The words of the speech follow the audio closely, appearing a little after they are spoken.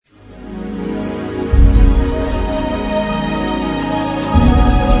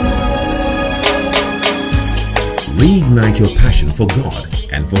ignite your passion for God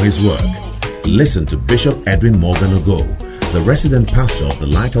and for His work. Listen to Bishop Edwin Morgan Ogo, the resident pastor of the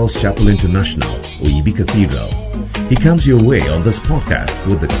Lighthouse Chapel International, Oyibi Cathedral. He comes your way on this podcast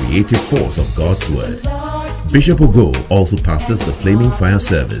with the creative force of God's Word. Bishop Ogo also pastors the Flaming Fire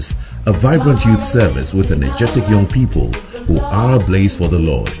Service, a vibrant youth service with energetic young people who are ablaze for the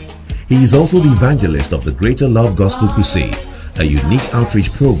Lord. He is also the evangelist of the Greater Love Gospel Crusade, a unique outreach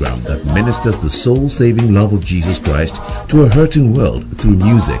program that ministers the soul-saving love of Jesus Christ to a hurting world through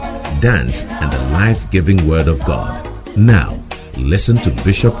music, dance, and the life-giving Word of God. Now, listen to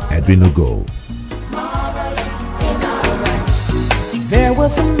Bishop Edwin Ogo. There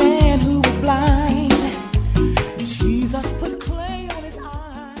was a man who was blind. Jesus put clay on his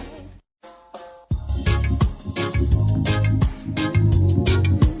eyes.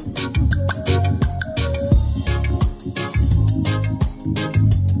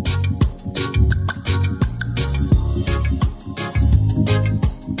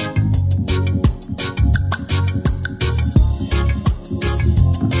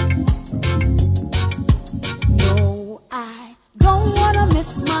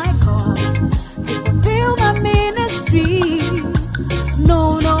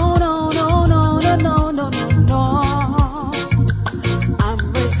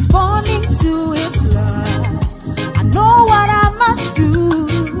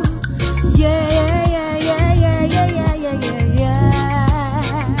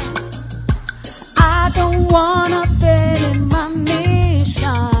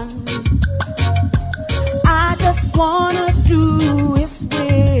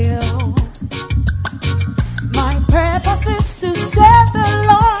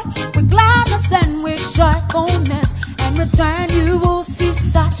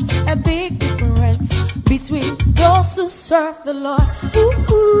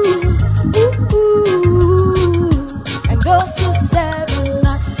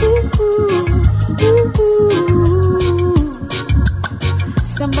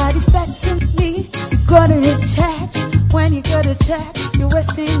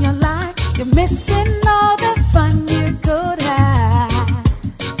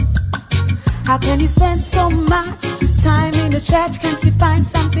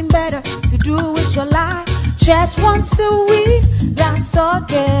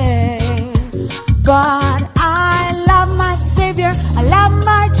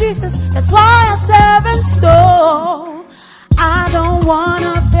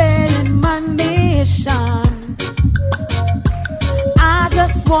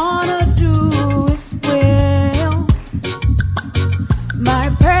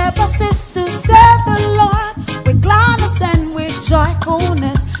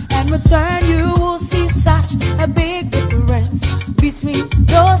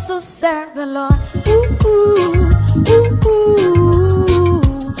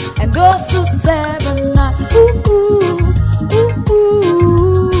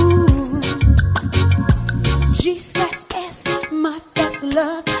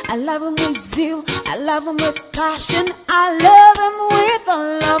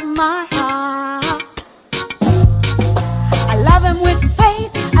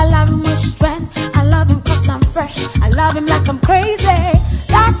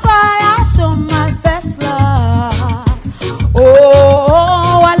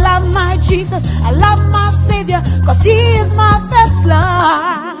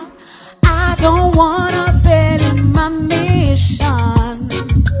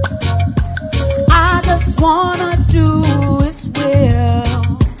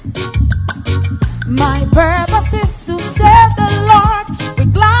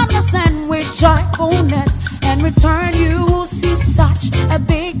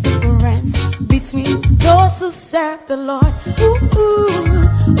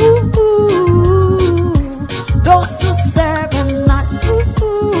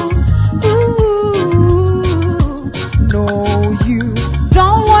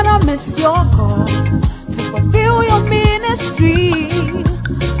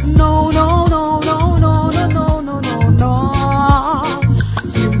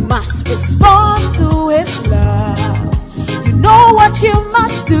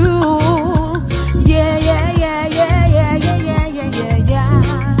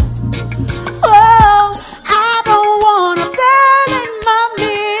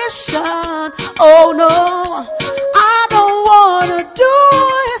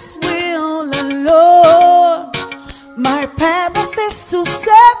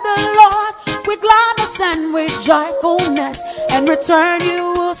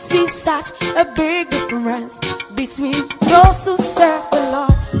 between those who serve the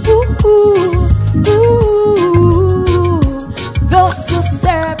Lord. Ooh, ooh, ooh.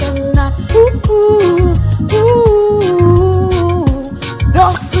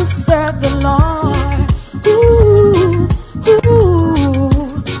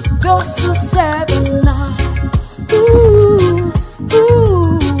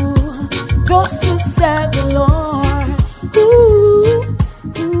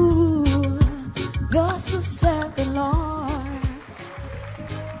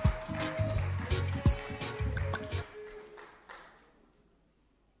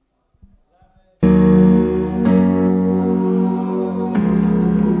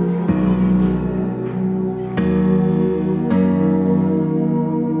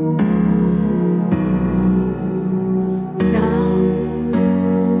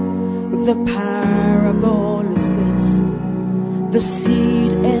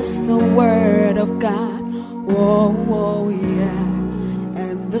 of God. Oh, oh yeah.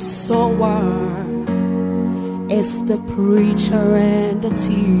 And the sower is the preacher and the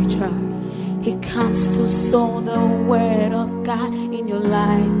teacher. He comes to sow the word of God in your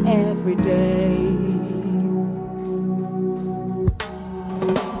life every day.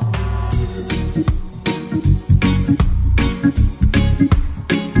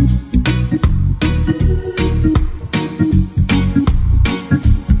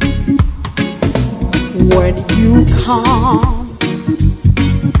 When you come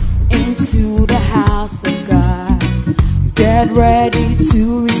into the house of God, get ready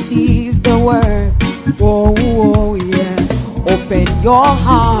to receive the word. Oh, oh yeah. Open your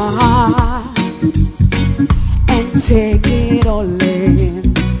heart and take it all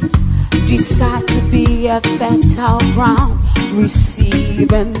in. Decide to be a fertile ground,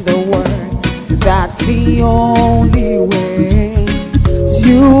 receiving the word. That's the only way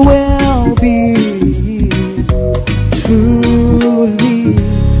you will be truly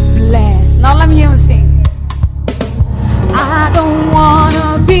blessed. Now let me hear you sing. I don't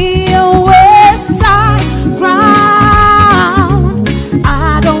wanna be a wayside ground.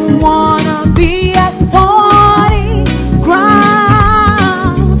 I don't wanna be a thorny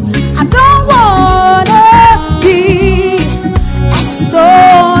ground. I don't wanna be a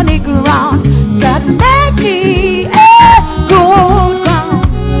stony ground. God make me a good ground,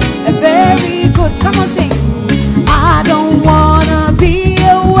 a very good. Come on, sing. I don't wanna be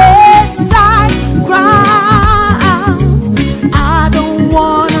a wayside ground.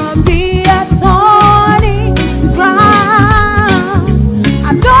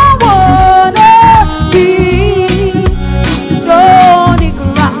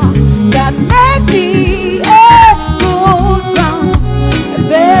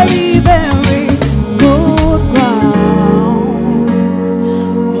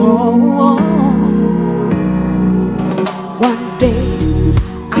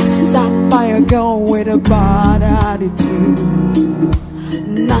 With a bad attitude,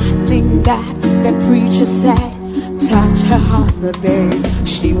 nothing that the preacher said touched her heart the day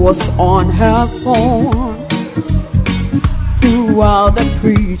she was on her phone. Throughout the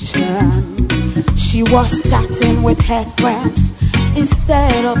preaching, she was chatting with her friends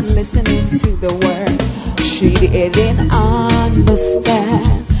instead of listening to the word. She didn't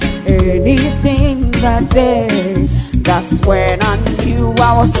understand anything that day. That's when I knew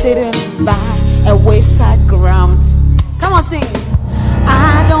I was sitting by a wayside ground. Come on, sing.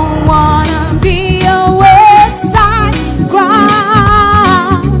 I don't wanna be a wayside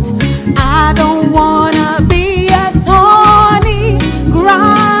ground. I don't wanna be a thorny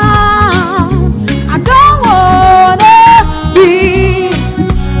ground. I don't wanna be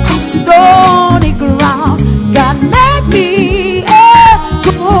a stony ground. God made me a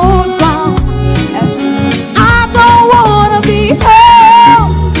good ground. And I don't wanna be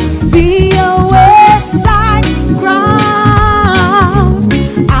a wayside ground.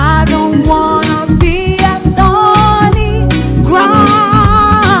 I don't wanna be a thorny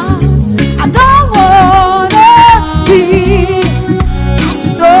ground. I don't wanna be a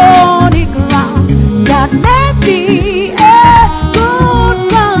stony ground. God made me a good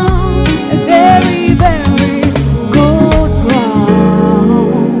ground, a very, very good ground.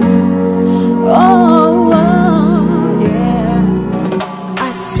 Oh, oh yeah. I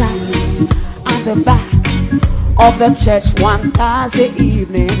sat at the back of the church one Thursday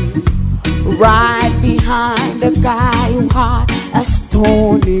evening, right behind the guy who had a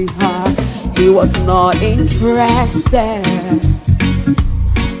stony heart. He was not interested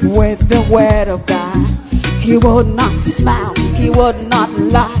with the word of God. He would not smile, he would not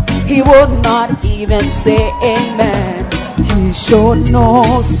laugh, he would not even say amen. He showed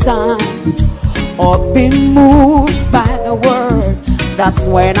no sign of being moved by the word. That's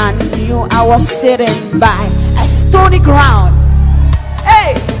when I knew I was sitting by a stony ground.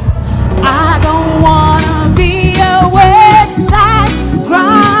 Hey, I don't wanna be a wayside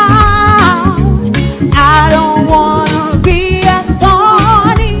ground. I don't wanna be a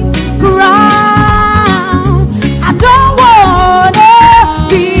thorny ground. I don't wanna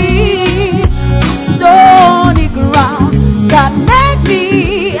be a stony ground. God make me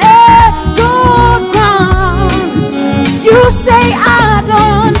a good ground. You say I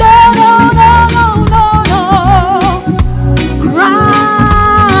don't, no,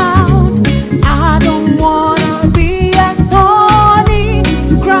 ground. I don't want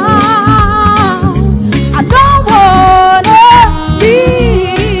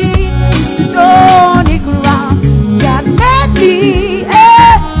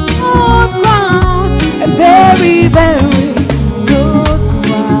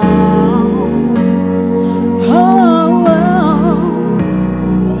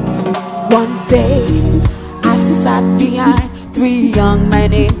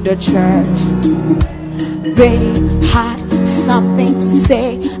church. They had something to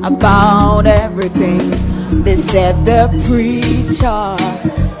say about everything. They said the preacher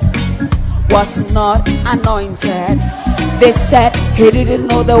was not anointed. They said he didn't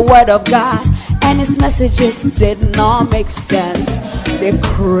know the word of God, and his messages did not make sense. They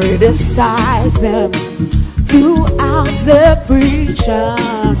criticized him throughout the preacher.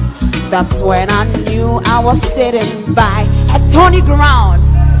 That's when I knew I was sitting by a thorny ground.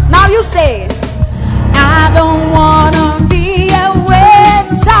 Now you say, I don't wanna be a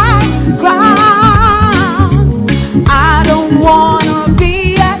wayside ground. I don't wanna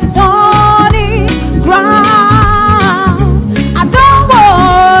be a thorny ground. I don't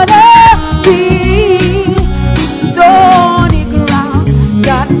wanna be stony ground.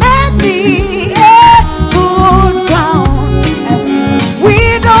 God made me a good ground. We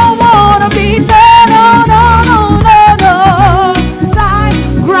don't wanna be no side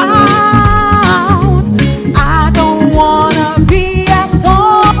ground. I don't wanna be a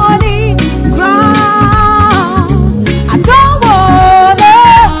thorny ground. I don't wanna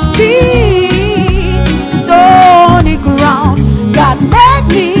be stony ground. God made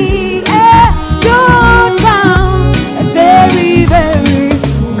me a good ground, a very, very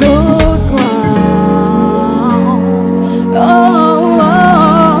good ground. Oh,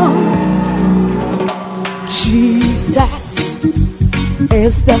 Jesus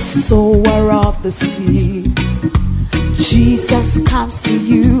is the sower of the seed. Jesus comes to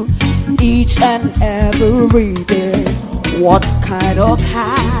you each and every day. What kind of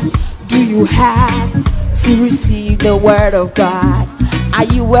heart do you have to receive the word of God? Are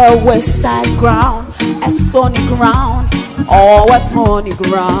you a wayside ground, a stony ground, or a thorny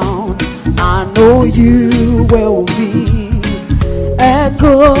ground? I know you will be a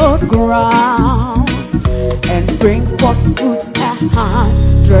good ground and bring forth fruit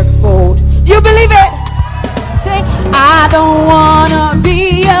 100-fold. Do you believe it? Say, I don't wanna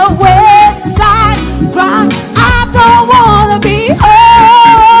be a wayside ground. I don't wanna be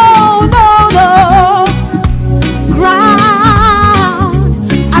ground.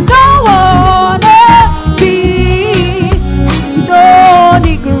 I don't wanna be a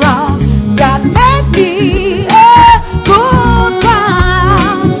stony ground. God made me a good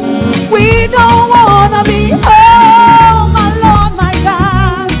ground. We don't wanna be my Lord, my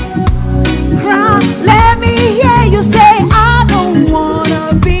God, ground. Let me hear you say, I don't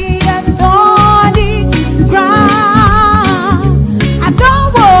wanna be a thorny ground. I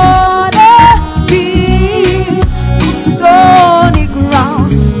don't wanna be a stony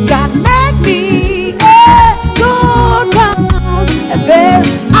ground. God make me a good ground.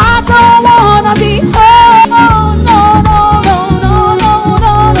 I don't wanna be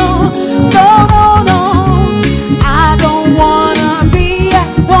I don't wanna be a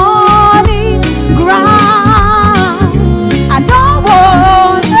thorny ground. I don't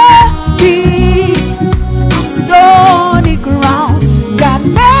wanna be a stony ground. God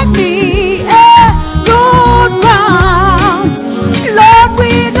make me a good ground. Lord,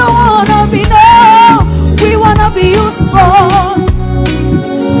 we don't wanna be we wanna be useful.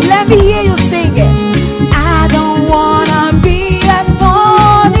 Let me hear you sing it. I don't wanna be a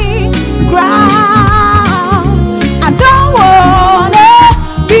thorny ground. I don't wanna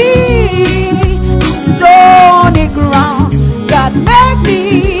be a stony ground. God make me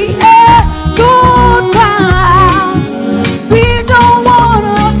a good ground. We don't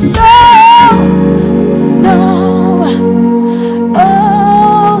wanna no.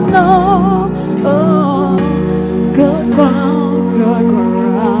 Oh no. Oh, good ground, good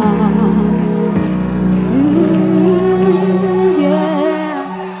ground. Yeah.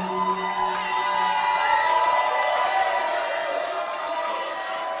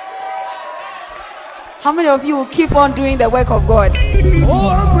 How many of you will keep on doing the work of God?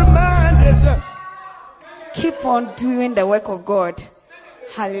 Keep on doing the work of God.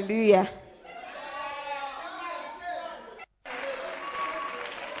 Hallelujah.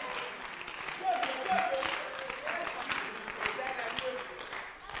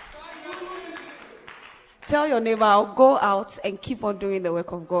 Tell your neighbor, I'll go out and keep on doing the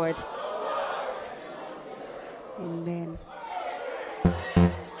work of God. Amen.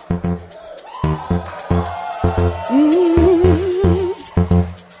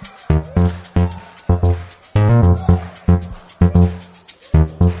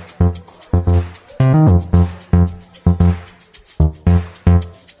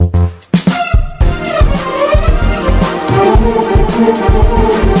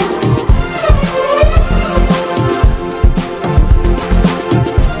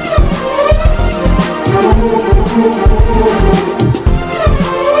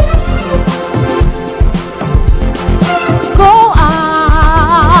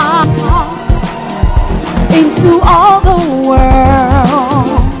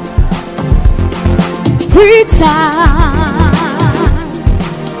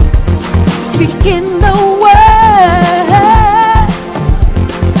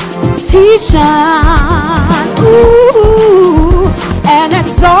 teaching, ooh, and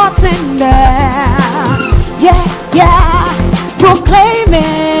exhorting them, yeah, proclaiming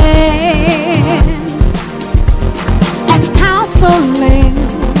and counseling,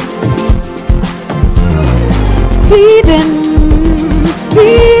 feeding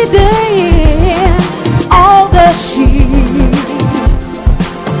all the sheep,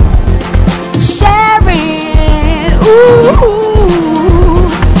 sharing, ooh,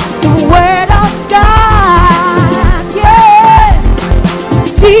 the word of God, yeah,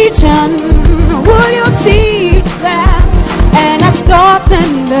 teaching, will you teach them, and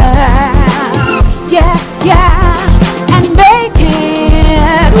exhorting them, yeah, and making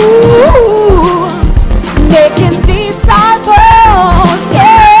disciples,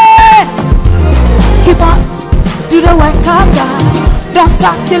 yeah, keep on, do the work of God, don't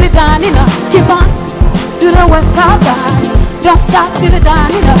stop till it's done enough, keep on, do the work of God, don't stop till it's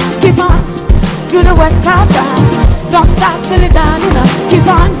done enough, keep on, do the work of God, don't stop till it's done enough, keep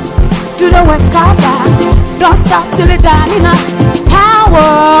on, do the work of God, don't stop till it's done enough,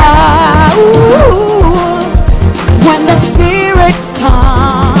 power, ooh, when the Spirit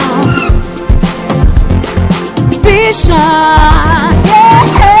comes, vision, yeah,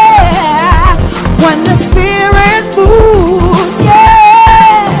 when the Spirit moves,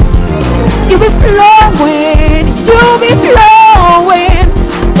 yeah, you'll be flowing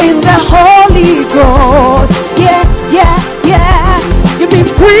in the Holy Ghost, yeah, you'll be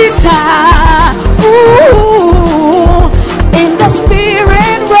preaching, ooh, in the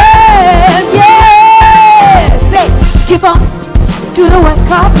Spirit realm, yeah, say, keep on, do the work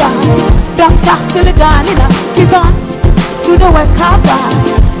of God, don't stop till it's done enough, keep on, do the work of God,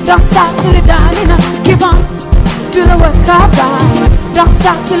 don't stop till it's done enough, keep on, do the work of God, don't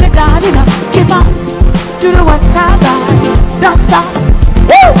stop till it's done enough, keep on, do the work of God, don't stop,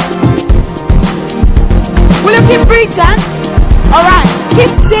 woo! Will you keep preaching? Alright,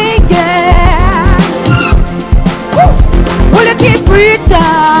 keep singing, woo! Will you keep preaching?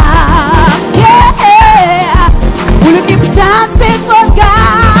 Yeah! Will you keep dancing for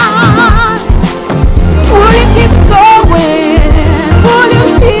God? Will you keep going? Will you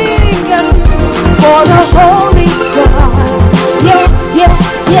sing for the Holy God? Yeah.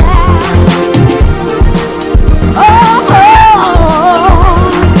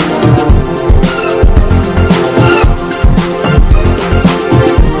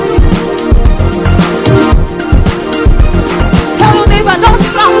 Tell your neighbor, don't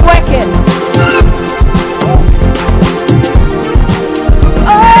stop working.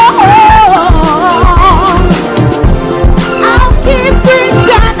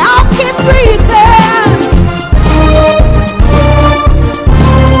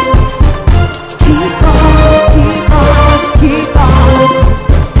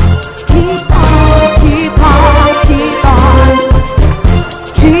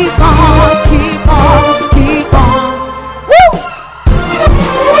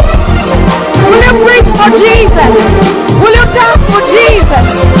 For Jesus, will you dance for Jesus?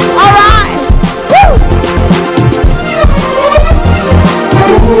 All right. Woo!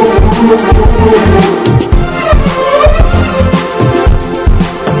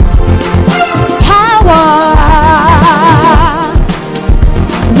 Power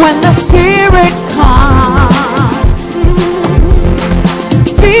when the Spirit comes,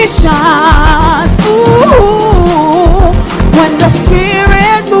 vision, ooh, when the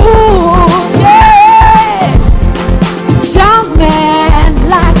Spirit moves, yeah.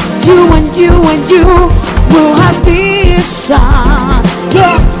 You and you will have vision,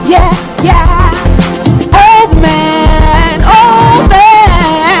 yeah. Old man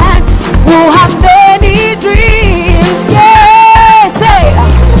will have many dreams, yeah. Say,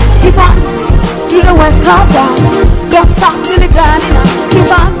 keep on, do the work of God, don't stop till it's done enough.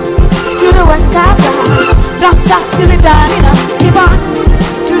 Keep on, do the work of God, don't stop till it's done enough. Keep on,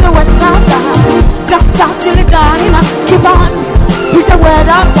 do the work of God, don't stop till it's done enough. Keep on, read the word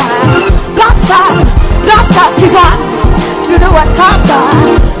of God. Don't stop, keep on, do the work of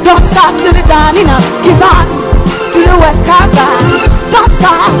God, don't stop till it's done enough, keep on, do the work of God, don't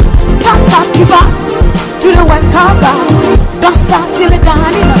stop, keep on, do the work of God, don't stop till it's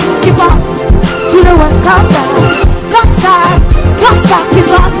done enough, keep on, do the work of God, don't stop, keep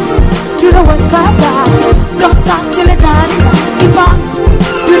on, do the work of God, don't stop till it's done enough, keep on,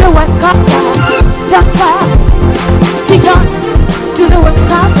 do the work of God, don't stop, teach on, do the work of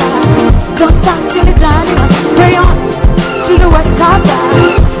God. Don't stop till it's done enough. Pray on, do the work of God.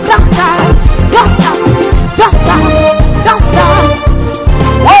 Don't stop, don't stop.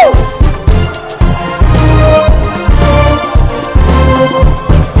 Woo!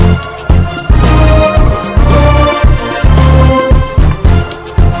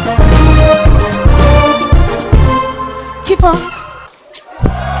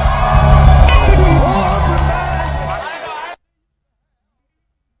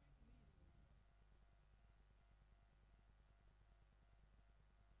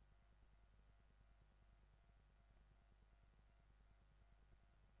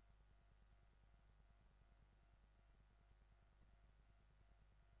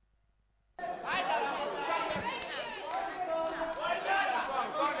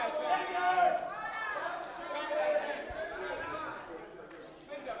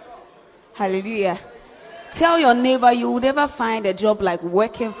 Hallelujah. Tell your neighbor you will never find a job like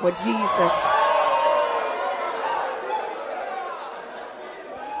working for Jesus.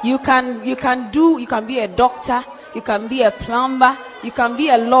 You can be a doctor, you can be a plumber, you can be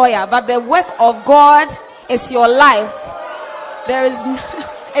a lawyer, but the work of God is your life.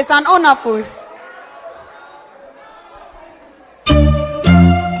 It's an honor post.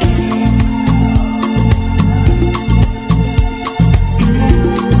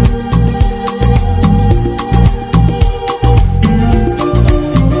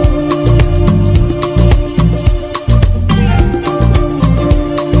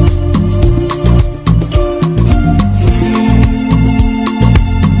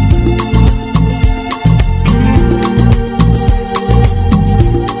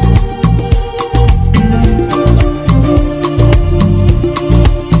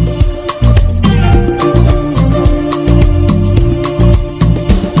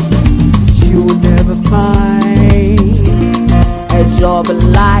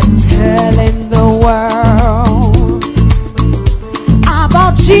 Like telling the world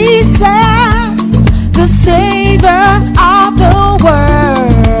about Jesus, the Savior of the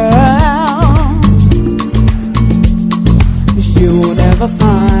world. You'll never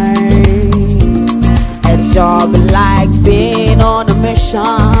find a job like being on a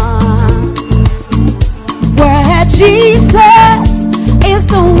mission where Jesus is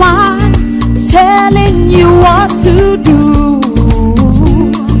the one telling you what to do.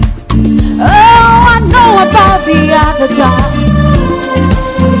 About the other jobs,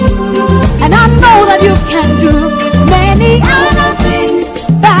 and I know that you can do many other things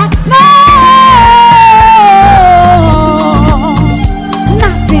that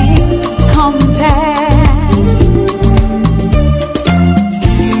nothing compares.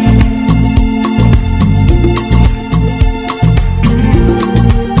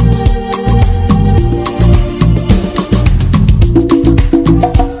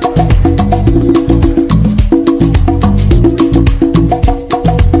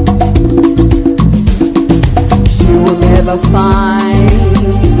 Find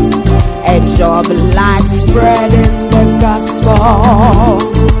a job like spreading the gospel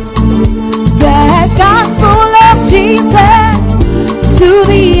of Jesus to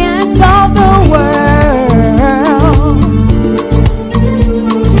the ends of the world.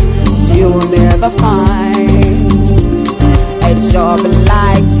 You'll never find a job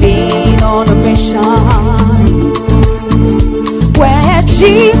like being on a mission where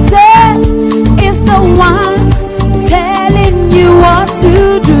Jesus is the one telling you what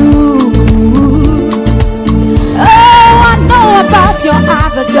to do. Oh, I know about your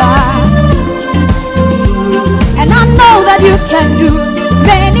avatar, and I know that you can do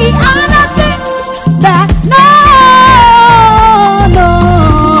many other things that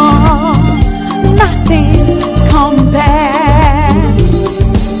nothing compares.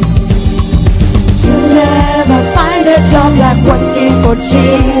 You never find a job like working for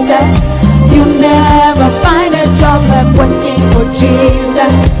Jesus. You never find a job like working for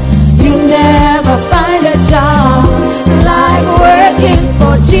Jesus. You never find a job like working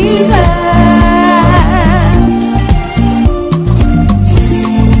for Jesus.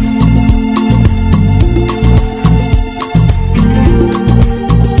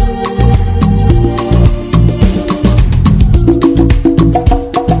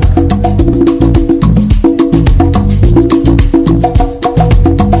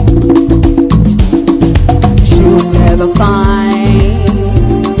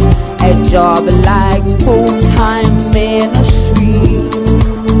 Job like full-time ministry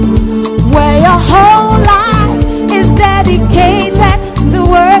where your whole life is dedicated to the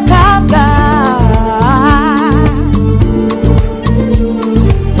work of God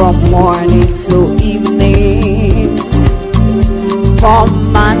from morning to evening, from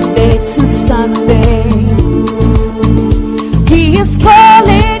Monday to Sunday. He is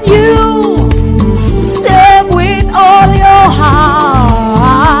calling you, serve with all your heart.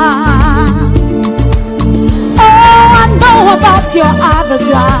 About your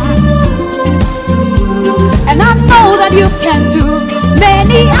avatar, and I know that you can do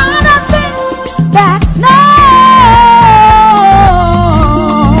many other things that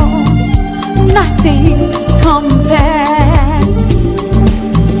nothing compares.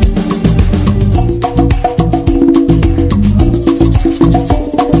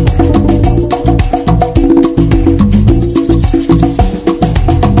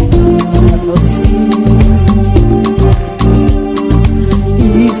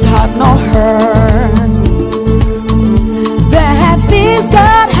 No hurt. There are things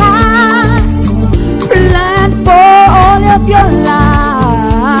God has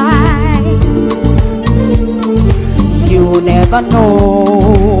never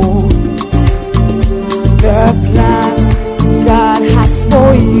know the plan God has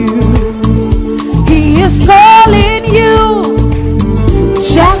for you. He is calling you.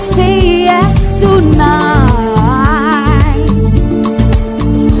 Just say yes tonight.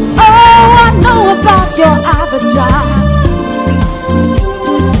 Oh, I know about your appetite,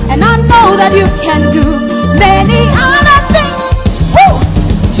 and I know that you can do many other things. Woo!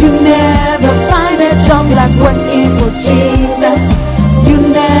 You never find a job like working for Jesus. You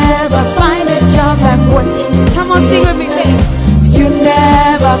never find a job like working. Come on, sing with me, sing. You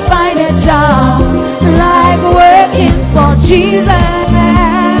never find a job like working for Jesus.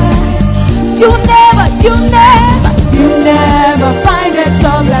 You never find a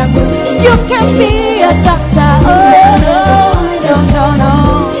job like working. You can be a doctor. Oh, no.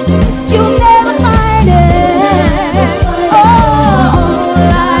 You never find it. Oh,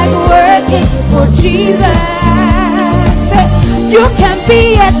 like working for Jesus. You can be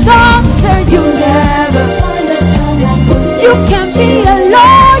a doctor. You never find a job like working. You can be a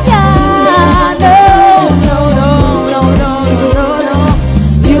lawyer. No.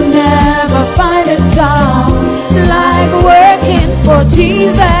 You never find a job like working for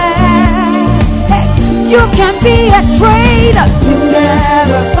Jesus. Hey, you can be a trader. You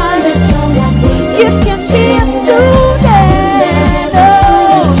never find a job like working. You can be a student.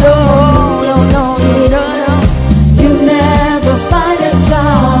 No. You never find a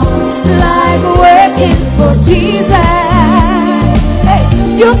job like working for Jesus. Hey,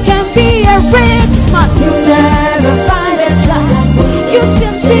 you can be a rich man. You never find a job. You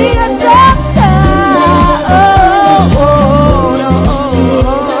can be a doctor. No.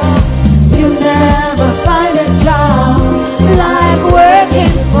 You never find a job like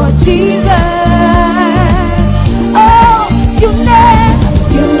working for Jesus. Oh, you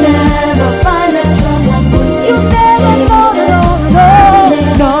never find a job. You never no.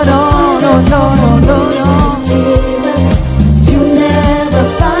 You never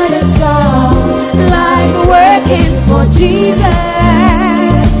find a job like working for Jesus.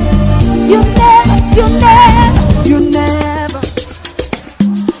 You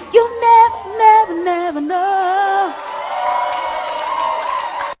never know.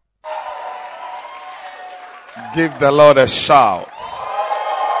 Give the Lord a shout.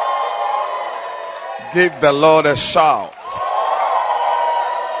 Give the Lord a shout.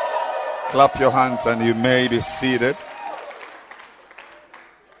 Clap your hands and you may be seated.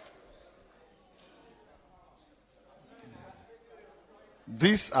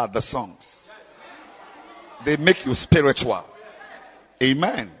 These are the songs. They make you spiritual.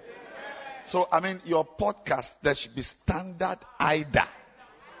 Amen. So, your podcast, there should be standard IDA.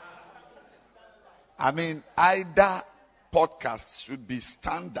 IDA podcast should be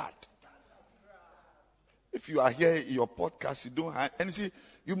standard. If you are here, your podcast, you don't have, and you see,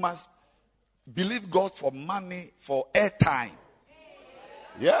 you must believe God for money, for airtime.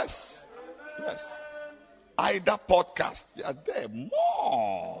 Yes. IDA podcast, they are there. More.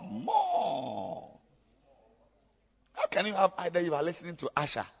 How can you have IDA if you are listening to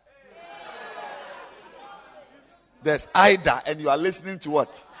Asha? There's IDA and you are listening to what?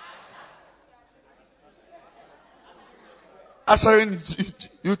 Ushering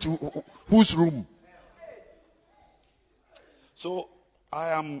you to whose room? So I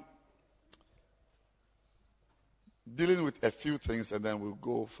am dealing with a few things and then we'll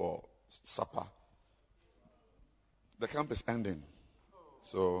go for supper. The camp is ending.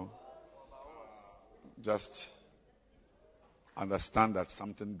 So just understand that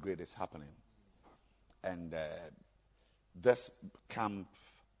something great is happening. And this camp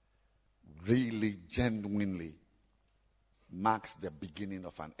really, genuinely marks the beginning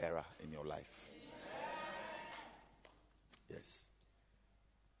of an era in your life. Yes.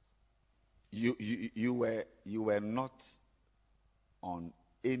 You were not on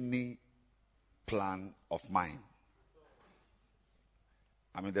any plan of mine.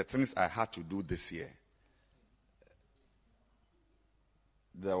 The things I had to do this year,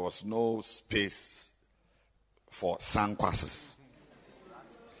 there was no space for sankwasses,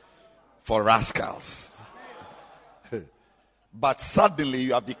 for rascals. But suddenly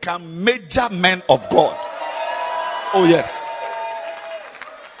you have become major men of God. Oh yes.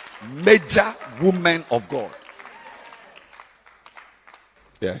 Major women of God.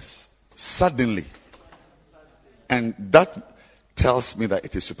 Yes. Suddenly. And that tells me that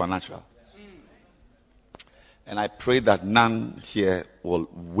it is supernatural. And I pray that none here will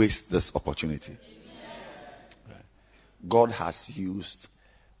waste this opportunity. God has used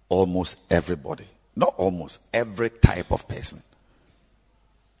almost everybody. Not almost, every type of person.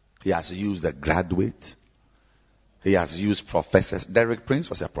 He has used a graduate. He has used professors. Derek Prince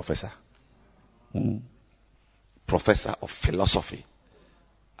was a professor. Professor of philosophy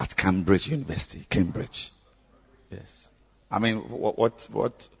at Cambridge University. Cambridge. Yes. I mean,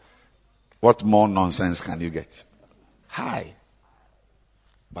 what more nonsense can you get? Hi.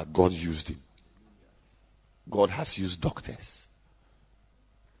 But God used him. God has used doctors.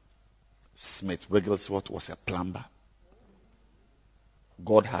 Smith Wigglesworth was a plumber.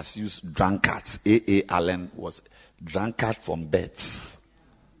 God has used drunkards. A. Allen was drunkard from birth.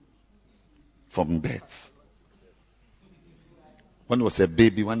 From birth. When he was a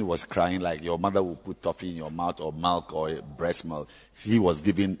baby, when he was crying, like your mother would put toffee in your mouth or milk or breast milk, he was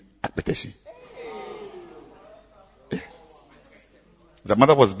given appetition. The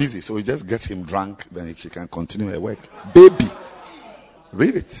mother was busy, so he just gets him drunk, then she can continue her work. Baby.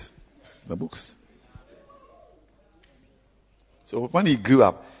 Read it. The books. So when he grew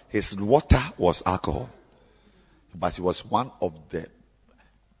up, his water was alcohol. But he was one of the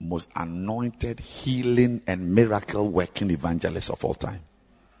most anointed, healing, and miracle working evangelists of all time.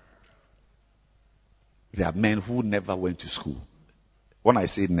 There are men who never went to school. When I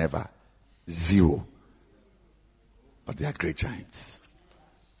say never, zero. But they are great giants.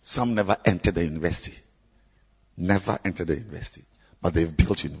 Some never entered the university. Never entered the university. But they've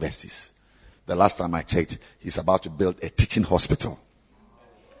built universities. The last time I checked, he's about to build a teaching hospital.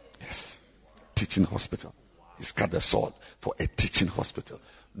 Yes. Teaching hospital. He's cut the sword for a teaching hospital.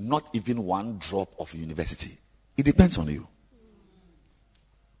 Not even one drop of university. It depends on you.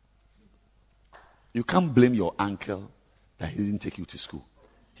 You can't blame your uncle that he didn't take you to school.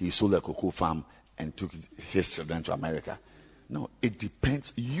 He sold a cocoa farm and took his children to America. No, it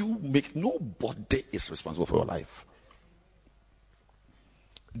depends. Nobody is responsible for your life.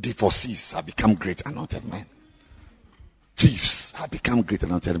 Divorcees have become great anointed men. Thieves have become great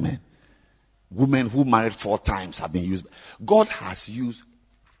anointed men. Women who married 4 times have been used. God has used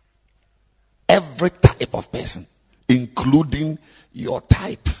every type of person, including your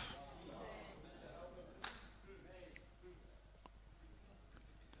type.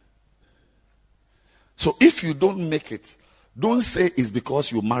 So if you don't make it, don't say it's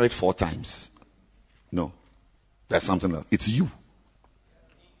because you married 4 times. No. There's something else. It's you.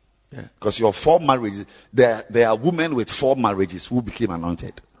 Yeah. Because your 4 marriages, there are women with 4 marriages who became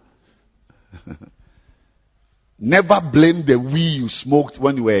anointed. Never blame the weed you smoked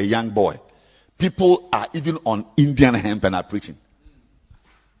when you were a young boy. People are even on Indian hemp and are preaching.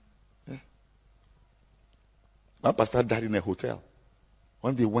 Yeah. My pastor died in a hotel.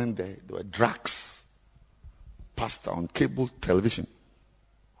 When they went there were drugs. Pastor on cable television.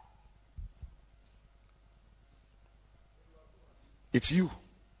 It's you.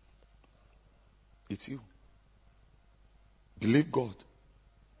 It's you. Believe God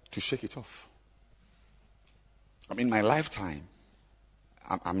to shake it off. I mean, my lifetime,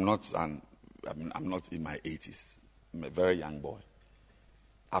 I'm not in my 80s. I'm a very young boy.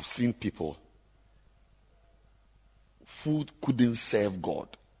 I've seen people who couldn't serve God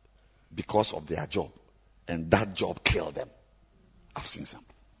because of their job, and that job killed them. I've seen some.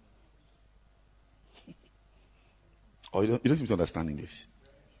 Or you don't seem to understand English.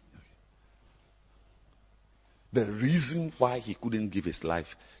 The reason why he couldn't give his life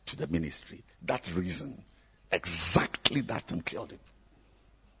to the ministry, that reason, exactly that thing killed him.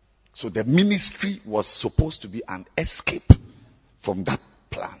 So the ministry was supposed to be an escape from that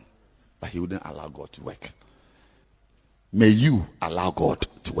plan, but he wouldn't allow God to work. May you allow God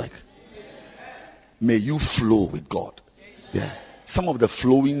to work. May you flow with God. Yeah. Some of the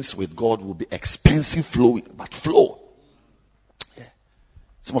flowings with God will be expensive flowing, but flow. Yeah.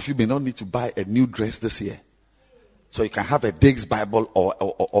 Some of you may not need to buy a new dress this year. So you can have a Diggs Bible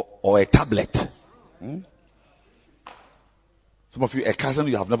or a tablet. Some of you, a cousin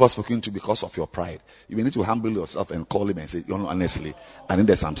you have never spoken to because of your pride. You may need to humble yourself and call him and say, you know, honestly, I need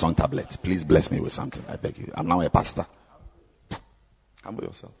a Samsung tablet. Please bless me with something. I beg you. I'm now a pastor. Humble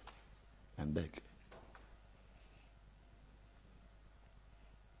yourself and beg.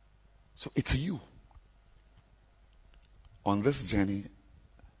 So it's you. On this journey,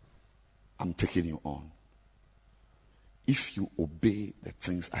 I'm taking you on. If you obey the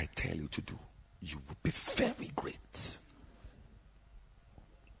things I tell you to do, you will be very great.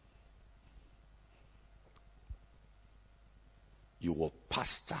 You will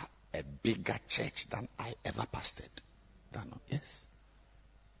pastor a bigger church than I ever pastored. Yes?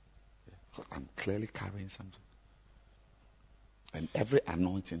 Because I'm clearly carrying something. And every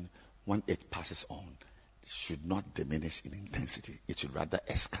anointing, when it passes on, should not diminish in intensity. It should rather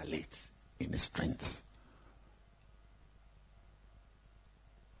escalate in strength.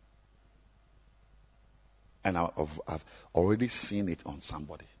 And I've already seen it on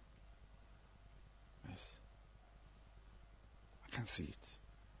somebody. Yes. I can see it.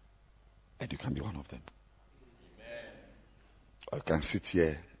 And you can be one of them. Amen. Or you can sit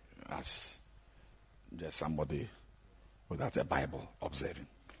here as just somebody without a Bible observing.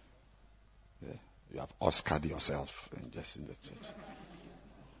 Yeah. You have Oscared yourself and just in the church.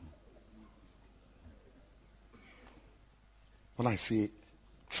 When I say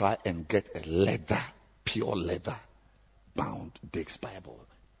try and get a leather, pure leather bound Dake's Bible,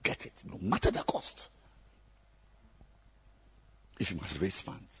 get it, no matter the cost. If you must raise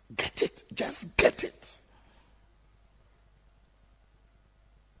funds, get it, just get it.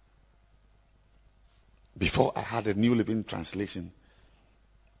 Before I had a New Living Translation,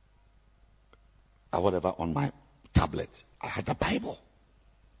 or whatever, on my tablet, I had the Bible.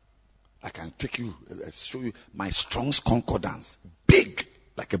 I can take you, show you my Strong's Concordance, big,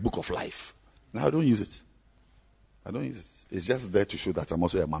 like a book of life. Now I don't use it. I don't use it. It's just there to show that I'm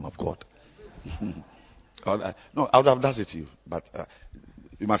also a man of God. No, I would have done it to you, but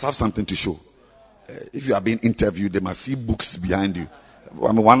you must have something to show. If you are being interviewed, they must see books behind you.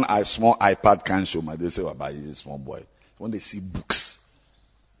 I mean, one small iPad can't show my. They say, "Well, buy this small boy." When they see books,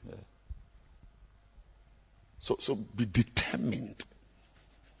 yeah. So be determined.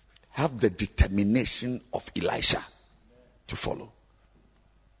 Have the determination of Elisha to follow.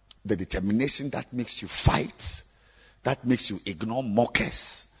 The determination that makes you fight, that makes you ignore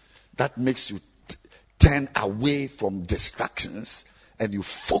mockers, that makes you turn away from distractions, and you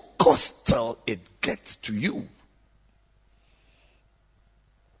focus till it gets to you.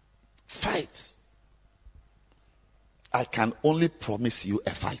 Fight. I can only promise you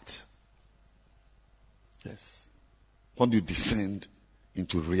a fight. Yes. When you descend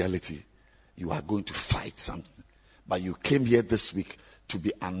into reality, you are going to fight something. But you came here this week to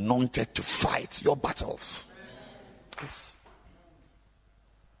be anointed to fight your battles. Yes.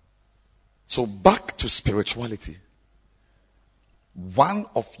 So back to spirituality. One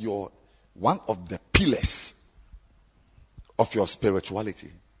of the pillars of your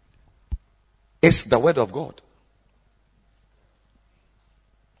spirituality is the Word of God.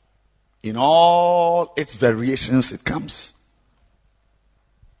 In all its variations it comes.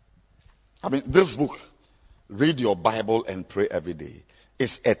 I mean, this book, Read Your Bible and Pray Every Day,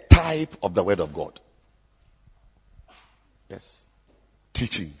 is a type of the Word of God. Yes.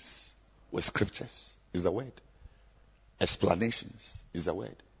 Teachings with scriptures is the Word. Explanations is the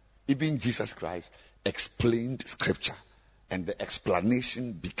Word. Even Jesus Christ explained scripture, and the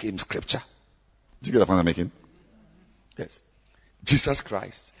explanation became scripture. Do you get the point I'm making? Yes. Jesus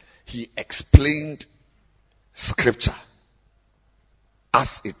Christ, he explained scripture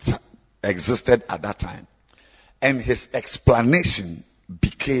as it existed at that time, and his explanation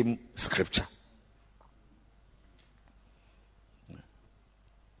became scripture.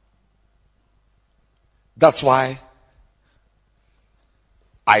 That's why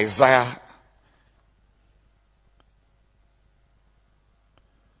Isaiah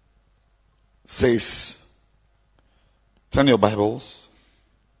says, turn your Bibles,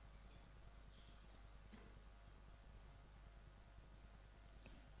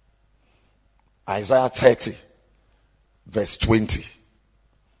 Isaiah 30 verse 20.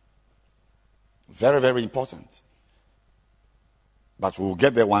 Very, very important. But we'll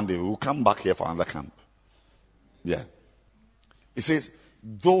get there one day. We'll come back here for another camp. Yeah. It says,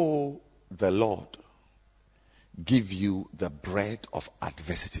 though the Lord give you the bread of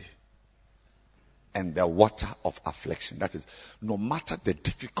adversity and the water of affliction. That is, no matter the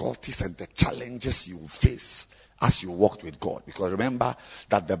difficulties and the challenges you face as you walked with God. Because remember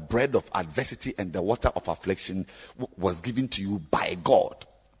that the bread of adversity and the water of affliction was given to you by God,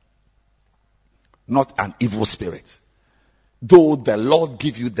 not an evil spirit. Though the Lord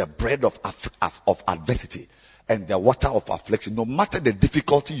give you the bread of adversity and the water of affliction, no matter the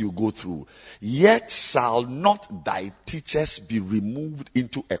difficulty you go through, yet shall not thy teachers be removed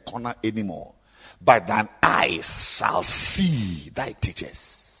into a corner anymore, but thine eyes shall see thy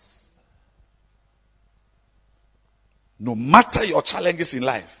teachers. No matter your challenges in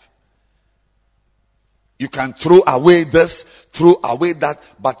life, you can throw away this, throw away that,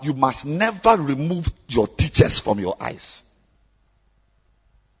 but you must never remove your teachers from your eyes.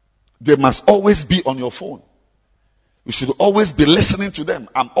 They must always be on your phone. You should always be listening to them.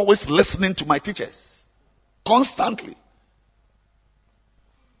 I'm always listening to my teachers. Constantly.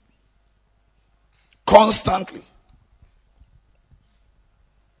 Constantly.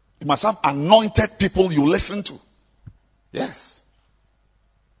 You must have anointed people you listen to. Yes.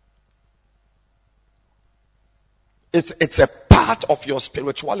 It's a part of your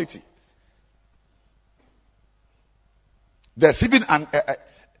spirituality. There's even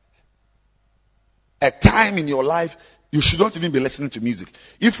a time in your life you should not even be listening to music.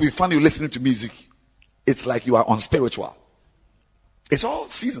 If we find you listening to music, it's like you are unspiritual. It's all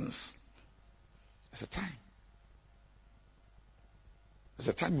seasons. There's a time. There's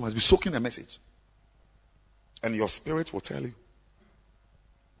a time you must be soaking a message. And your spirit will tell you.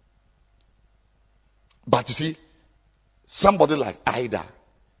 But you see, somebody like Ida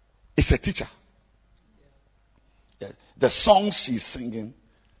is a teacher. Yeah. The songs she's singing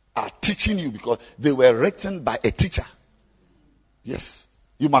are teaching you because they were written by a teacher. Yes.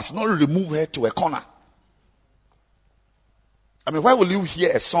 You must not remove her to a corner. I mean, why will you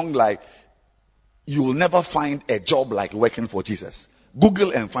hear a song like "You will never find a job like working for Jesus"?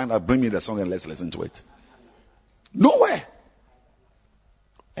 Google and find out, bring me the song and let's listen to it. Nowhere.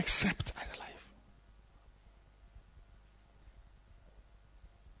 Except Ida Life.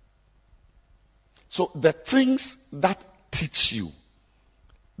 So the things that teach you,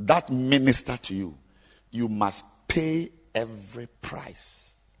 that minister to you, you must pay every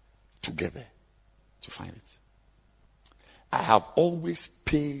price to get there, to find it. I have always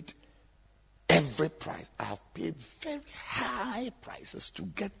paid every price. I have paid very high prices to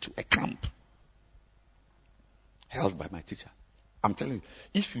get to a camp held by my teacher. I'm telling you,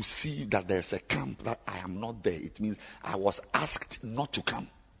 if you see that there's a camp that I am not there, it means I was asked not to come.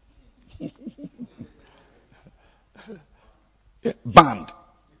 Yeah, banned.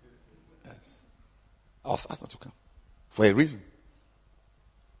 Yes. I was asked not to come for a reason.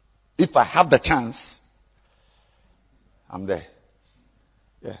 If I have the chance, I'm there.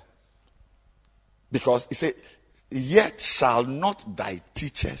 Yeah. Because he said, "Yet shall not thy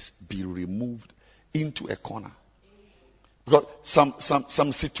teachers be removed into a corner." Because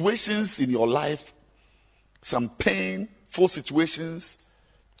some situations in your life, some painful situations,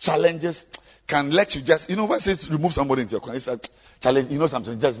 challenges, can let you just, when it says remove somebody into your corner, it's like, challenge,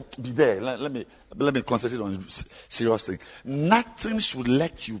 something, just be there. Let me concentrate on serious things. Nothing should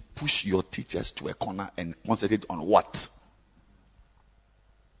let you push your teachers to a corner and concentrate on what?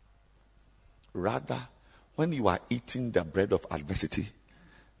 Rather, when you are eating the bread of adversity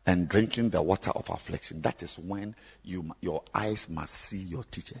and drinking the water of affliction, that is when your eyes must see your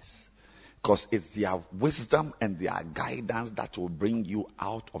teachers. Because it's their wisdom and their guidance that will bring you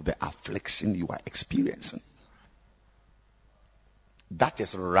out of the affliction you are experiencing. That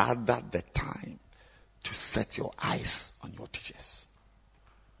is rather the time to set your eyes on your teachers.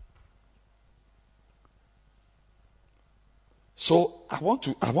 So I want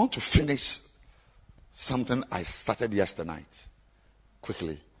to finish something I started yesterday night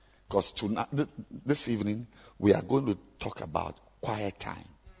quickly, because this evening we are going to talk about quiet time.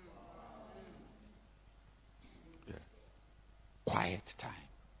 Yeah. Quiet time.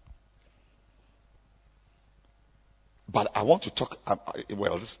 But I want to talk.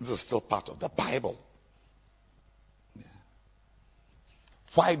 This is still part of the Bible. Yeah.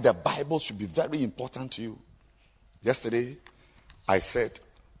 Why the Bible should be very important to you. Yesterday, I said,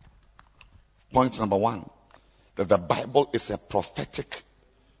 point number 1, that the Bible is a prophetic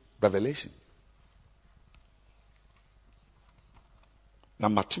revelation.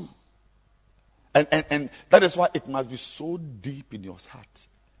 Number 2, and that is why it must be so deep in your heart.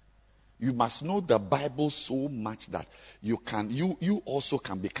 You must know the Bible so much that you also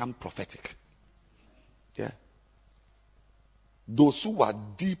can become prophetic. Yeah. Those who are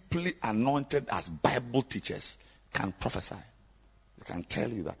deeply anointed as Bible teachers can prophesy. They can tell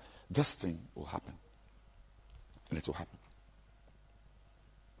you that this thing will happen. And it will happen.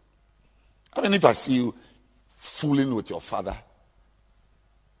 I mean, if I see you fooling with your father,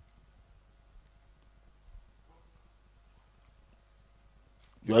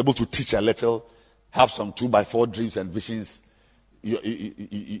 you're able to teach a little, have some 2x4 dreams and visions.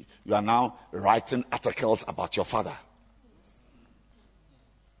 You are now writing articles about your father.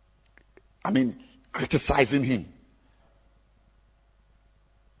 I mean, criticizing him.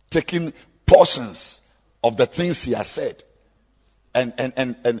 Taking portions of the things he has said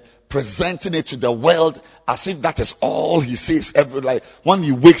and presenting it to the world as if that is all he says when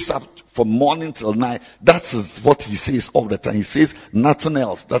he wakes up from morning till night, that is what he says all the time. He says nothing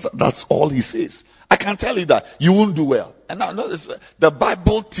else. That's all he says. I can tell you that you won't do well. And now the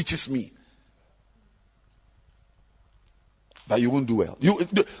Bible teaches me that you won't do well. You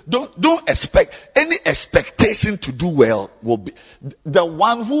don't expect any expectation to do well. Will be the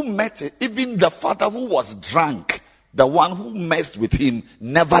one who met it. Even the father who was drunk, the one who messed with him,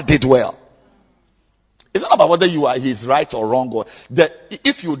 never did well. It's not about whether he's right or wrong, or that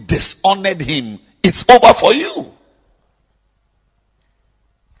if you dishonored him, it's over for you.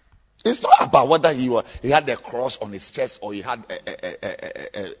 It's not about whether he had a cross on his chest or he had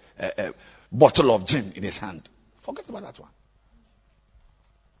a bottle of gin in his hand. Forget about that one.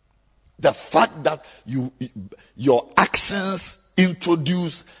 The fact that your actions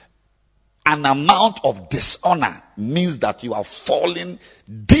introduce an amount of dishonor means that you are falling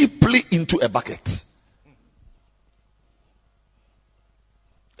deeply into a bucket.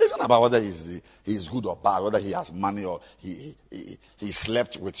 It's not about whether he's good or bad, whether he has money or he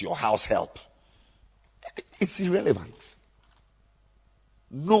slept with your house help. It's irrelevant.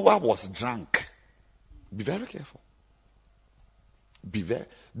 Noah was drunk. Be very careful.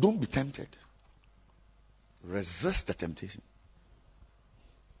 Don't be tempted. Resist the temptation.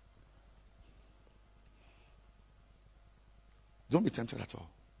 Don't be tempted at all.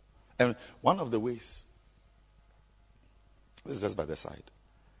 And one of the ways, this is just by the side,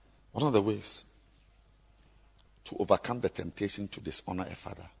 one of the ways to overcome the temptation to dishonor a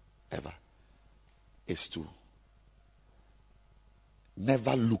father ever is to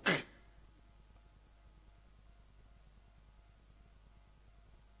never look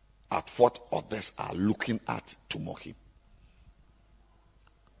at what others are looking at to mock him.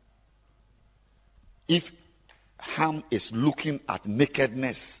 If Ham is looking at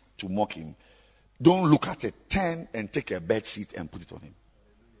nakedness to mock him, don't look at it. Turn and take a bed sheet and put it on him.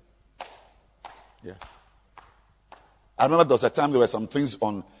 Yeah. I remember there was a time there were some things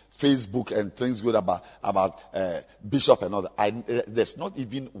on Facebook and things good about Bishop and all that. There's not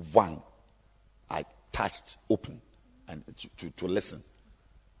even one I touched open and to listen.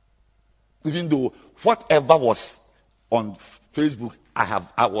 Even though whatever was on Facebook,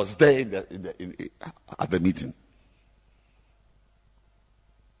 I was there at the meeting.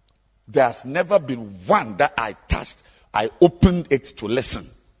 There's never been one that I touched. I opened it to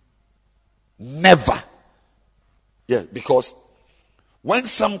listen. Never. Yeah, because when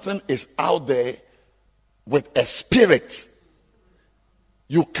something is out there with a spirit,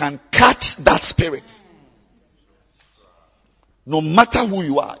 you can catch that spirit. No matter who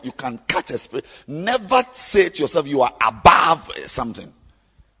you are, you can catch a spirit. Never say to yourself you are above something.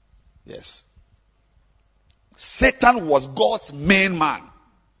 Yes. Satan was God's main man.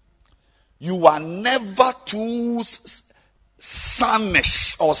 You are never too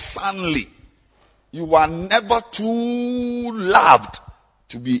sunnish or sunly. You are never too loved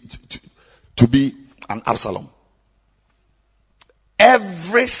to be an Absalom.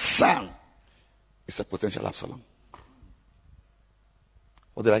 Every son is a potential Absalom.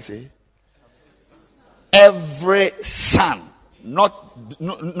 What did I say? Every son, not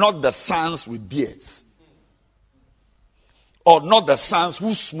the sons with beards, or not the sons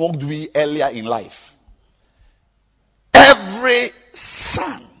who smoked weed earlier in life. Every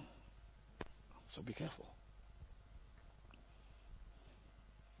son. So be careful.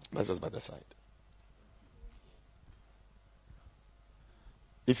 Let's just by the side.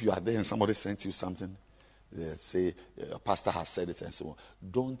 If you are there and somebody sent you something, say a pastor has said it and so on,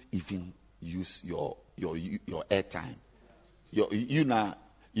 don't even use your airtime.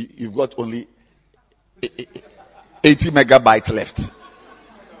 You've got only 80 megabytes left,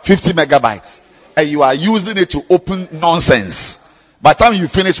 50 megabytes, and you are using it to open nonsense. By the time you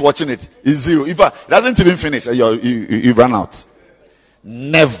finish watching it, it's zero. If it doesn't even finish, you run out.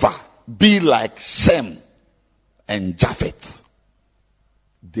 Never be like Shem and Japheth.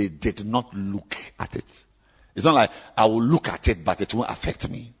 They did not look at it. It's not like I will look at it, but it won't affect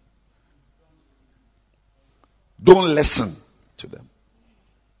me. Don't listen to them.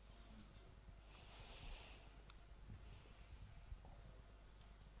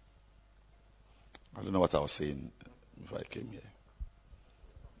 I don't know what I was saying before I came here.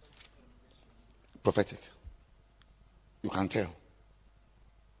 Prophetic. You can tell.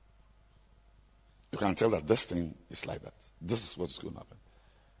 You can tell that this thing is like that. This is what's going to happen.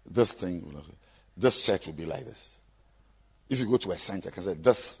 This thing will happen. This church will be like this. If you go to a center, you can say,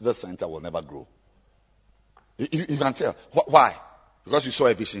 this center will never grow. You can tell. Why? Because you saw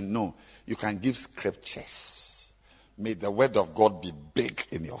a vision? No. You can give scriptures. May the word of God be big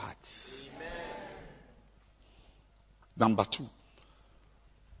in your heart. Number 2.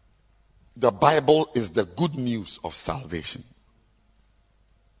 The Bible is the good news of salvation.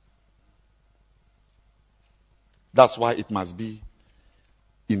 That's why it must be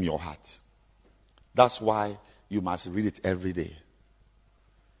in your heart. That's why you must read it every day.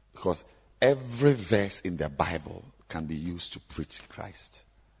 Because every verse in the Bible can be used to preach Christ.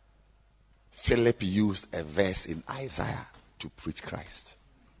 Philip used a verse in Isaiah to preach Christ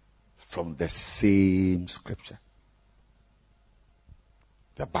from the same scripture.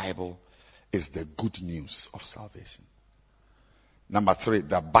 The Bible is the good news of salvation. Number 3,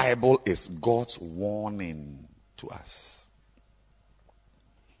 the Bible is God's warning to us.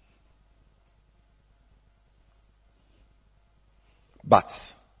 But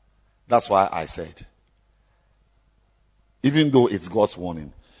that's why I said, even though it's God's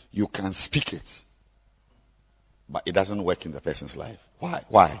warning, you can speak it, but it doesn't work in the person's life. Why?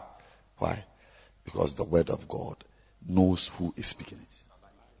 Why? Because the word of God knows who is speaking it.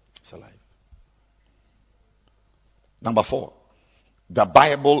 It's alive. Number 4, the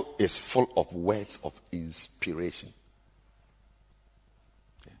Bible is full of words of inspiration.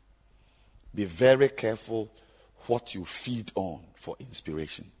 Okay. Be very careful what you feed on for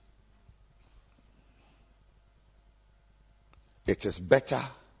inspiration. It is better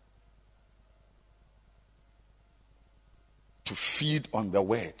to feed on the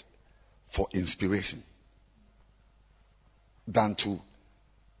word for inspiration than to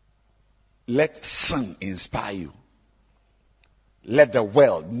let sin inspire you. Let the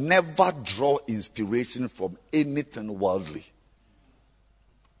world never draw inspiration from anything worldly.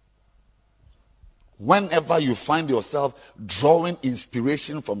 Whenever you find yourself drawing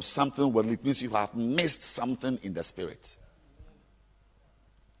inspiration from something worldly, it means you have missed something in the spirit.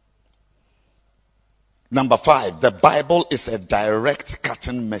 Number 5, the Bible is a direct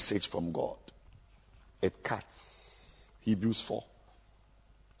cutting message from God. It cuts. Hebrews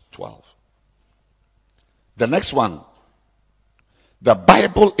 4:12. The next one, the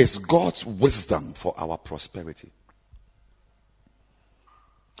Bible is God's wisdom for our prosperity.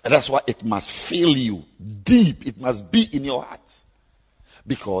 And that's why it must fill you deep. It must be in your heart.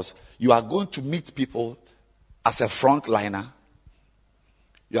 Because you are going to meet people as a frontliner.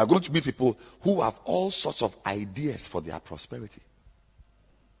 You are going to meet people who have all sorts of ideas for their prosperity.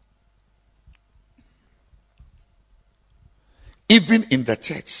 Even in the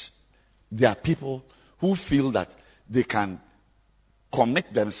church, there are people who feel that they can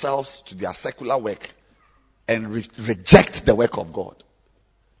commit themselves to their secular work and reject the work of God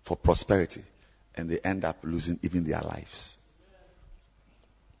for prosperity, and they end up losing even their lives.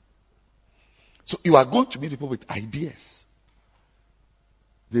 So you are going to meet people with ideas.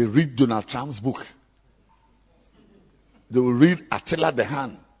 They read Donald Trump's book. They will read Attila the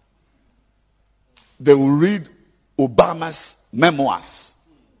Hun. They will read Obama's memoirs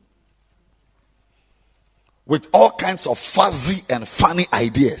with all kinds of fuzzy and funny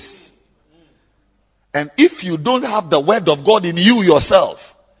ideas. And if you don't have the word of God in you yourself,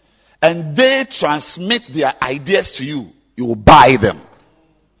 and they transmit their ideas to you, you will buy them.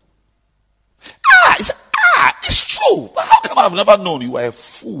 It's true. But how come I've never known? You are a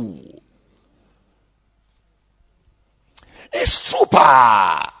fool. It's true,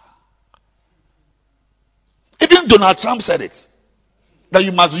 pa. Even Donald Trump said it. That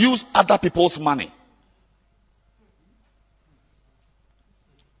you must use other people's money.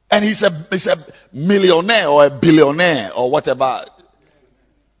 And he's a millionaire or a billionaire or whatever.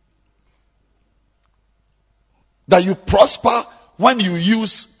 That you prosper when you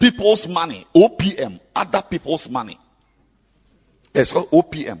use people's money. OPM. Other people's money. It's called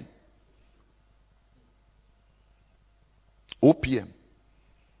OPM. OPM.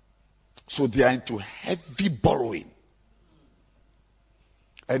 So they are into heavy borrowing.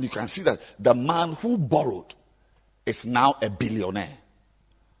 And you can see that the man who borrowed is now a billionaire.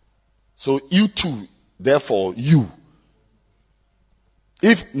 So you too, therefore you.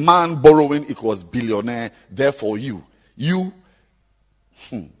 If man borrowing equals billionaire, therefore you. You.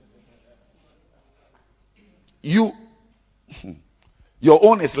 Your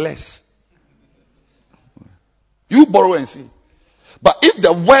own is less. You borrow and see. But if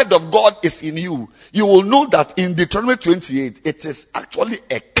the word of God is in you, you will know that in Deuteronomy 28, it is actually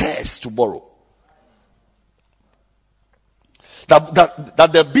a curse to borrow.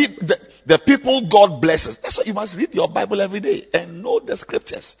 The people God blesses. That's why you must read your Bible every day and know the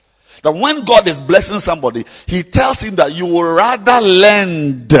scriptures. That when God is blessing somebody, He tells him that you will rather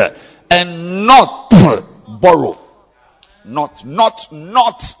lend and not borrow. Not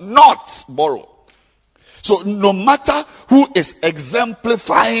borrow. So no matter who is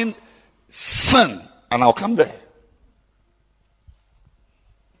exemplifying sin, and I'll come there.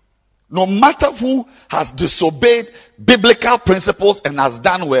 No matter who has disobeyed biblical principles and has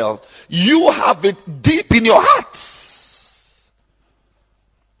done well, you have it deep in your heart.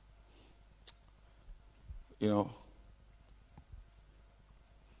 You know,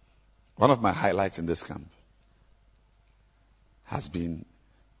 one of my highlights in this camp has been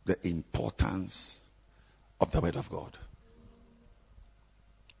the importance of the word of God.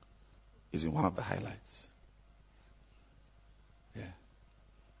 Is in one of the highlights. Yeah.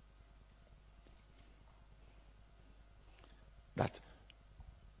 that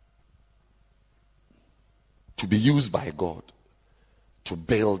to be used by God to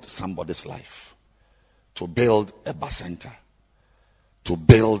build somebody's life, to build a bar center, to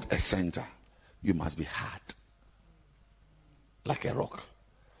build a center, you must be hard like a rock.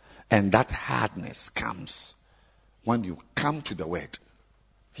 And that hardness comes when you come to the word.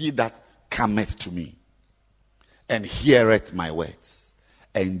 He that cometh to me and heareth my words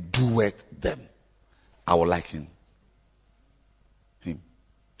and doeth them, I will liken him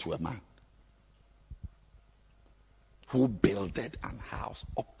to a man who builded an house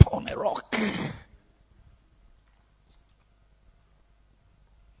upon a rock.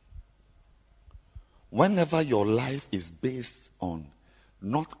 Whenever your life is based on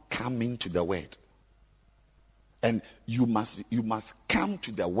not coming to the word, and you must come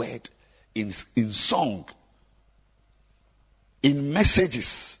to the word in song, in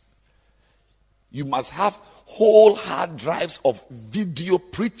messages. You must have whole hard drives of video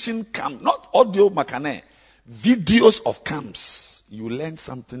preaching camp, not audio makane, videos of camps. You learn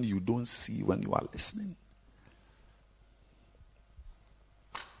something you don't see when you are listening.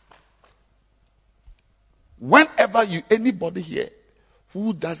 Whenever anybody here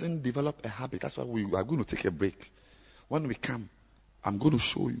who doesn't develop a habit, that's why we are going to take a break. When we come, I'm going to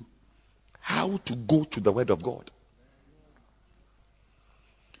show you how to go to the word of God.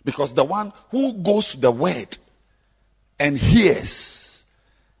 Because the one who goes to the word and hears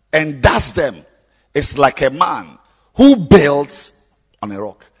and does them is like a man who builds on a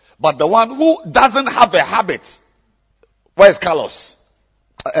rock. But the one who doesn't have a habit, where is Carlos?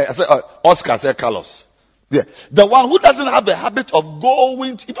 Oscar said Carlos. Yeah. The one who doesn't have a habit of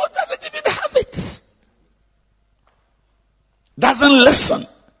going, doesn't even have it. Doesn't listen.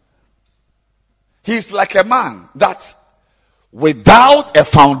 He's like a man that without a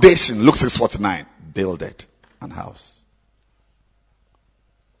foundation, Luke 6:49, builded an house.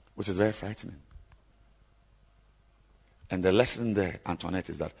 Which is very frightening. And the lesson there, Antoinette,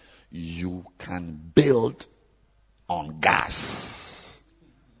 is that you can build on gas.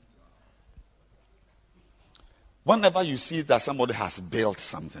 Whenever you see that somebody has built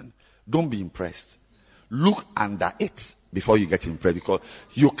something, don't be impressed. Look under it before you get impressed, because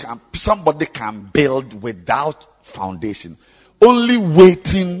somebody can build without foundation, only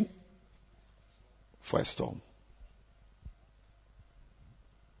waiting for a storm.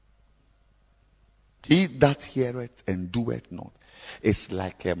 He that heareth and doeth not is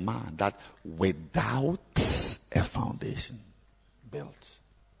like a man that without a foundation built.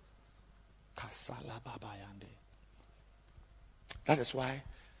 That is why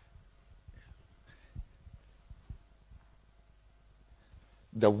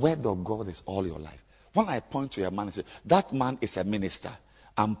the word of God is all your life. When I point to a man and say, that man is a minister,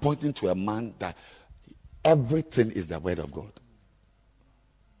 I'm pointing to a man that everything is the word of God.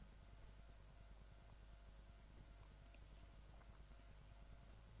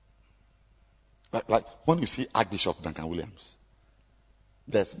 Like when you see Archbishop Duncan Williams,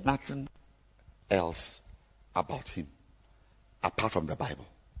 there's nothing else about him apart from the Bible.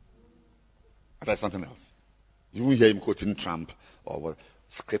 There's something else. You won't hear him quoting Trump or what.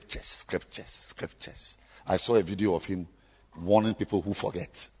 Scriptures. I saw a video of him warning people who forget.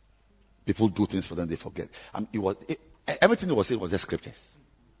 People do things for them, they forget. Everything he was saying was just scriptures.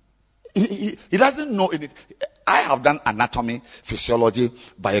 He doesn't know anything. I have done anatomy, physiology,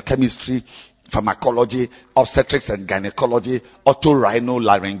 biochemistry, pharmacology, obstetrics and gynecology,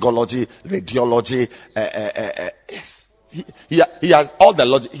 otorhinolaryngology, radiology. Yes. He has all the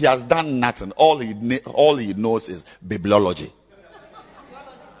logic. He has done nothing. All he knows is bibliology.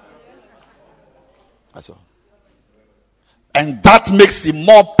 That's all. And that makes him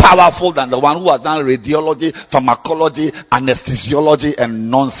more powerful than the one who has done radiology, pharmacology, anesthesiology,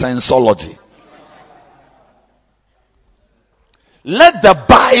 and nonsensology. Let the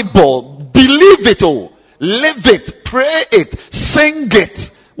Bible, believe it, live it, pray it, sing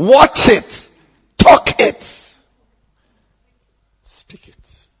it, watch it, talk it, speak it.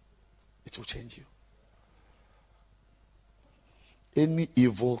 It will change you. Any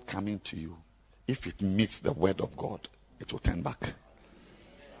evil coming to you, if it meets the word of God, it will turn back.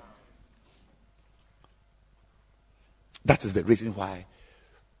 That is the reason why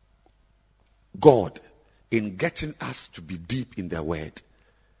God, in getting us to be deep in the word,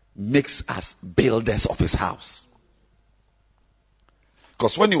 makes us builders of his house.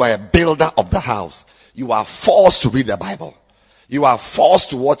 Because when you are a builder of the house, you are forced to read the Bible. You are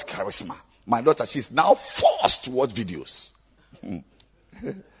forced to watch Charisma. My daughter, she's now forced to watch videos.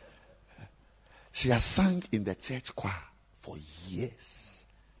 She has sung in the church choir for years.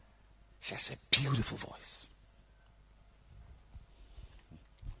 She has a beautiful voice.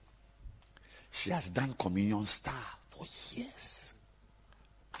 She has done Communion Star for years.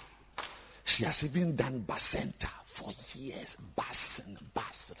 She has even done Bacenta for years. Basin.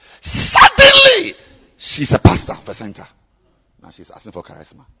 Suddenly, she's a pastor of a center. Now she's asking for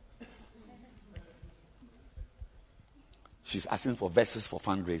charisma. She's asking for verses for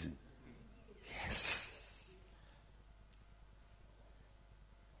fundraising. Yes.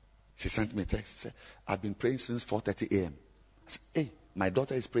 She sent me a text. Said, I've been praying since 4:30 a.m. I said, hey, my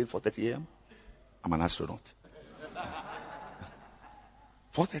daughter is praying 4:30 a.m. I'm an astronaut.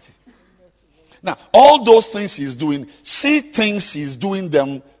 4:30. Now, all those things she's doing, she thinks she's doing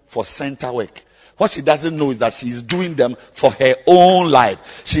them for center work. What she doesn't know is that she's doing them for her own life.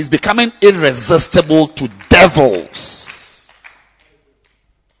 She's becoming irresistible to devils.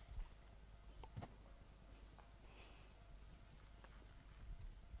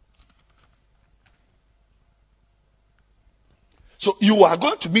 So you are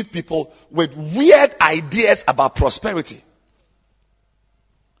going to meet people with weird ideas about prosperity.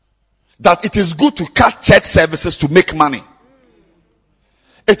 That it is good to cut church services to make money.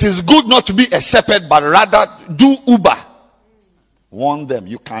 It is good not to be a shepherd, but rather do Uber. Warn them,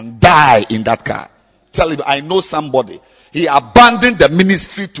 you can die in that car. Tell him, I know somebody. He abandoned the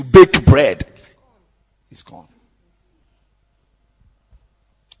ministry to bake bread. He's gone.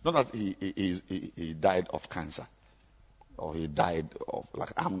 Not that he died of cancer. Or he died of,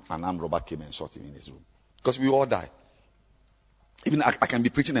 like an armed robber came and shot him in his room. Because we all die. Even I can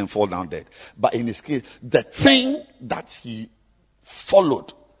be preaching and fall down dead. But in his case, the thing that he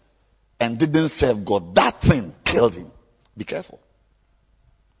followed and didn't serve God, that thing killed him. Be careful.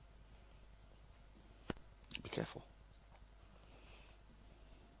 Be careful.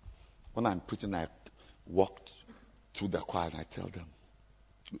 When I'm preaching, I walk through the choir and I tell them,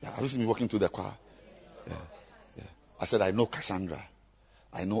 have you seen me walking through the choir? Yeah. I said, I know Cassandra.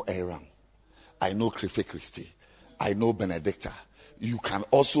 I know Aaron. I know Krife Christie. I know Benedicta. You can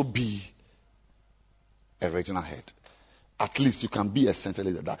also be a regional head. At least you can be a center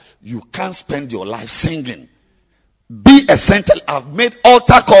leader. That you can't spend your life singing. Be a center. I've made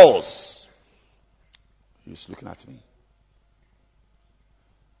altar calls. He's looking at me.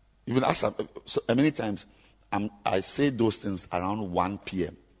 Even as many times I say those things around 1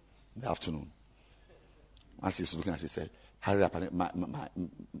 p.m. in the afternoon. As he's looking at me, he said, hurry up,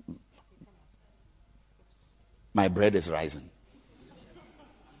 my bread is rising.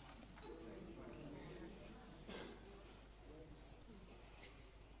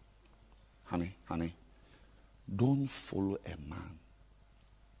 Honey, don't follow a man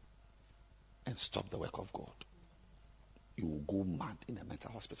and stop the work of God. You will go mad in a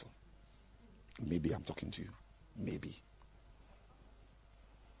mental hospital. Maybe I'm talking to you. Maybe.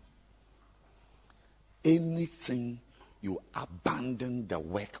 Anything you abandon the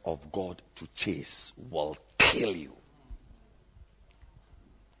work of God to chase will kill you.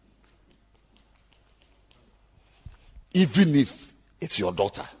 Even if it's your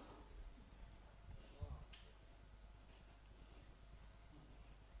daughter.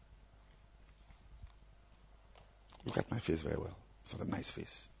 Look at my face very well. It's not a nice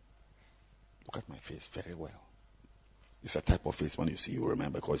face. Look at my face very well. It's a type of face when you see you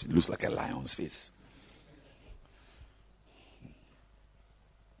remember, because it looks like a lion's face.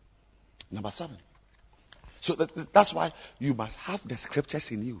 Number 7. So that's why you must have the scriptures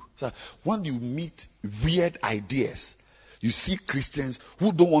in you. So when you meet weird ideas, you see Christians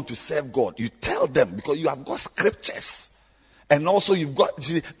who don't want to serve God, you tell them, because you have got scriptures. And also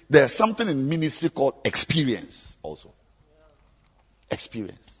there's something in ministry called experience also.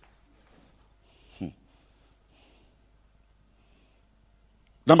 Experience.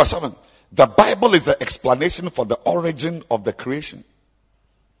 Number 7. The Bible is the explanation for the origin of the creation.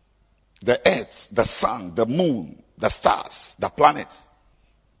 The earth, the sun, the moon, the stars, the planets.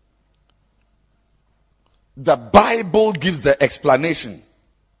 The Bible gives the explanation.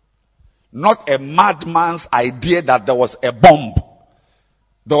 Not a madman's idea that there was a bomb.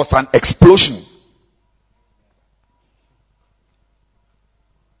 There was an explosion.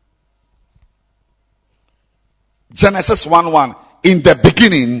 Genesis 1:1. In the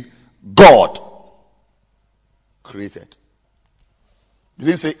beginning, God created. He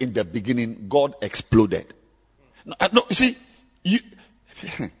didn't say in the beginning, God exploded. No, you see,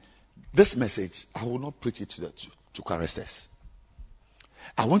 this message, I will not preach it to choristers.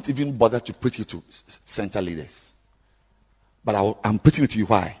 I won't even bother to preach it to center leaders. But I'm preaching it to you.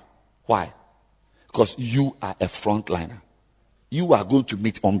 Why? Why? Because you are a frontliner. You are going to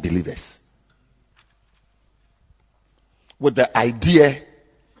meet unbelievers with the idea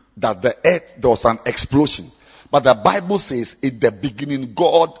that the earth, there was an explosion. But the Bible says, in the beginning,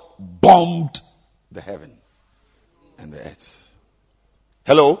 God bombed the heaven and the earth.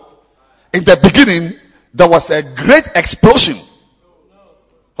 Hello? In the beginning, there was a great explosion.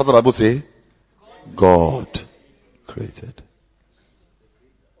 What does the Bible say? God created.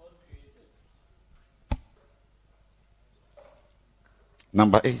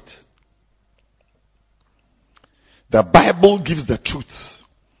 Number 8. The Bible gives the truth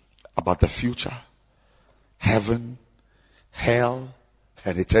about the future, heaven, hell,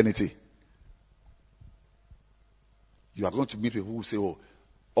 and eternity. You are going to meet people who say, oh,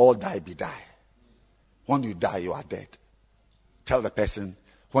 all die be die. When you die, you are dead. Tell the person,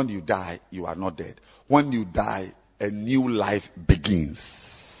 when you die, you are not dead. When you die, a new life begins.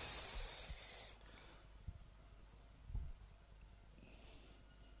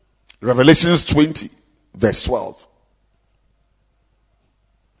 Revelations 20, verse 12.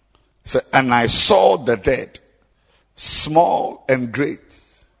 It said, and I saw the dead, small and great.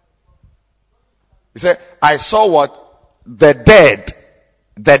 He said, I saw what? The dead.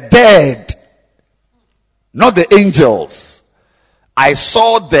 The dead. Not the angels. I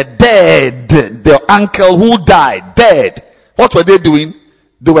saw the dead. The uncle who died. Dead. What were they doing?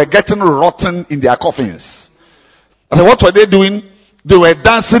 They were getting rotten in their coffins. I said, what were they doing? They were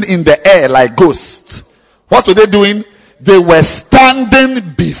dancing in the air like ghosts. What were they doing? They were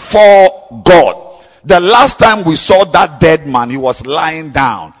standing before God. The last time we saw that dead man, he was lying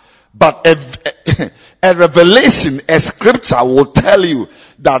down. But a revelation, a scripture will tell you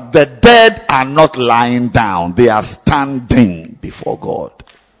that the dead are not lying down. They are standing before God.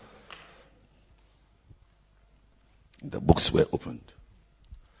 The books were opened.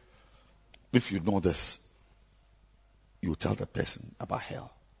 If you know this, you tell the person about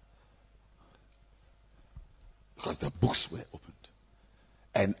hell. Because the books were opened.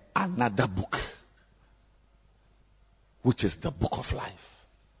 And another book, which is the book of life.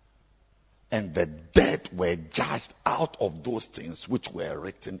 And the dead were judged out of those things which were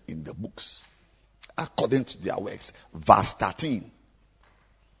written in the books, according to their works. Verse 13.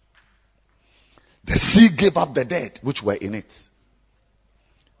 The sea gave up the dead which were in it.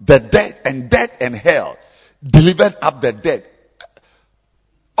 The dead and hell delivered up the dead.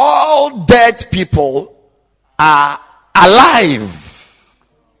 All dead people are alive.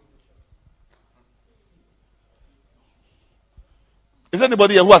 Is there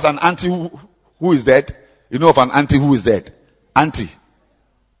anybody here who has an auntie who is dead? You know of an auntie who is dead? Auntie.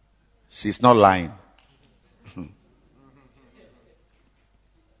 She's not lying.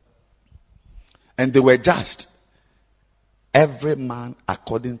 And they were judged, every man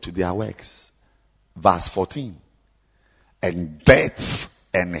according to their works. Verse 14. And death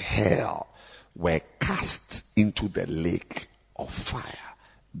and hell were cast into the lake of fire.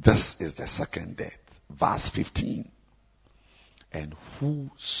 This is the second death. Verse 15. And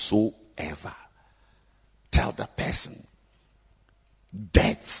whosoever, tell the person,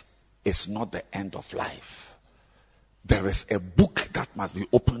 death is not the end of life. There is a book that must be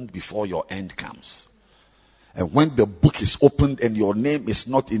opened before your end comes. And when the book is opened and your name is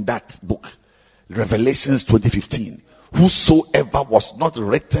not in that book, Revelations 20:15, whosoever was not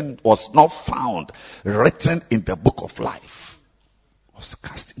found written in the book of life was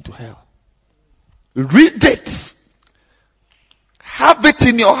cast into hell. Read it. Have it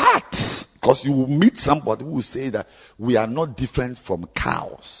in your heart. Because you will meet somebody who will say that we are not different from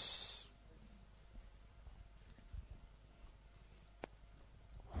cows.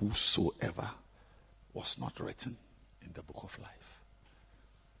 Whosoever was not written in the book of life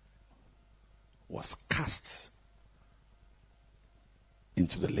was cast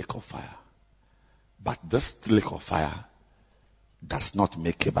into the lake of fire. But this lake of fire does not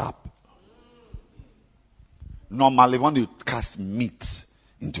make kebab. Normally, when you cast meat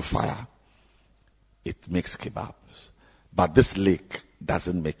into fire, it makes kebabs. But this lake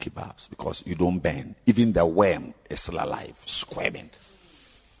doesn't make kebabs because you don't burn. Even the worm is still alive, squirming.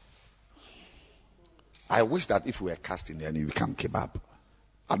 I wish that if we were cast in there and you become kebab,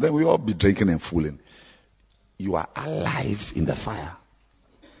 and then we all be drinking and fooling. You are alive in the fire.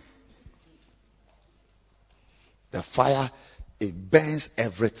 The fire, it burns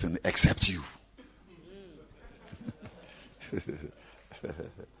everything except you. Yes.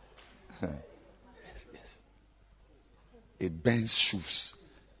 It burns shoes.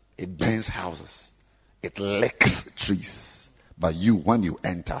 It burns houses. It licks trees. But you, when you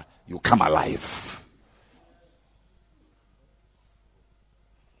enter, you come alive.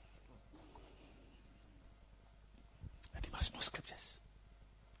 And you must know scriptures.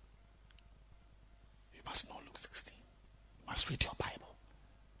 You must know Luke 16. You must read your Bible.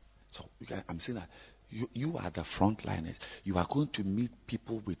 So I'm saying that You are the frontliners. You are going to meet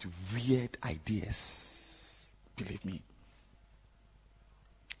people with weird ideas. Believe me.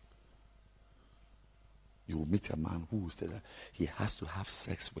 You will meet a man who will say that he has to have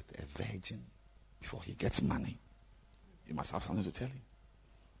sex with a virgin before he gets money. You must have something to tell him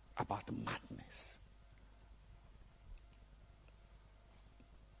about the madness.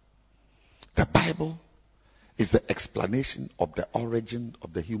 The Bible is the explanation of the origin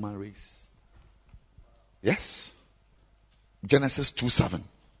of the human race. Yes. Genesis 2:7.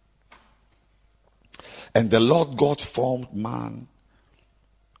 And the Lord God formed man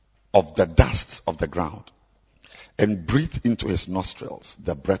of the dust of the ground and breathed into his nostrils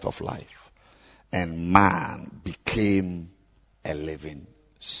the breath of life. And man became a living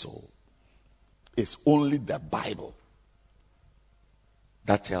soul. It's only the Bible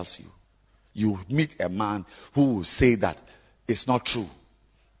that tells you. You meet a man who will say that it's not true.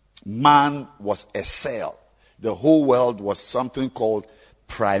 Man was a cell. The whole world was something called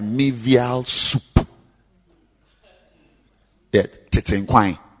primeval soup. Yeah,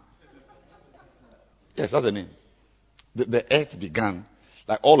 Tetenkwine. Yes, that's the name. The earth began,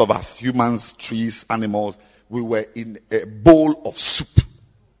 like all of us, humans, trees, animals, we were in a bowl of soup.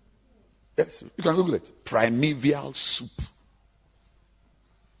 Yes, you can Google it. Primeval soup.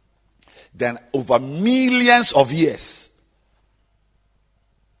 Then over millions of years,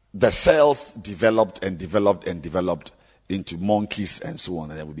 the cells developed and developed and developed into monkeys and so on,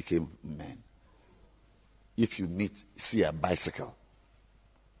 and then we became men. If you see a bicycle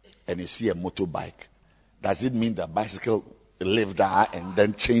and you see a motorbike, does it mean the bicycle lived there and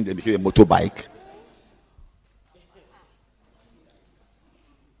then changed and became a motorbike?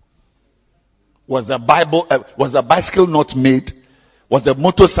 Was the bicycle not made? Was the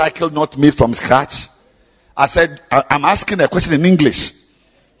motorcycle not made from scratch? I said, I'm asking a question in English.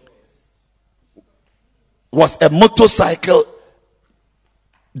 Was a motorcycle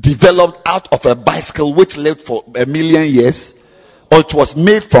developed out of a bicycle which lived for 1,000,000 years? Or it was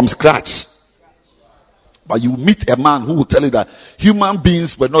made from scratch? But you meet a man who will tell you that human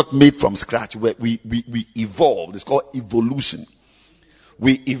beings were not made from scratch. We evolved. It's called evolution.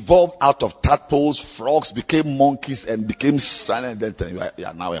 We evolved out of tadpoles, frogs became monkeys and became silent. And then you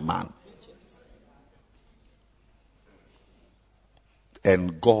are now a man.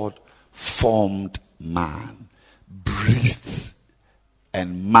 And God formed man, breathed,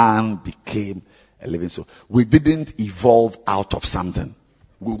 and man became a living soul. We didn't evolve out of something.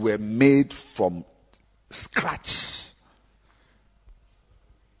 We were made from scratch.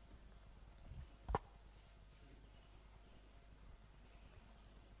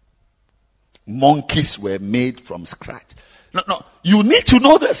 Monkeys were made from scratch. No, you need to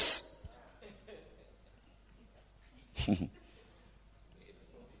know this.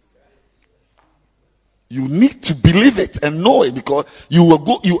 You need to believe it and know it, because you will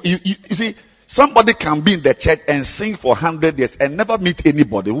go. You see, somebody can be in the church and sing for 100 years and never meet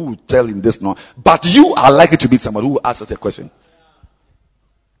anybody who will tell him this. No, but you are likely to meet somebody who will ask such a question.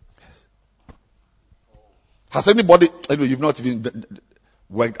 Has anybody? Anyway, you've not even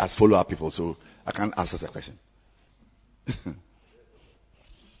worked as follow-up people, so I can't ask such a question.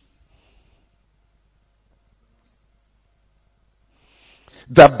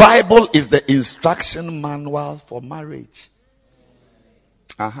 The Bible is the instruction manual for marriage.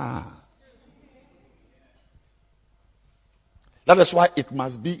 That is why it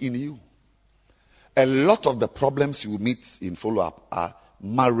must be in you. A lot of the problems you meet in follow-up are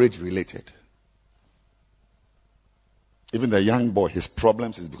marriage related. Even the young boy, his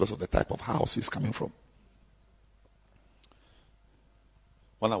problems is because of the type of house he's coming from.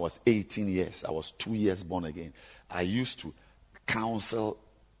 When I was 18 years, I was 2 years born again. I used to counsel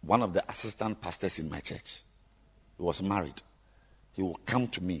one of the assistant pastors in my church. He was married. He would come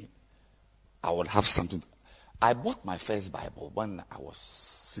to me. I would have something. I bought my first Bible when I was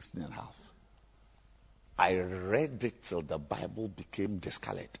 16 and a half. I read it till the Bible became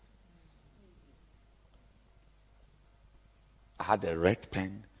discolored. I had a red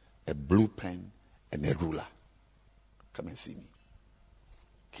pen, a blue pen, and a ruler. Come and see me.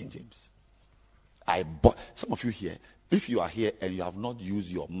 King James. I bought. Some of you here, if you are here and you have not used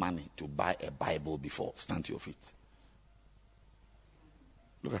your money to buy a Bible before, stand to your feet.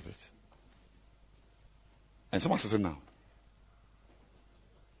 Look at it. And someone says it now.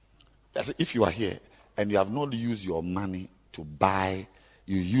 I said, if you are here and you have not used your money to buy,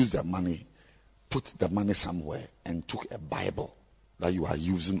 you use the money, put the money somewhere and took a Bible that you are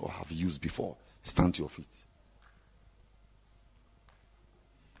using or have used before, stand to your feet.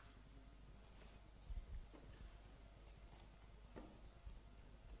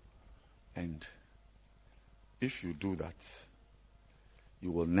 And If you do that,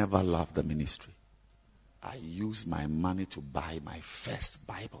 you will never love the ministry. I used my money to buy my first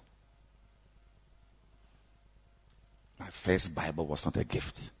Bible. My first Bible was not a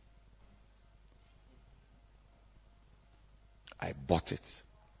gift. I bought it.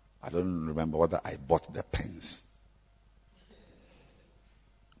 I don't remember whether I bought the pens.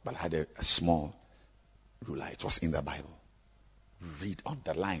 But I had a small ruler. It was in the Bible. Read,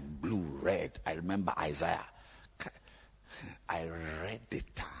 underline, blue, red. I remember Isaiah. I read it.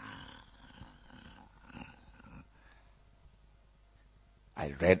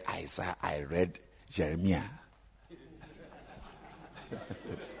 I read Isaiah. I read Jeremiah.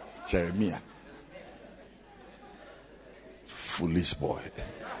 Jeremiah. Foolish boy.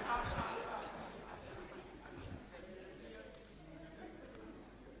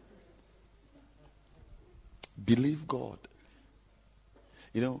 Believe God.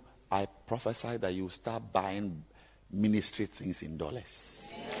 You know, I prophesy that you start buying ministry things in dollars.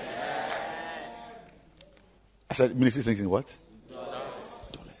 I said ministry things in what? Dollars.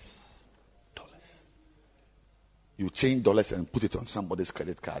 You change dollars and put it on somebody's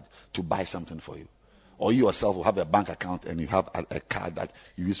credit card to buy something for you. Or you yourself will have a bank account and you have a card that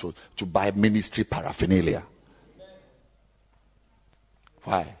you use to buy ministry paraphernalia.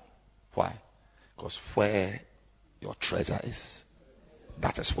 Why? Because where your treasure is,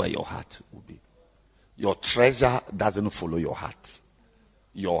 that is where your heart will be. Your treasure doesn't follow your heart.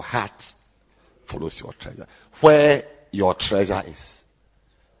 Your heart follows your treasure. Where your treasure is,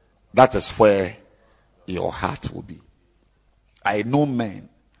 that is where your heart will be. I know men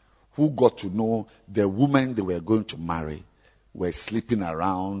who got to know the women they were going to marry were sleeping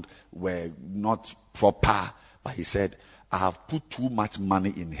around, were not proper. But he said, I have put too much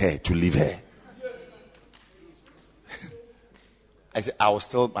money in her to leave her. I said,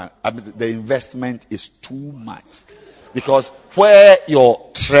 the investment is too much. Because where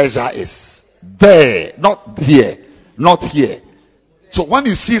your treasure is, there, not here, not here. So when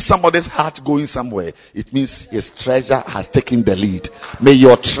you see somebody's heart going somewhere, it means his treasure has taken the lead. May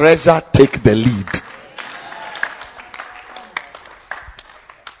your treasure take the lead.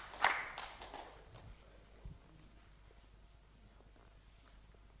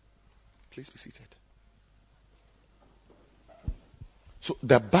 Please be seated. So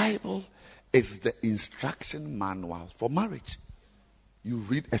the Bible is the instruction manual for marriage. You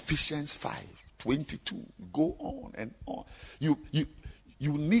read Ephesians 5:22. Go on and on. You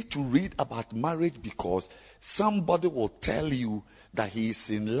need to read about marriage because somebody will tell you that he is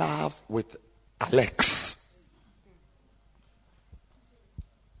in love with Alex.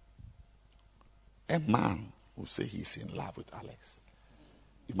 A man will say he is in love with Alex.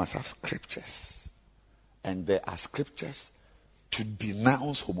 You must have scriptures. And there are scriptures to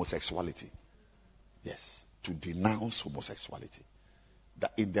denounce homosexuality. Yes, to denounce homosexuality.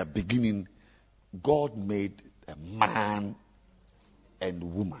 That in the beginning, God made a man and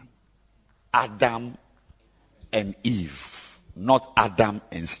woman. Adam and Eve. Not Adam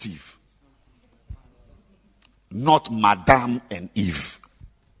and Steve. Not Madame and Eve.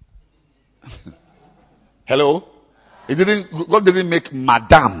 Hello? God didn't make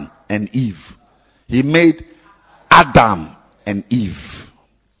Madame and Eve. He made Adam and Eve.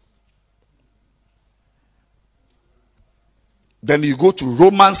 Then you go to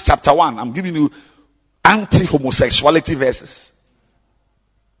Romans chapter 1. I'm giving you anti-homosexuality verses.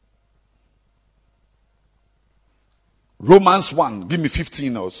 Romans 1. Give me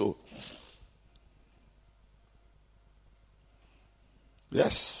 15 or so.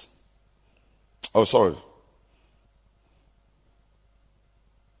 Yes. Oh, sorry.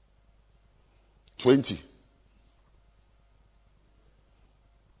 20.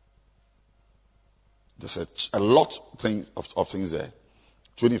 There's a lot of things there.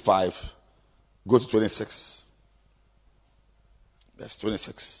 25. Go to 26. That's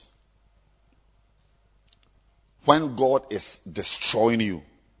 26. When God is destroying you,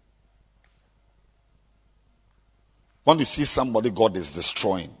 when you see somebody God is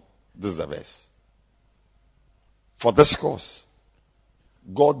destroying, this is the verse. For this cause,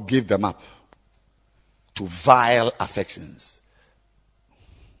 God gave them up to vile affections.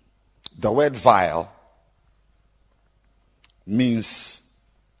 The word vile means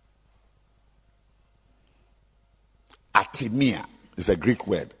atimia. It's a Greek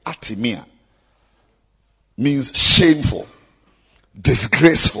word. Atimia means shameful,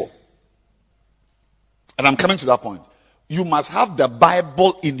 disgraceful. And I'm coming to that point. You must have the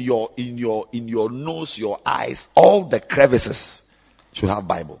Bible in your nose, your eyes, all the crevices should have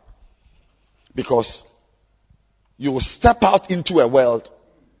Bible. Because you will step out into a world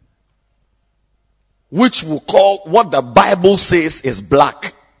which will call what the Bible says is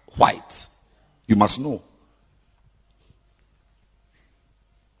black white. You must know.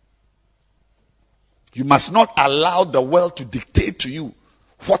 You must not allow the world to dictate to you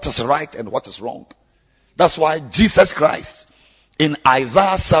what is right and what is wrong. That's why Jesus Christ in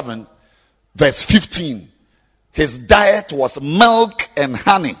Isaiah 7 verse 15, his diet was milk and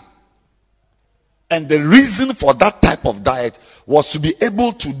honey. And the reason for that type of diet was to be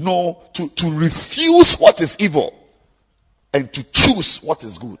able to know, to refuse what is evil and to choose what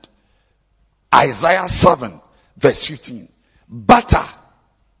is good. Isaiah 7 verse 15. Butter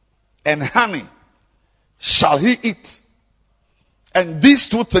and honey shall he eat. And these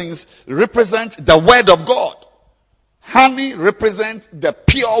two things represent the word of God. Honey represents the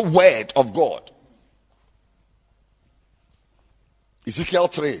pure word of God. Ezekiel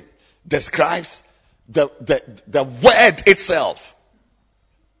 3 describes the word itself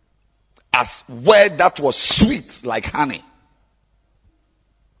as word that was sweet like honey.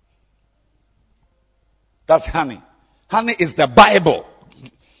 That's honey. Honey is the Bible.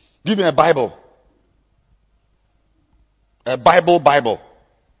 Give me a Bible. A Bible.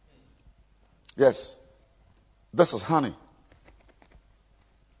 Yes. This is honey.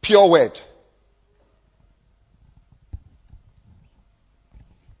 Pure word.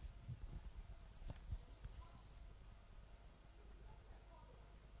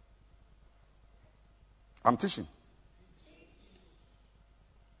 I'm teaching.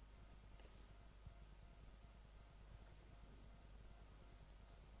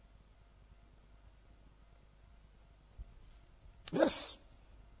 Yes.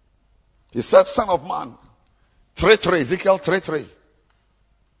 He said, Son of man. 3:3. Ezekiel 3:3.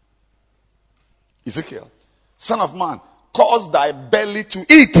 Ezekiel. Son of man, cause thy belly to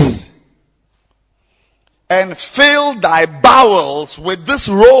eat and fill thy bowels with this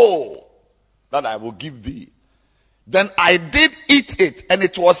roll that I will give thee. Then I did eat it, and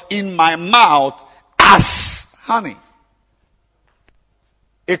it was in my mouth as honey.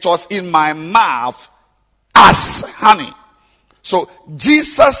 It was in my mouth as honey. So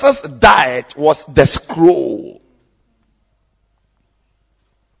Jesus' diet was the scroll.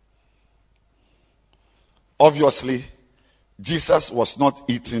 Obviously, Jesus was not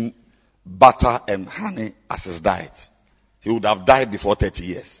eating butter and honey as his diet. He would have died before 30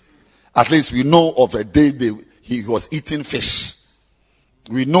 years. At least we know of a day he was eating fish.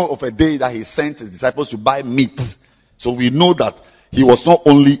 We know of a day that he sent his disciples to buy meat. So we know that he was not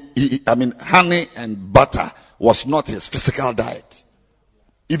only, honey and butter was not his physical diet.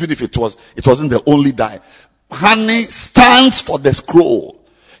 Even if it wasn't the only diet. Honey stands for the scroll.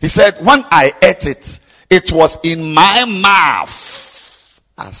 He said, when I ate it, it was in my mouth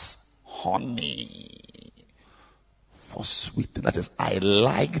as honey. For sweet. That is, I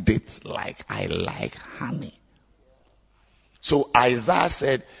liked it like I like honey. So Isaiah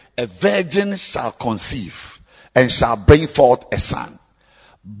said, a virgin shall conceive and shall bring forth a son.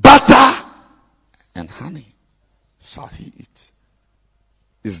 Butter and honey shall he eat.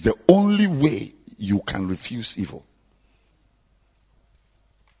 It's the only way you can refuse evil.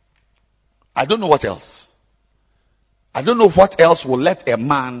 I don't know what else. I don't know what else will let a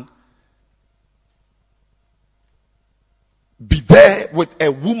man be there with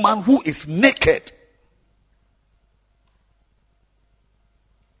a woman who is naked.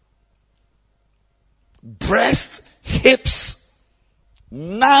 Breast, hips,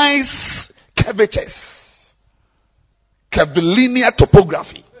 nice curvatures, curvilinear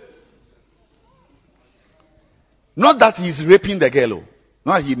topography. Not that he's raping the girl.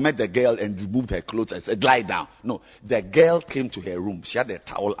 Not he met the girl and removed her clothes and said, lie down. No, the girl came to her room. She had a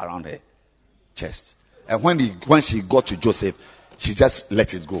towel around her chest. And when she got to Joseph, she just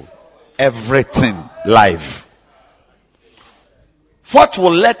let it go. Everything live. What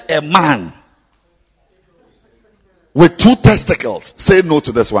will let a man with 2 testicles say no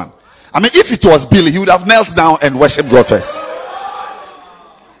to this one? I mean, if it was Billy, he would have knelt down and worshipped God first.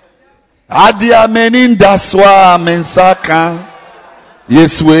 Adia menindaswa mensaka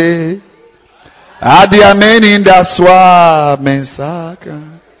yeswe. Adia menindaswa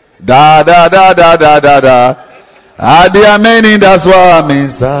mensaka. Da da da da da da da. Adia menindaswa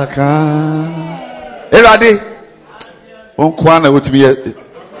mensaka. Eradi. Onkwana utimi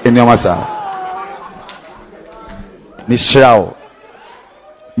enyamasa. Michelle.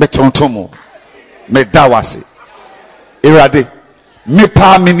 Metontomo. Medawasi. Eradi. Me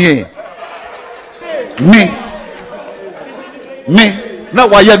pa minie. Me na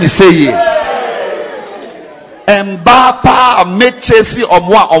waya me say ye emba pa mechesi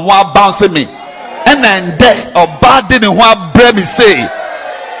omwa bounce me ena nde oba de ne ho abre me say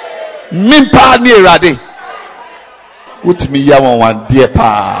Mimpa ni erade. Utimi ya wan die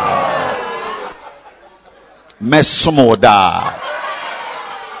pa. Mesomo da.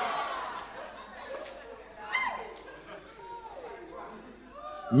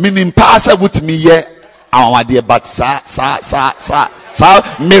 Minimpa sa utimi ye awan die, but sa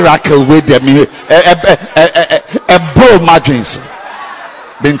miracle with them a bro margins.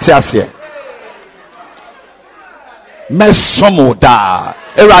 Bentiasie. Mesomo da.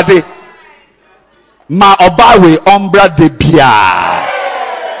 Erade. Ma obawe ombra de bia.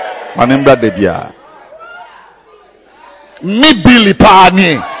 Manembra de bia. Mi bili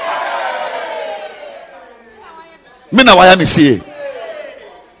pani. Mina waya mi see.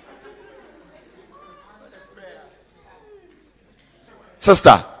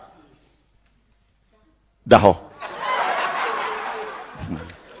 Sister. Daho.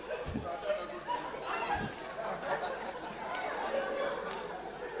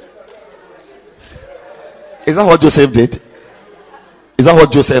 Is that what Joseph did? Is that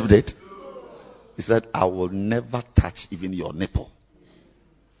what Joseph did? He said, I will never touch even your nipple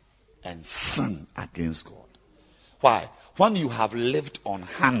and sin against God. Why? When you have lived on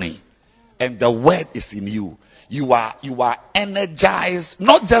honey and the word is in you, you are energized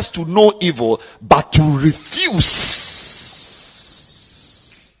not just to know evil, but to refuse.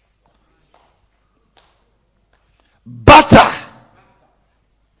 Butter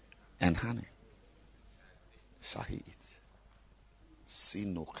and honey. Shahid.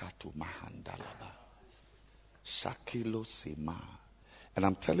 Sinokatu mahandalaba. Shakilo sema. And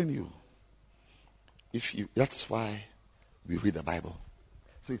I'm telling you, that's why we read the Bible.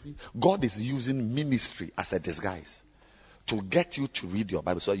 So you see, God is using ministry as a disguise to get you to read your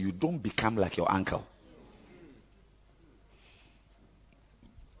Bible so you don't become like your uncle.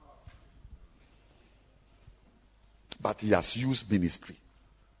 But he has used ministry.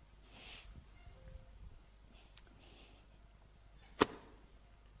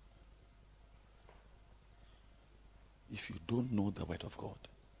 If you don't know the word of God,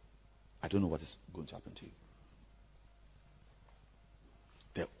 I don't know what is going to happen to you.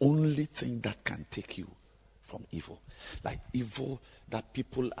 The only thing that can take you from evil, like evil that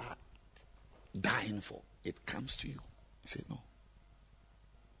people are dying for, it comes to you. You say no.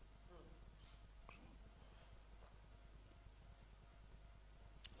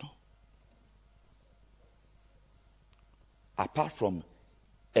 No. Apart from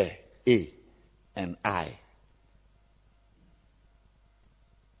A and I,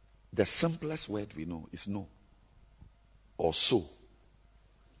 the simplest word we know is no or so.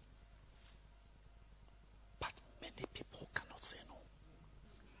 But many people cannot say no.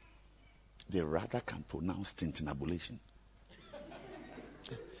 They rather can pronounce tintinabulation.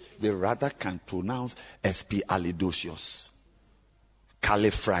 They rather can pronounce expialidocious.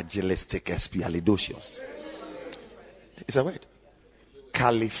 Califragilistic expialidocious. It's a word.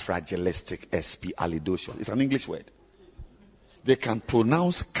 Califragilistic expialidocious. It's an English word. They can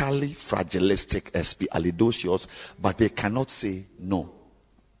pronounce califragilistic expialidocious, but they cannot say no.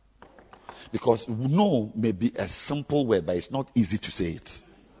 Because no may be a simple word, but it's not easy to say it.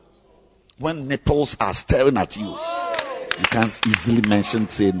 When nipples are staring at you, you can't easily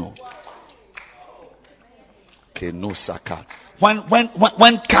say no. Okay, no saka. When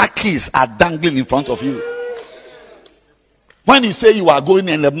car keys are dangling in front of you, when you say you are going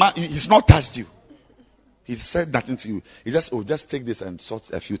and the man, he's not touched you. He said nothing to you. He just take this and sort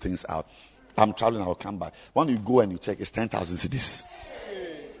a few things out. I'm traveling, I'll come back. When you go and you check, it's 10,000 cedis.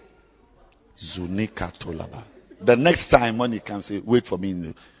 Zunika Tolaba. The next time when he comes, say, wait for me in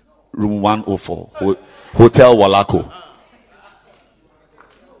the room 104, Hotel Walako.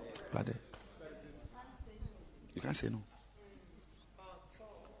 You can't say no.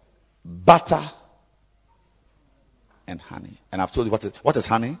 Butter and honey. And I've told you what is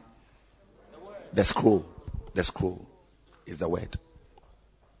honey? The scroll. The scroll is the word.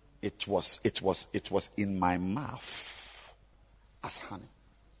 It was in my mouth as honey.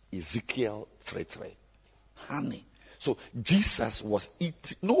 Ezekiel 3:3. Honey. So Jesus was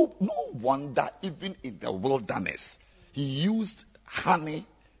eating. No wonder even in the wilderness he used honey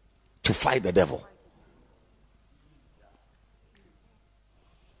to fight the devil.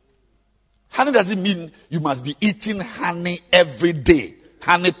 Honey doesn't mean you must be eating honey every day.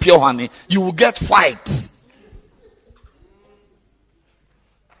 Honey, pure honey. You will get white.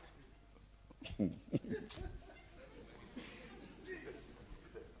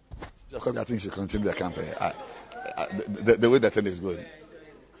 Jacob, I think you should continue the campaign. The way the thing is going.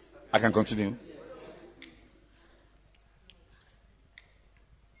 I can continue.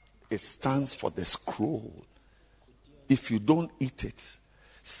 It stands for the scroll. If you don't eat it,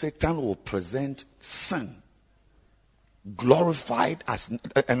 Satan will present sin glorified as,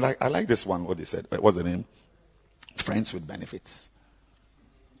 and I like this one, what they said. What's the name? Friends with benefits.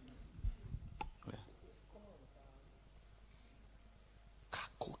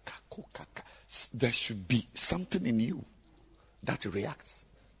 There should be something in you that reacts,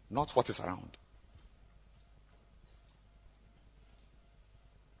 not what is around.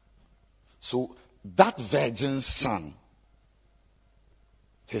 So that virgin son,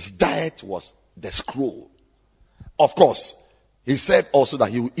 his diet was the scroll. Of course, he said also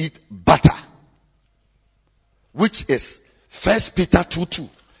that he will eat butter, which is 1 Peter 2:2.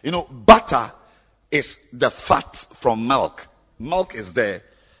 You know, butter is the fat from milk. Milk is there,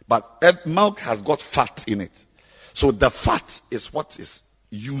 but milk has got fat in it. So the fat is what is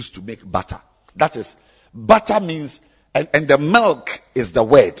used to make butter. That is, butter means, and the milk is the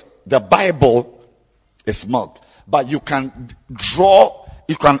word. The Bible is milk. But you can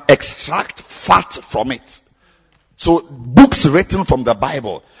extract fat from it. So books written from the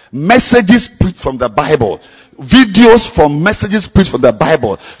Bible, messages preached from the Bible, videos from messages preached from the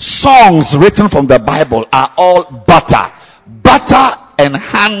Bible, songs written from the Bible are all butter. Butter and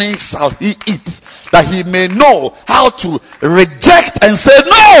honey shall he eat, that he may know how to reject and say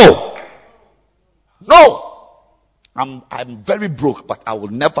no. No. I'm very broke, but I will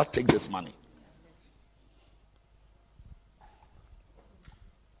never take this money.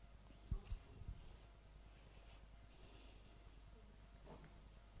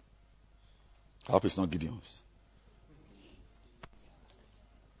 I hope it's not Gideon's.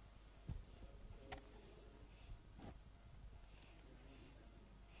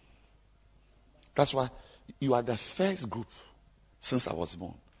 That's why you are the first group since I was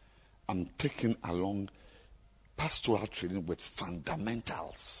born. I'm taking along pastoral training with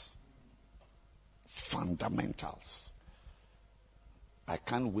fundamentals. Fundamentals. I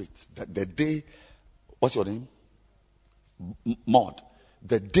can't wait. The day, what's your name? Maud.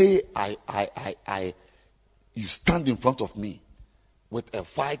 The day you stand in front of me with a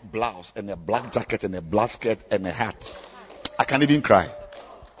white blouse and a black jacket and a black skirt and a hat, I can't even cry.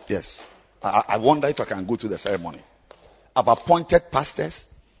 Yes. I wonder if I can go to the ceremony. I've appointed pastors.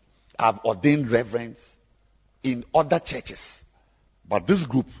 I've ordained reverends in other churches. But this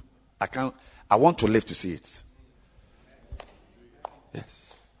group, I want to live to see it.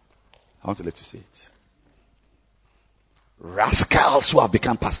 Yes. I want to live to see it. Rascals who have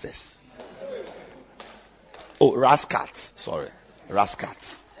become pastors. Oh, rascals. Sorry.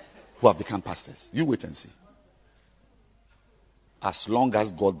 Rascals who have become pastors. You wait and see. As long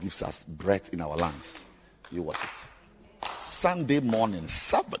as God gives us breath in our lungs, you watch it. Sunday morning,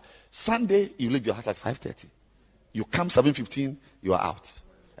 Sunday, you leave your house at 5:30. You come 7:15, you are out.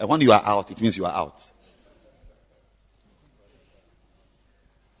 And when you are out, it means you are out.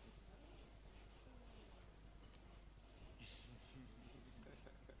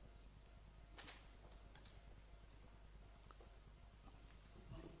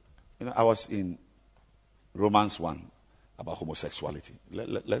 You know, I was in Romans 1 about homosexuality.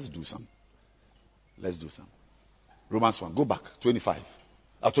 Let's do some. Let's do some. Romans 1. Go back.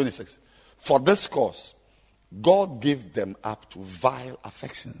 26. For this cause, God gave them up to vile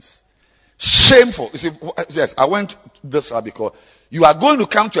affections. Shameful. You see, yes, I went this way because you are going to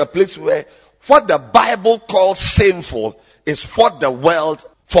come to a place where what the Bible calls shameful is what the world,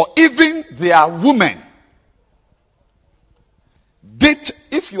 for even their women,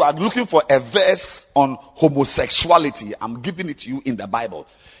 if you are looking for a verse on homosexuality, I'm giving it to you in the Bible.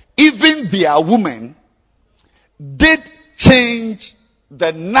 Even their women did change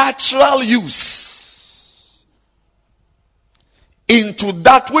the natural use into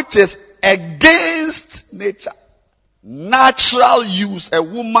that which is against nature. Natural use, a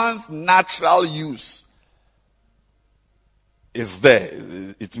woman's natural use is there.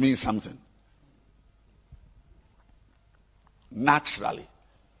 It means something. Naturally,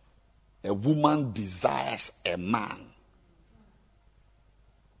 a woman desires a man.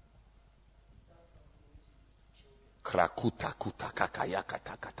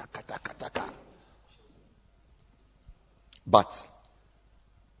 But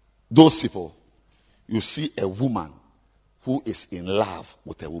those people, you see a woman who is in love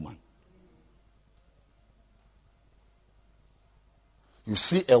with a woman. You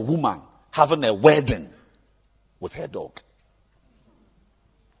see a woman having a wedding with her dog.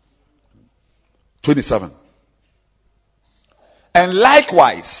 27. And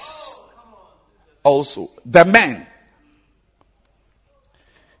likewise, also, the men,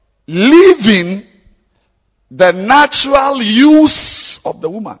 leaving the natural use of the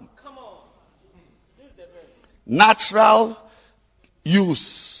woman. Natural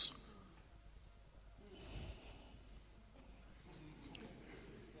use.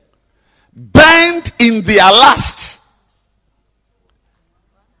 Bend in their lust,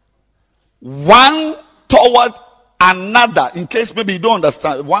 one toward another. In case maybe you don't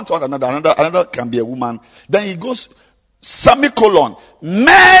understand, one toward another can be a woman. Then he goes semicolon,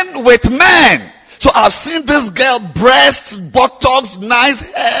 men with men. So I've seen this girl, breasts, buttocks, nice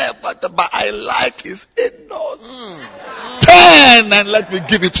hair, but I like his nose. 10 and let me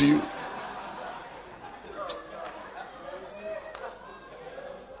give it to you.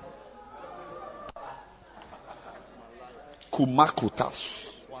 Kumakutas.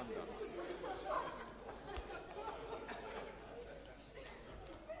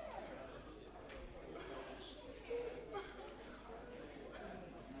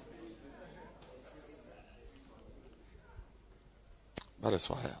 That is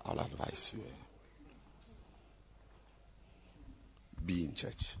why I'll advise you. Be in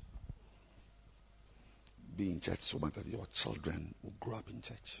church. Be in church so that your children will grow up in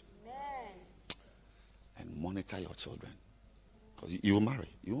church. Amen. And monitor your children. Because you will marry.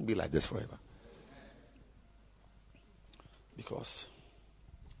 You won't be like this forever. Because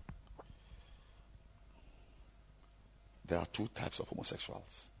there are two types of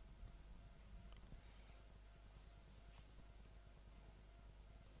homosexuals.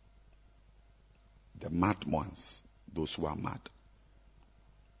 The mad ones, those who are mad,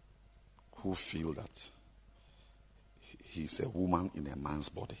 who feel that he's a woman in a man's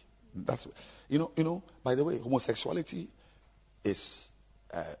body. That's, you know. By the way, homosexuality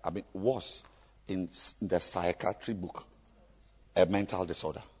was in the psychiatry book a mental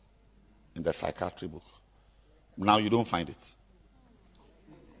disorder. In the psychiatry book, now you don't find it.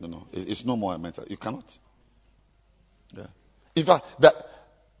 No, it's no more a mental. You cannot. Yeah. In fact,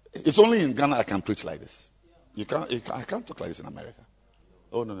 it's only in Ghana I can preach like this. I can't talk like this in America.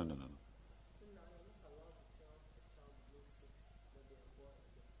 Oh, no.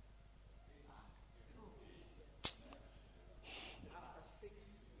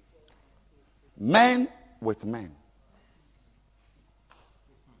 Men with men.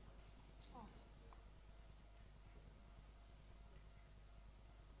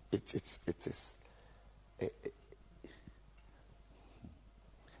 It is.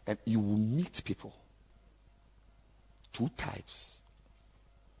 And you will meet people. Two types.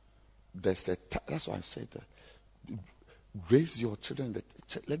 That's why I said that. Raise your children.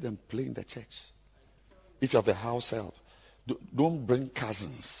 Let them play in the church. If you have a house help, don't bring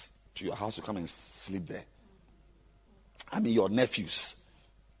cousins to your house to come and sleep there. I mean your nephews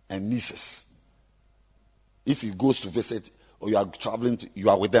and nieces. If he goes to visit or you are traveling, you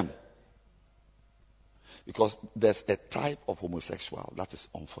are with them. Because there's a type of homosexual that is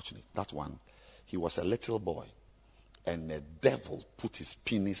unfortunate. That one, he was a little boy and the devil put his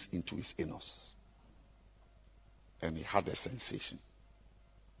penis into his anus. And he had a sensation.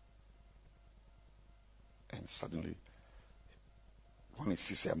 And suddenly, when he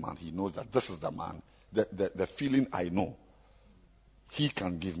sees a man, he knows that this is the man. The feeling I know, he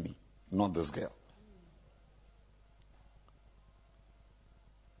can give me, not this girl.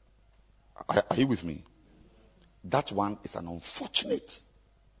 Are you with me? That one is an unfortunate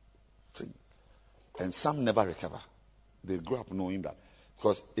thing. And some never recover. They grow up knowing that.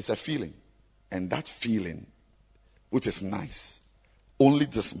 Because it's a feeling. And that feeling, which is nice, only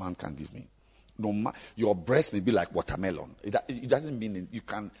this man can give me. Your breast may be like watermelon. It doesn't mean you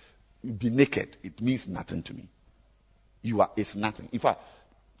can be naked. It means nothing to me. It's nothing. In fact,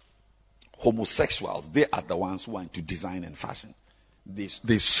 homosexuals, they are the ones who are into design and fashion. They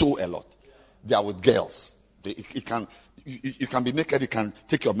sew a lot. They are with girls. You can be naked. You can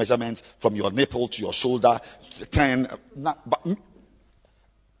take your measurements from your nipple to your shoulder. 10. But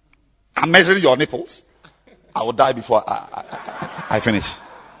I'm measuring your nipples. I will die before I finish.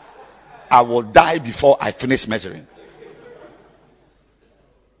 I will die before I finish measuring.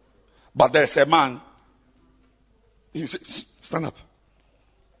 But there's a man. You say, stand up.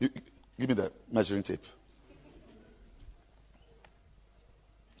 Give me the measuring tape.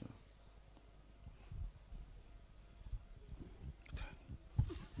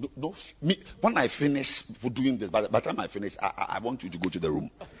 When I finish for doing this, by the time I finish, I want you to go to the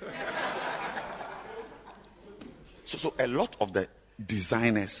room. So a lot of the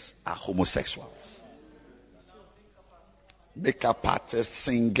designers are homosexuals. Makeup artists,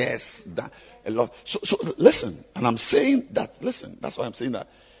 singers, a lot. So listen, and I'm saying that, listen, that's why I'm saying that.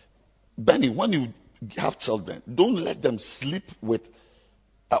 Benny, when you have children, don't let them sleep with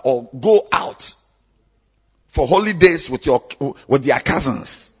or go out for holidays with their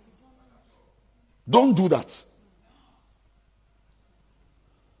cousins. Don't do that.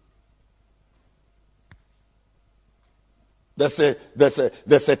 There's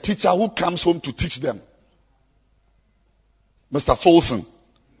a teacher who comes home to teach them. Mr. Folsom.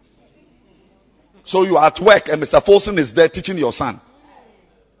 So you are at work and Mr. Folsom is there teaching your son.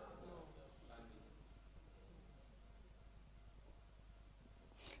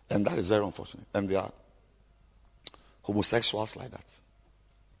 And that is very unfortunate. And there are homosexuals like that.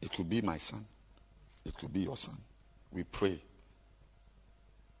 It could be my son. It could be your son. We pray.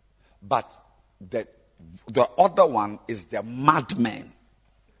 But the other one is the madmen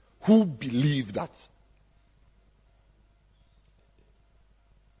who believe that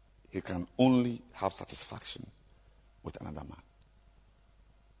he can only have satisfaction with another man.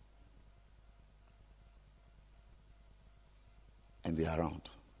 And they are around.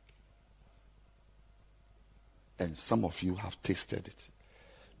 And some of you have tasted it.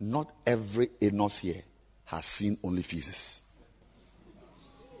 Not every anus here has seen only feces.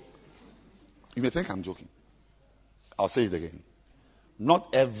 You may think I'm joking. I'll say it again. Not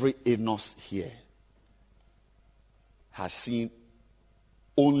every anus here has seen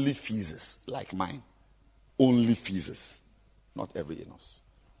only feces like mine. Only feces. Not every anus.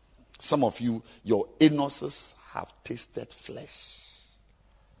 Some of you, your anuses have tasted flesh.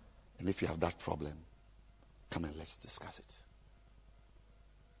 And if you have that problem, come and let's discuss it.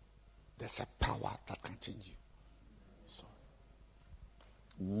 There's a power that can change you. So,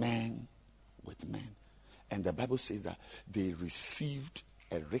 men with men. And the Bible says that they received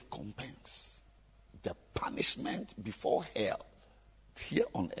a recompense. The punishment before hell here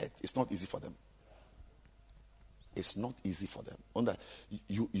on earth is not easy for them. It's not easy for them.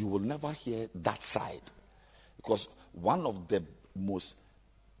 You will never hear that side. Because one of the most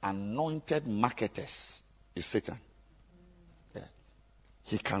anointed marketers is Satan. Yeah.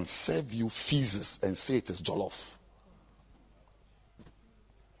 He can serve you feces and say it is jollof.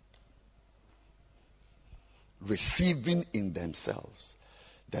 Receiving in themselves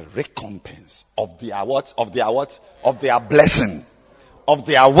the recompense of their what? Of their what? Of their blessing, of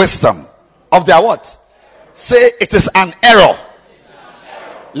their wisdom, of their what? Say it is an error.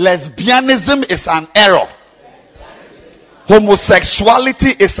 Lesbianism is an error. Homosexuality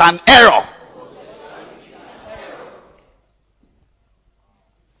is an error.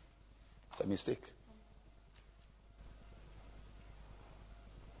 It's a mistake.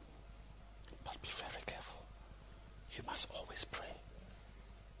 But be very careful. You must always pray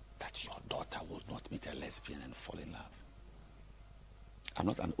that your daughter will not meet a lesbian and fall in love. I'm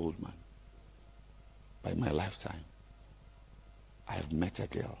not an old man. But in my lifetime, I have met a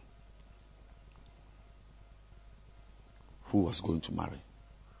girl who was going to marry.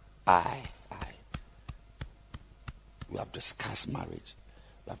 We have discussed marriage.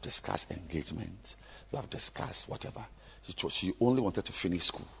 We have discussed engagement. We have discussed whatever. She only wanted to finish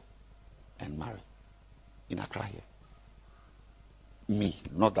school and marry in Accra here. Me,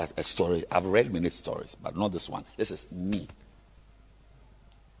 not that a story. I've read many stories, but not this one. This is me.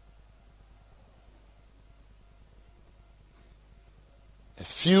 A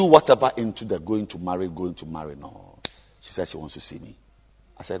few whatever into the going to marry. No. She said she wants to see me.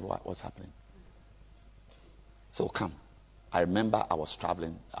 I said, what's happening? So come. I remember I was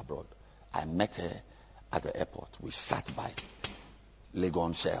traveling abroad. I met her at the airport. We sat by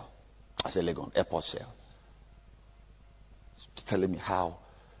Legon Shell. I said Legon, Airport Shell. Telling me how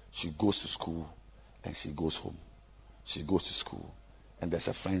she goes to school and she goes home. She goes to school and there's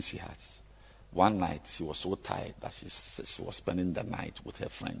a friend she has. One night she was so tired that she was spending the night with her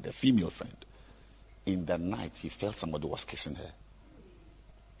friend, the female friend. In the night she felt somebody was kissing her.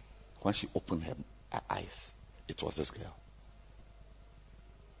 When she opened her eyes, it was this girl.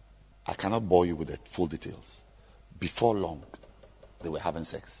 I cannot bore you with the full details. Before long, they were having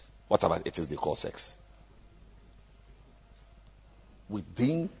sex. Whatever it is they call sex.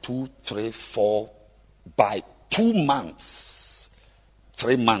 Within 2, 3, 4, by 2 months,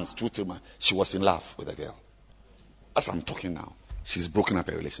 3 months, 2, 3 months, she was in love with a girl. As I'm talking now, she's broken up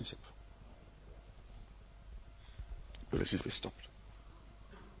a relationship. Relationship stopped.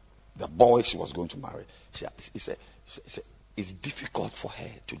 The boy she was going to marry, he said, it's difficult for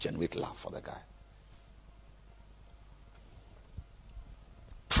her to generate love for the guy.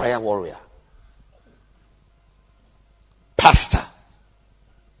 Prayer warrior. Pastor.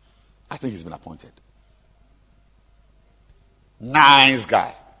 I think he's been appointed. Nice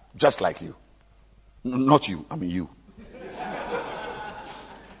guy. Just like you. Not you, I mean you.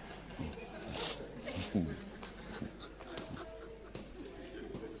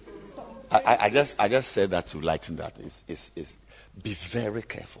 I just said that to lighten that. Is be very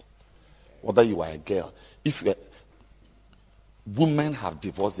careful. Whether you are a girl, if you are, women have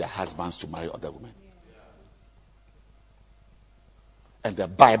divorced their husbands to marry other women. And the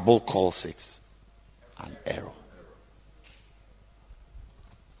Bible calls it an error.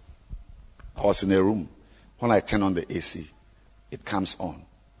 I was in a room. When I turn on the AC, it comes on.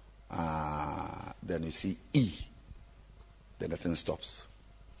 Then you see E. Then the thing stops.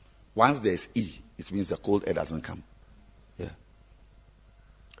 Once there's E, it means the cold air doesn't come. Yeah.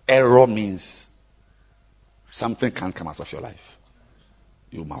 Error means something can't come out of your life.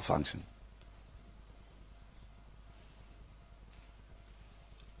 You malfunction.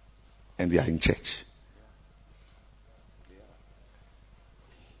 And they are in church.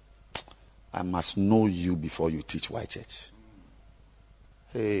 I must know you before you teach white church.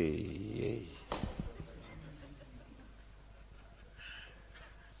 Hey.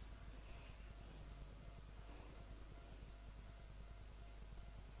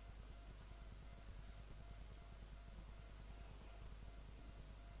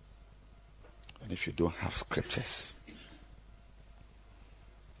 And if you don't have scriptures,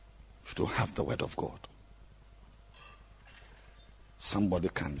 if you don't have the word of God, somebody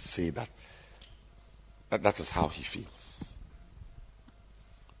can say that is how he feels.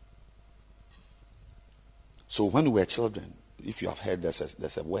 So when we were children, if you have heard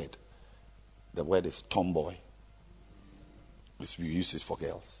there's a word. The word is tomboy. We use it for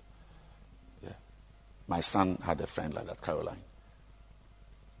girls. Yeah. My son had a friend like that, Caroline,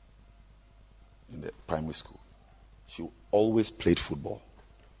 in the primary school. She always played football.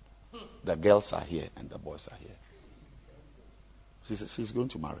 The girls are here and the boys are here. She said she's going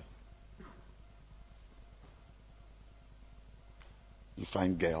to marry. You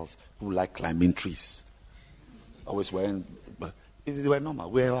find girls who like climbing trees, always wearing, but they were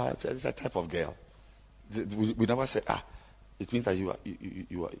normal. It's a type of girl. We never say, it means that you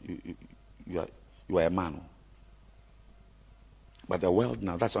are a man. But the world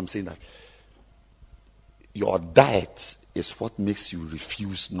now, that's what I'm saying, that your diet is what makes you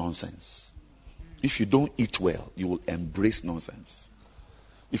refuse nonsense. If you don't eat well, you will embrace nonsense.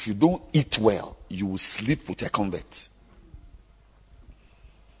 If you don't eat well, you will sleep with a convert.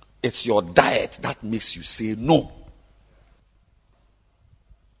 It's your diet that makes you say no.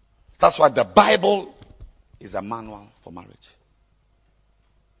 That's why the Bible is a manual for marriage.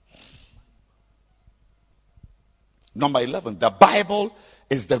 Number 11, the Bible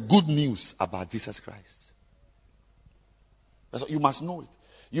is the good news about Jesus Christ. That's what, you must know it.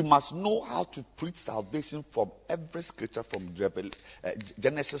 You must know how to preach salvation from every scripture from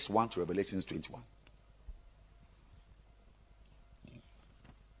Genesis 1 to Revelation 21.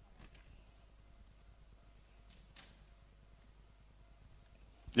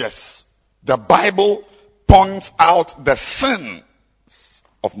 Yes, the Bible points out the sins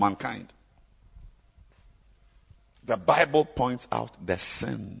of mankind. The Bible points out the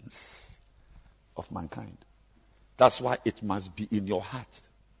sins of mankind. That's why it must be in your heart.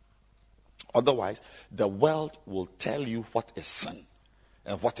 Otherwise, the world will tell you what is sin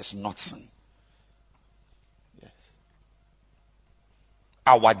and what is not sin. Yes.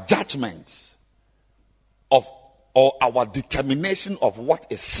 Our judgment of or our determination of what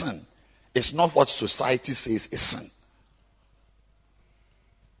is sin is not what society says is sin.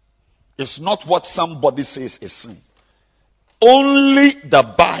 It's not what somebody says is sin. Only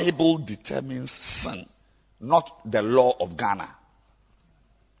the Bible determines sin, not the law of Ghana.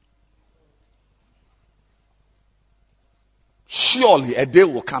 Surely a day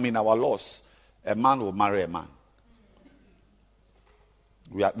will come in our laws, a man will marry a man.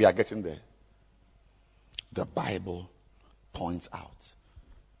 We are getting there. The Bible points out.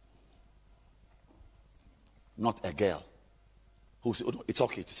 Not a girl who says, oh, no, it's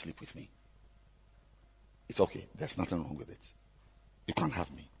okay to sleep with me. It's okay. There's nothing wrong with it. You can't have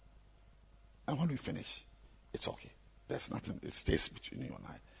me. And when we finish, it's okay. There's nothing. It stays between you and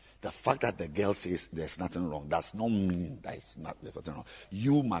I. The fact that the girl says there's nothing wrong does not mean that there's nothing wrong.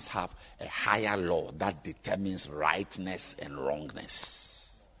 You must have a higher law that determines rightness and wrongness.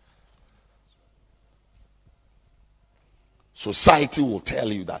 Society will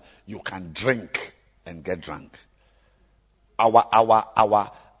tell you that you can drink and get drunk. Our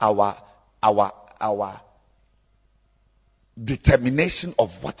determination of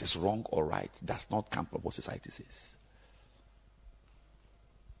what is wrong or right does not come from what society says.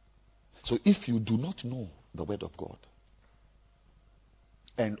 So if you do not know the word of God,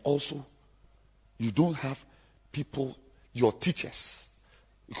 and also you don't have people, your teachers,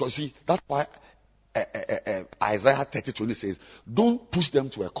 because see, that's why Isaiah 30:20 says, don't push them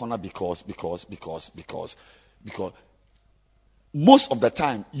to a corner because most of the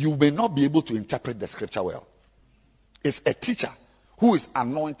time you may not be able to interpret the scripture well. It's a teacher who is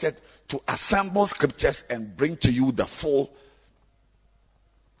anointed to assemble scriptures and bring to you the full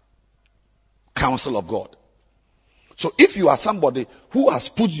counsel of God. So if you are somebody who has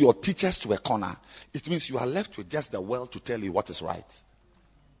put your teachers to a corner, it means you are left with just the world to tell you what is right.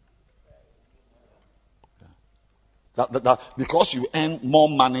 Because you earn more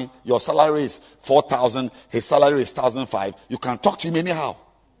money, your salary is 4,000, his salary is 1,500. You can talk to him anyhow.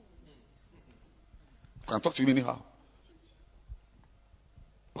 You can talk to him anyhow.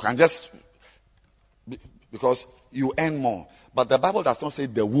 You can just, because you earn more. But the Bible does not say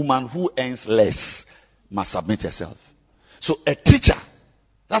the woman who earns less must submit herself. So a teacher,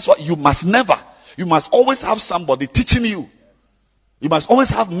 that's what you must never. You must always have somebody teaching you. You must always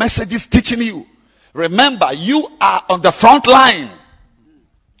have messages teaching you. Remember, you are on the front line.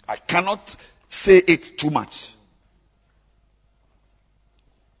 I cannot say it too much.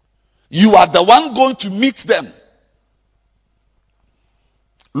 You are the one going to meet them,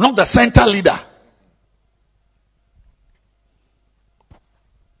 not the center leader.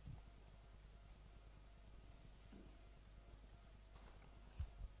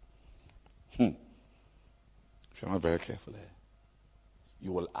 If you're not very careful,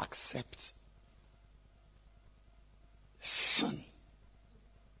 you will accept sin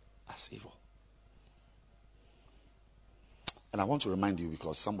as evil. And I want to remind you,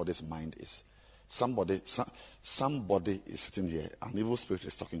 because somebody's mind is somebody is sitting here, an evil spirit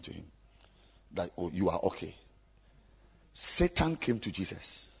is talking to him that, oh, you are okay. Satan came to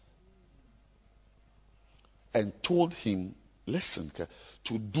Jesus and told him, listen,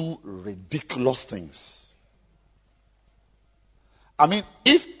 to do ridiculous things. I mean,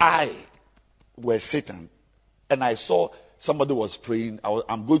 if I were Satan and I saw somebody was praying,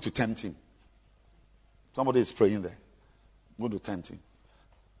 I'm going to tempt him. Somebody is praying there. I'm going to tempt him.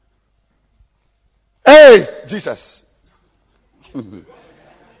 Hey, Jesus.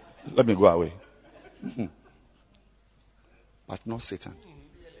 Let me go away. But not Satan.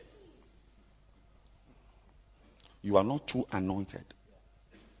 You are not too anointed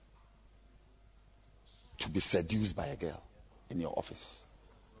to be seduced by a girl in your office.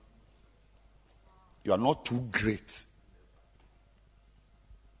 You are not too great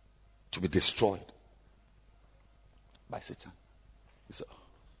to be destroyed by Satan. So,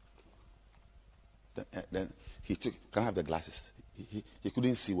 then he took, can I have the glasses? He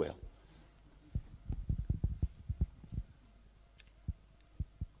couldn't see well.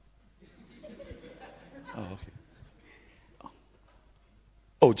 Oh, okay.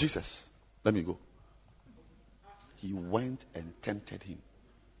 Oh, Jesus, let me go. He went and tempted him.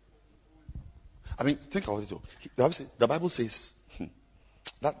 I mean, think about it. The Bible says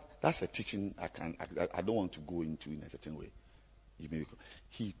that's a teaching I don't want to go into in a certain way.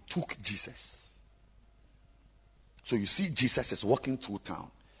 He took Jesus. So you see, Jesus is walking through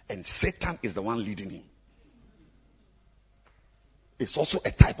town, and Satan is the one leading him. It's also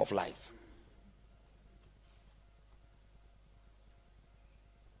a type of life.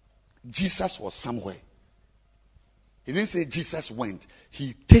 Jesus was somewhere. He didn't say Jesus went.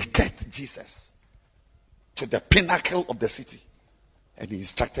 He taketh Jesus to the pinnacle of the city, and he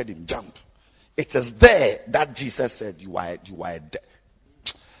instructed him, jump. It is there that Jesus said, you are dead.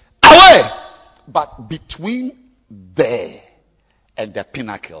 Away! But between there and the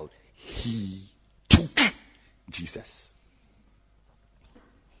pinnacle, he took Jesus.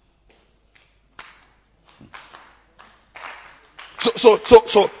 So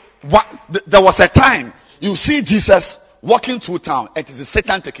there was a time you see Jesus walking through town, and it is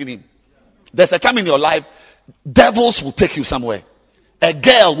Satan taking him. There's a time in your life, devils will take you somewhere. A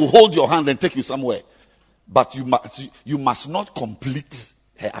girl will hold your hand and take you somewhere. But you must not complete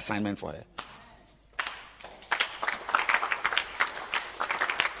her assignment for her.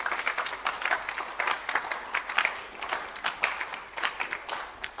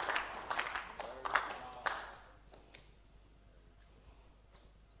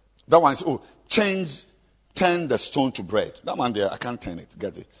 That one is, turn the stone to bread. That one there, I can't turn it,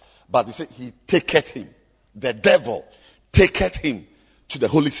 get it. But he said, he taketh him. The devil taketh him to the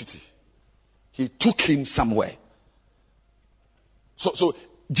holy city. He took him somewhere. So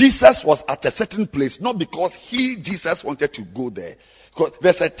Jesus was at a certain place, not because Jesus wanted to go there. Because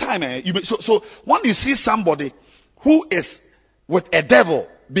there's a time, so when you see somebody who is with a devil,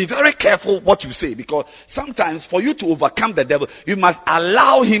 be very careful what you say, because sometimes for you to overcome the devil, you must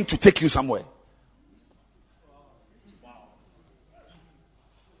allow him to take you somewhere.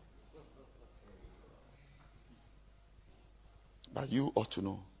 But you ought to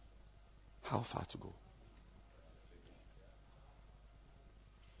know how far to go.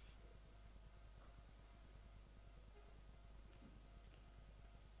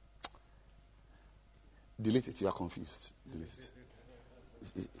 Delete it. You are confused. Delete it.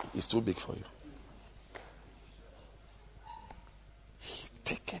 It's too big for you.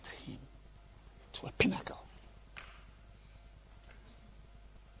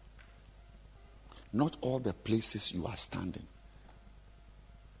 Not all the places you are standing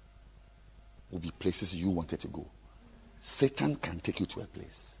will be places you wanted to go. Satan can take you to a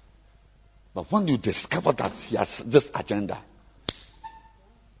place. But when you discover that he has this agenda,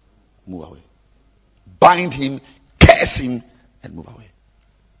 move away. Bind him, curse him, and move away.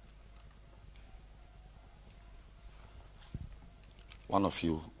 One of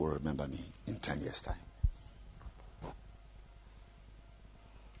you will remember me in 10 years' time.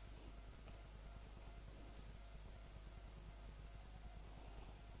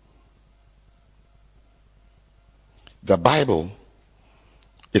 The Bible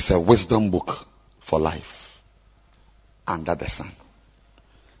is a wisdom book for life under the sun.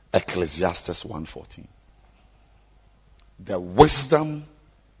 Ecclesiastes 1:14. The wisdom,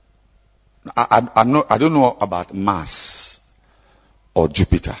 I don't know about Mars or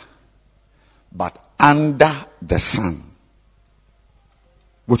Jupiter, but under the sun,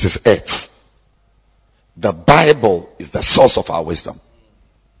 which is earth, the Bible is the source of our wisdom.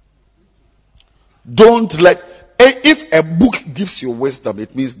 Don't let, if a book gives you wisdom,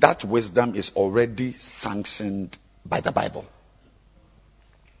 it means that wisdom is already sanctioned by the Bible.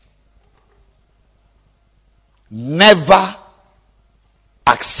 Never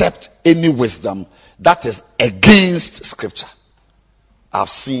accept any wisdom that is against scripture. I've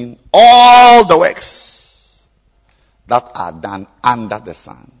seen all the works that are done under the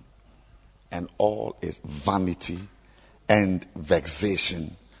sun, and all is vanity and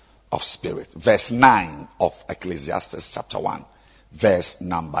vexation of spirit. Verse 9 of Ecclesiastes chapter 1, verse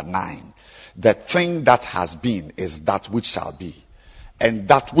number 9. The thing that has been is that which shall be, and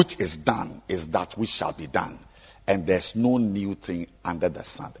that which is done is that which shall be done, and there's no new thing under the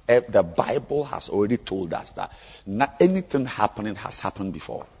sun. The Bible has already told us that not anything happening has happened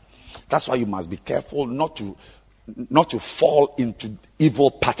before. That's why you must be careful not to fall into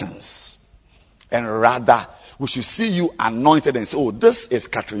evil patterns, and rather we should see you anointed and say, oh, this is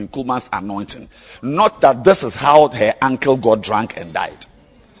Catherine Kuhlman's anointing. Not that this is how her uncle got drunk and died.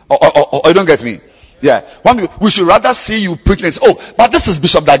 Or you don't get me? Yeah. We should rather see you preaching and say, oh, but this is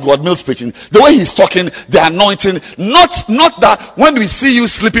Bishop Dagwood Mills preaching. The way he's talking, the anointing. Not that when we see you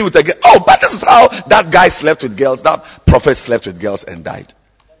sleeping with a girl, oh, but this is how that guy slept with girls, that prophet slept with girls and died.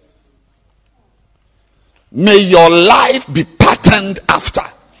 May your life be patterned after.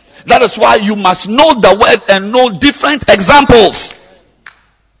 That is why you must know the word and know different examples.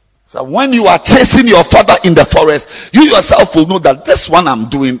 So when you are chasing your father in the forest, you yourself will know that this one I'm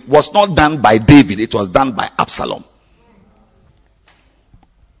doing was not done by David, it was done by Absalom.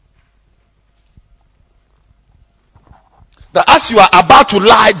 That as you are about to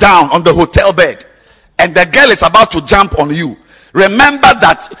lie down on the hotel bed and the girl is about to jump on you, remember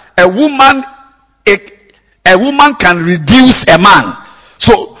that a woman can reduce a man.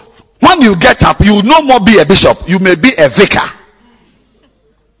 So when you get up, you will no more be a bishop. You may be a vicar.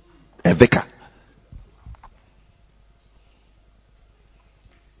 A vicar.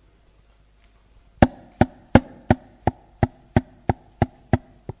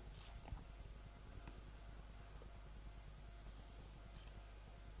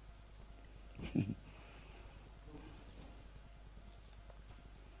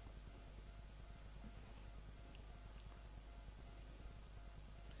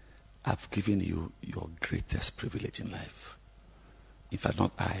 I've given you your greatest privilege in life. If I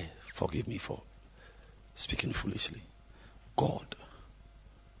not I, forgive me for speaking foolishly. God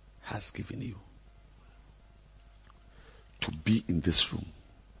has given you to be in this room,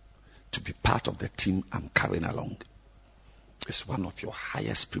 to be part of the team I'm carrying along. It's one of your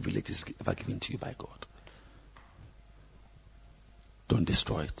highest privileges ever given to you by God. Don't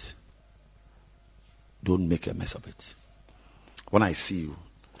destroy it. Don't make a mess of it. When I see you,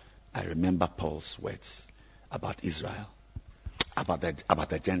 I remember Paul's words about Israel, about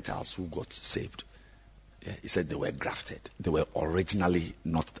the Gentiles who got saved. Yeah, he said they were grafted. They were originally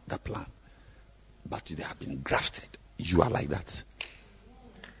not the plan, but they have been grafted. You are like that.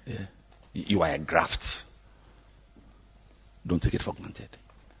 Yeah. You are a graft. Don't take it for granted.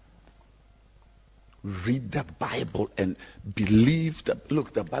 Read the Bible and believe that.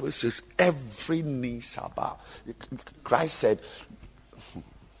 Look, the Bible says every knee shall bow. Christ said,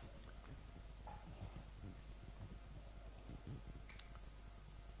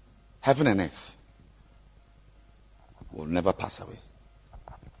 heaven and earth will never pass away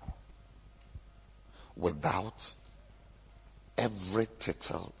without every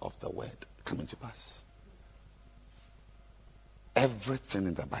tittle of the word coming to pass. Everything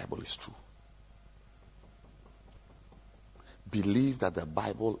in the Bible is true. Believe that the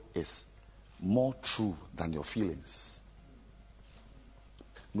Bible is more true than your feelings.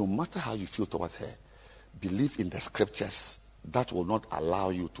 No matter how you feel towards her, believe in the scriptures that will not allow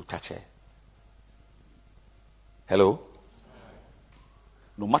you to touch her. Hello?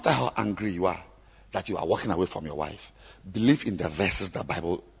 No matter how angry you are that you are walking away from your wife, believe in the verses the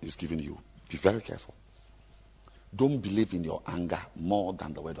Bible is giving you. Be very careful. Don't believe in your anger more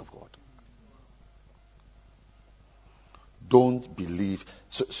than the word of God. Don't believe.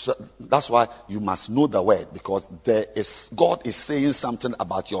 So that's why you must know the word, because God is saying something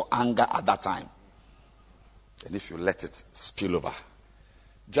about your anger at that time. And if you let it spill over,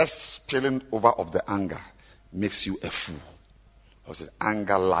 just spilling over of the anger makes you a fool. Because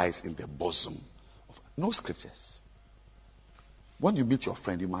anger lies in the bosom of no scriptures. When you meet your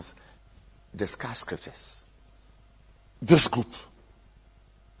friend, you must discuss scriptures. This group,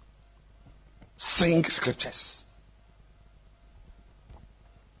 sing scriptures.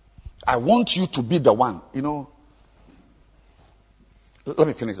 I want you to be the one. Let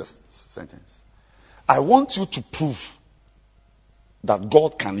me finish this sentence. I want you to prove that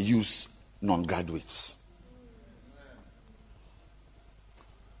God can use non-graduates.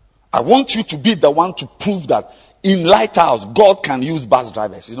 I want you to be the one to prove that in Lighthouse, God can use bus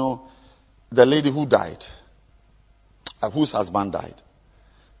drivers. The lady who died, whose husband died.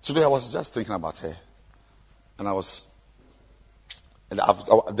 Today I was just thinking about her. And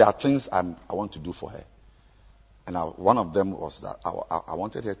there are things I want to do for her. And one of them was that I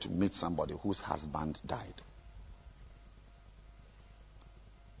wanted her to meet somebody whose husband died.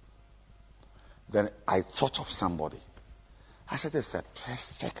 Then I thought of somebody. I said, it's a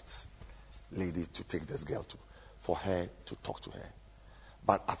perfect lady to take this girl to, for her to talk to her.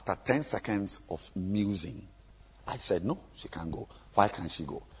 But after 10 seconds of musing, I said, no, she can't go. Why can't she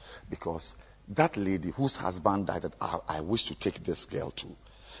go? Because that lady whose husband died that I wish to take this girl to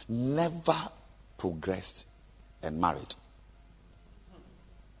never progressed and married.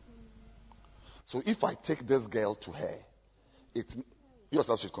 So if I take this girl to her,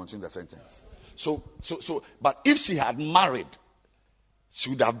 yourself should continue the sentence. But if she had married, she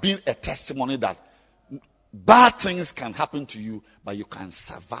would have been a testimony that bad things can happen to you, but you can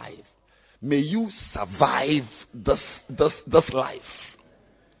survive. May you survive this life.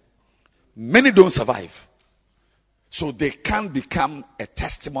 Many don't survive. So they can become a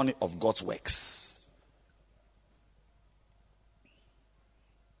testimony of God's works.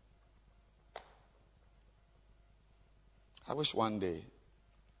 I wish one day,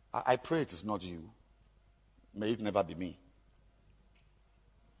 I pray it is not you. May it never be me.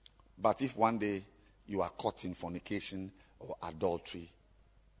 But if one day you are caught in fornication or adultery,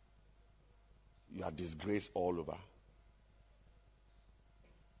 you are disgraced all over,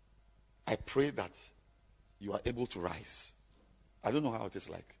 I pray that you are able to rise. I don't know how it is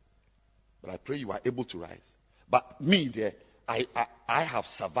like, but I pray you are able to rise. But me, there, I have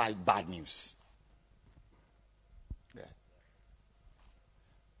survived bad news. Yeah.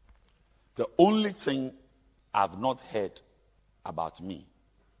 The only thing I've not heard about me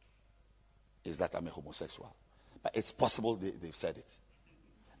is that I'm a homosexual. But it's possible they've said it.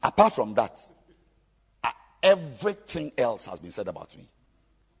 Apart from that, everything else has been said about me.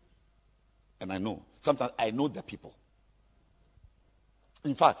 And I know. Sometimes I know the people.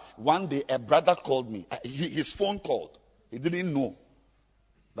 In fact, one day a brother called me. His phone called. He didn't know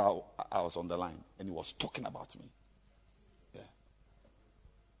that I was on the line. And he was talking about me. Yeah.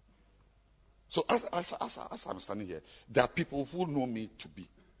 So as I'm standing here, there are people who know me to be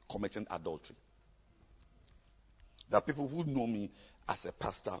committing adultery. There are people who know me as a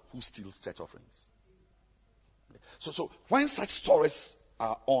pastor who steals church offerings. So when such stories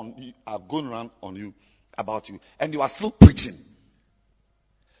are going around on you, about you, and you are still preaching,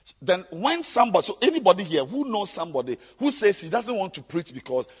 then when anybody here who knows somebody who says he doesn't want to preach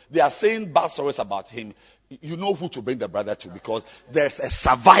because they are saying bad stories about him, you know who to bring the brother to, because there's a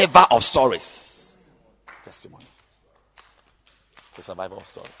survivor of stories. Testimony. The survivor of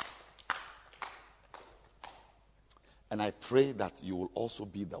stories. And I pray that you will also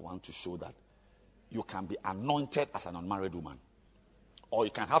be the one to show that you can be anointed as an unmarried woman. Or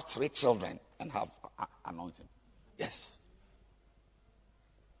you can have 3 children and have anointing. Yes.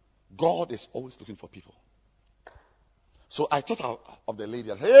 God is always looking for people. So I thought of the lady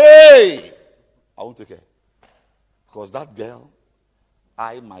and, hey! I won't take her. Because that girl,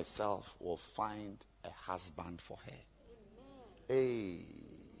 I myself will find a husband for her. Hey!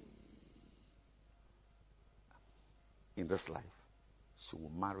 In this life, she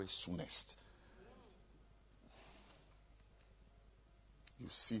will marry soonest. You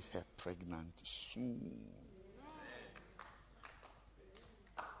see her pregnant soon.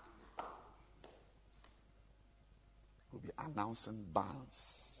 Will be announcing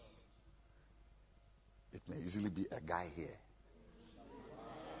bans. It may easily be a guy here.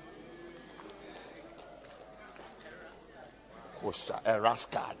 Kosha, a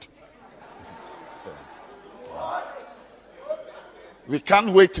rascad. We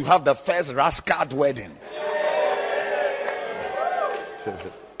can't wait to have the first rascad wedding.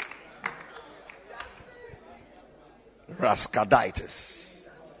 Rascaditis.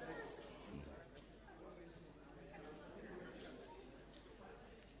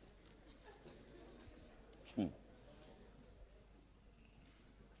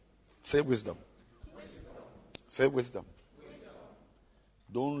 Say wisdom. Say wisdom.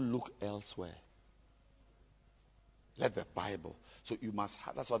 Don't look elsewhere. Let the Bible. So you must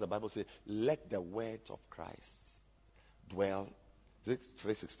have, that's what the Bible says. Let the words of Christ dwell. Is it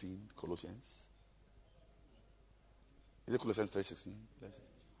 3:16 Colossians? Is it Colossians 3:16?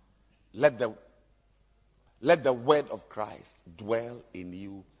 Let the word of Christ dwell in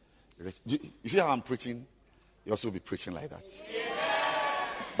you. You see how I'm preaching? You also be preaching like that.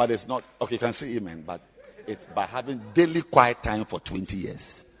 But it's not, okay, you can say amen, but it's by having daily quiet time for 20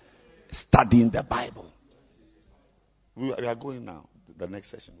 years, studying the Bible. We are going now. The next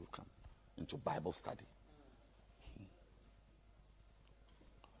session will come into Bible study.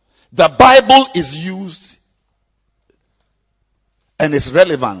 The Bible is used and is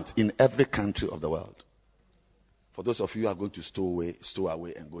relevant in every country of the world. For those of you who are going to stow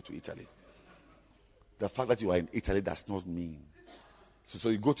away and go to Italy, the fact that you are in Italy does not mean. So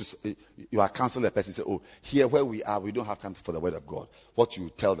you go to, you are counseling the person, say, oh, here where we are, we don't have time for the word of God. What you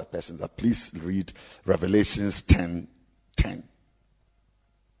tell the person that please read Revelations 10:10.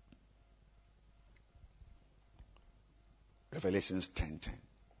 Revelations 10:10.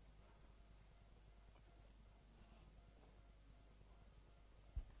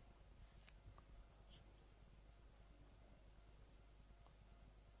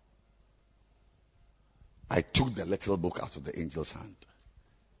 I took the little book out of the angel's hand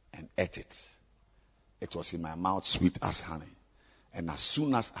and ate it. It was in my mouth sweet as honey. And as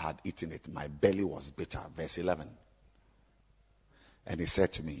soon as I had eaten it, my belly was bitter. Verse 11. And he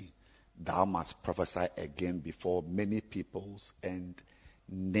said to me, thou must prophesy again before many peoples and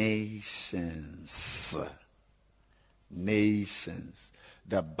nations. Nations.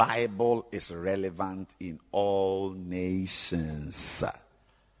 The Bible is relevant in all nations.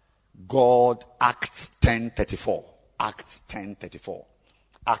 God, Acts 10:34. Acts 10:34.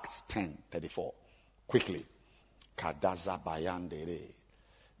 Acts 10:34. Quickly. Kadaza bayandere.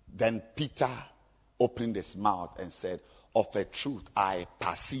 Then Peter opened his mouth and said, of a truth I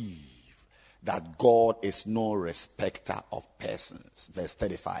perceive that God is no respecter of persons. Verse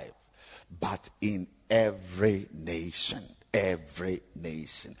 35. But in every nation,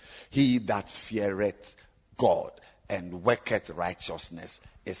 he that feareth God and worketh righteousness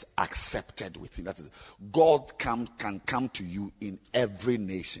is accepted with him. That is, God can come to you in every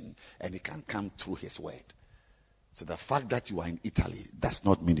nation, and he can come through his word. So the fact that you are in Italy does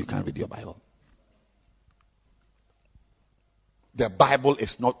not mean you can't read your Bible. The Bible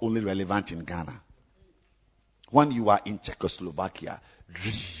is not only relevant in Ghana. When you are in Czechoslovakia,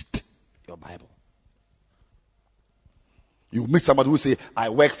 read your Bible. You meet somebody who say, I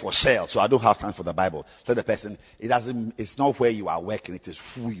work for Shell, so I don't have time for the Bible. Tell the person, it's not where you are working, it is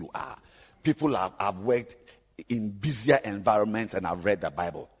who you are. People have worked in busier environments and have read the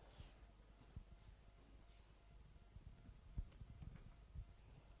Bible.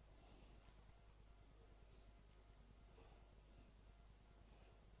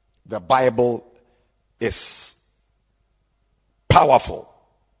 The Bible is powerful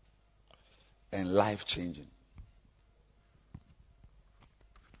and life-changing.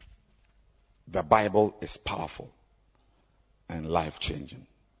 The Bible is powerful and life-changing.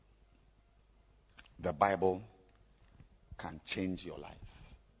 The Bible can change your life.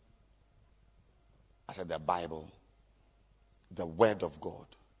 I said the Bible, the Word of God,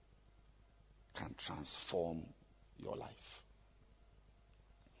 can transform your life.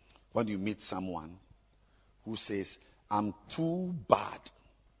 When you meet someone who says, I'm too bad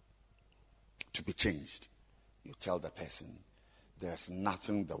to be changed, you tell the person, there's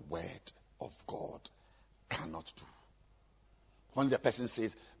nothing the Word of God cannot do. When the person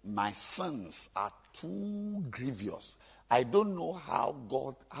says, my sins are too grievous, I don't know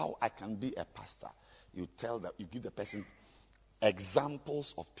how I can be a pastor, you give the person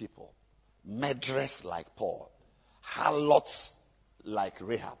examples of people, murderers like Paul, harlots like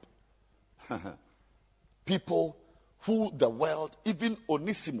Rahab, people who the world, even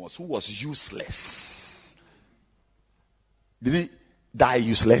Onesimus, who was useless, did he die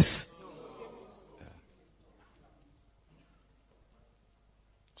useless?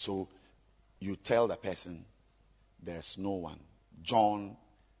 So you tell the person there's no one. John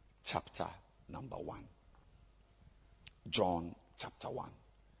chapter number 1. John chapter 1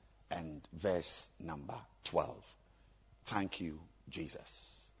 and verse number 12. Thank you,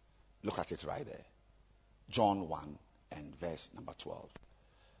 Jesus. Look at it right there. John 1 and verse number 12.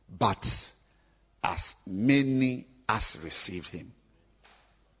 But as many as received him.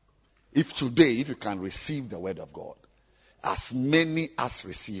 If today, if you can receive the word of God, as many as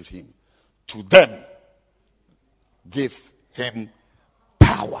received him, to them give him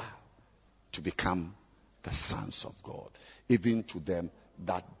power to become the sons of God, even to them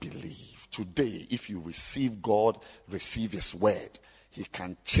that believe. Today, if you receive God, receive his word, he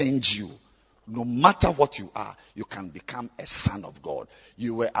can change you. No matter what you are, you can become a son of God.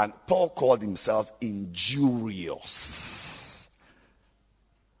 And Paul called himself injurious,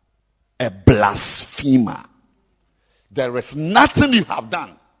 a blasphemer. There is nothing you have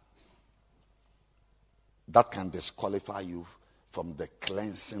done that can disqualify you from the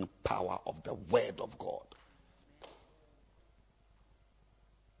cleansing power of the word of God.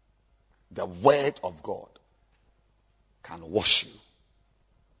 The word of God can wash you.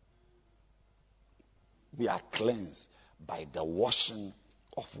 We are cleansed by the washing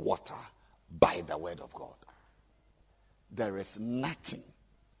of water by the word of God. There is nothing,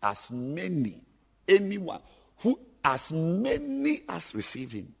 as many as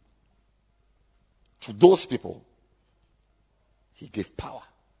received him, to those people, he gave power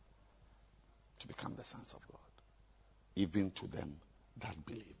to become the sons of God, even to them that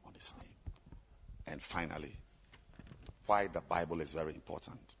believe on his name. And finally, why the Bible is very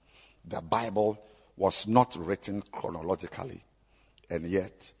important. The Bible was not written chronologically, and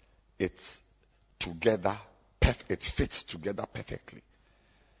yet it's together, it fits together perfectly.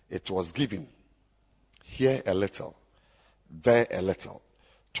 It was given here a little, there a little,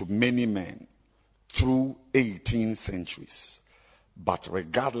 to many men through 18 centuries. But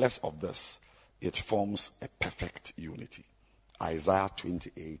regardless of this, it forms a perfect unity. Isaiah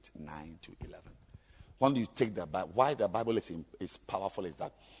 28, 9 to 11. When you take the Bible, why the Bible is powerful is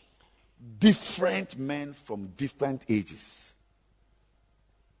that different men from different ages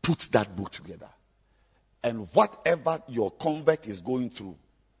put that book together. And whatever your convert is going through,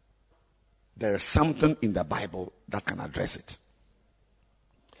 there is something in the Bible that can address it.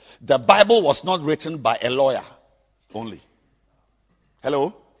 The Bible was not written by a lawyer only.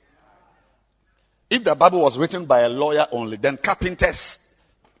 Hello? If the Bible was written by a lawyer only, then carpenters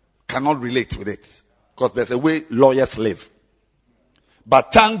cannot relate with it, because there's a way lawyers live.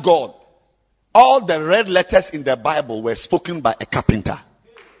 But thank God, all the red letters in the Bible were spoken by a carpenter.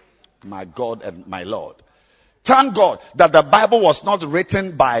 My God and my Lord. Thank God that the Bible was not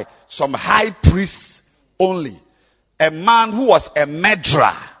written by some high priest only. A man who was a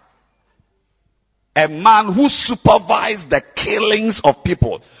murderer. A man who supervised the killings of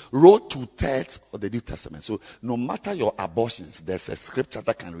people wrote 2/3 of the New Testament. So no matter your abortions, there's a scripture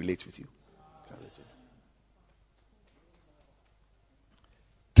that can relate with you.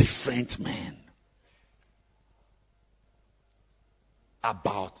 Different men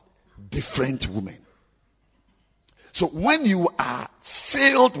about different women. So when you are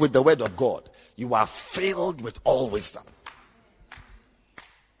filled with the word of God, you are filled with all wisdom.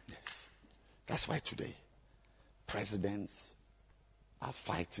 Yes. That's why today presidents are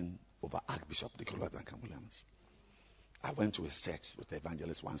fighting over Archbishop Nicola Duncan Williams. I went to his church with the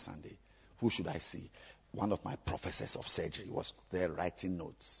evangelist one Sunday. Who should I see? One of my professors of surgery was there writing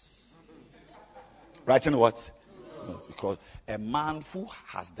notes. Writing what? Because a man who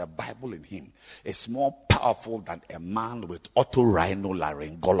has the Bible in him is more powerful than a man with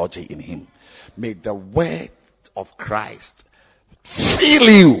otorhinolaryngology in him. May the word of Christ fill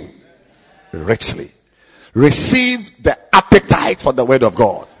you richly. Receive the appetite for the word of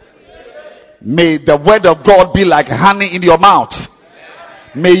God. May the word of God be like honey in your mouth.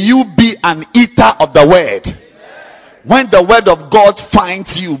 May you be an eater of the word. When the word of God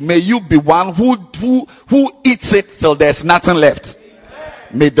finds you, may you be one who eats it till there's nothing left.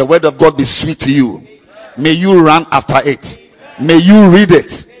 May the word of God be sweet to you. May you run after it. May you read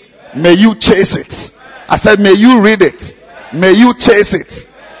it. May you chase it. I said, may you read it. May you chase it.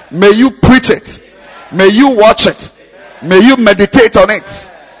 May you preach it. May you watch it. May you meditate on it.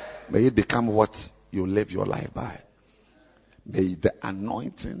 May it become what you live your life by. May the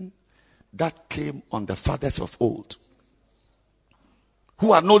anointing that came on the fathers of old,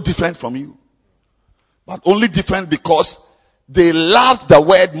 who are no different from you, but only different because they love the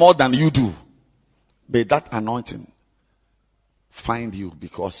word more than you do. May that anointing find you,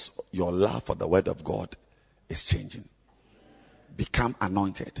 because your love for the word of God is changing. Become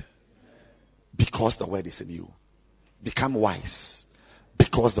anointed because the word is in you. Become wise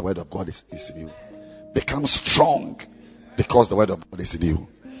because the word of God is in you. Become strong because the word of God is in you.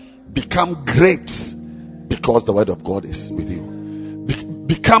 Become great because the word of God is with you.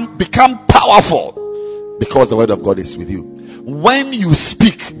 Become powerful because the word of God is with you. When you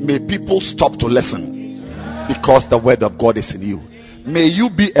speak, may people stop to listen because the word of God is in you. May you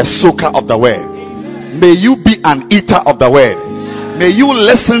be a soaker of the word. May you be an eater of the word. May you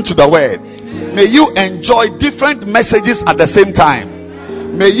listen to the word. May you enjoy different messages at the same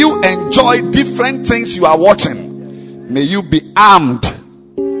time. May you enjoy different things you are watching. May you be armed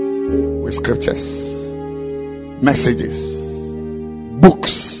with scriptures, messages,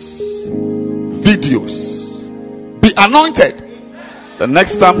 books, videos. Be anointed. The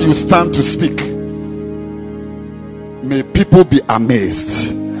next time you stand to speak, may people be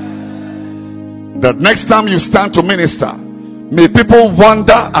amazed. The next time you stand to minister, may people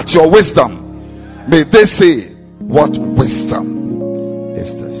wonder at your wisdom. May they say, what wisdom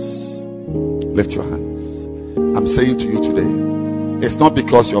is this? Lift your hands. I'm saying to you today, it's not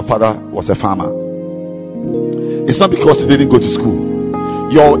because your father was a farmer. It's not because you didn't go to school.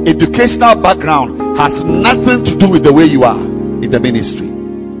 Your educational background has nothing to do with the way you are in the ministry.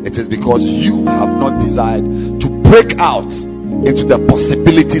 It is because you have not desired to break out into the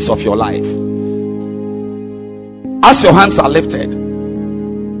possibilities of your life. As your hands are lifted,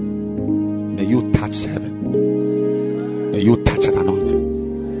 may you touch heaven. May you touch an anointing.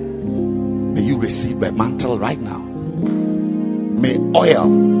 May you receive a mantle right now. May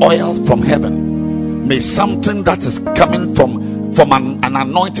oil from heaven. May something that is coming from an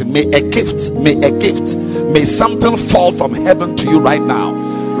anointing, may a gift, may something fall from heaven to you right now.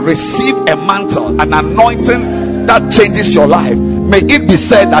 Receive a mantle, an anointing that changes your life. May it be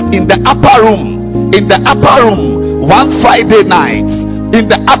said that in the upper room, one Friday night, in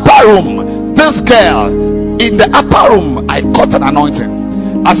the upper room, this girl, in the upper room, I caught an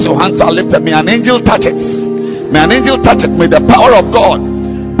anointing. As your hands are lifted, may an angel touch it. May an angel touch it. May the power of God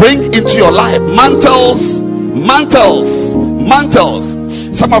bring into your life mantles.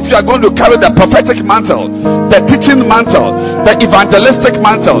 Some of you are going to carry the prophetic mantle, the teaching mantle, the evangelistic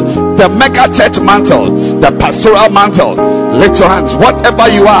mantle, the mega church mantle, the pastoral mantle. Lift your hands.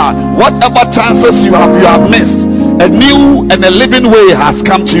 Whatever you are, whatever chances you have missed, a new and a living way has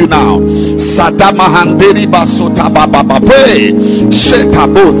come to you now. Sadama handeri basuta baba bape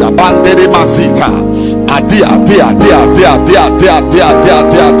shetaboda banderi mazika adia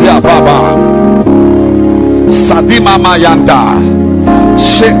baba Sadima Mayanda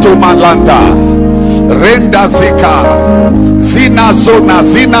Sheto Malanda Renda Zika Zina Zona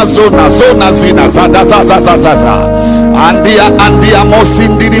Zaza Andia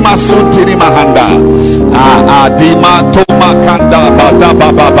Mosindini Masuntini Mahanda Adima Toma Kanda Bada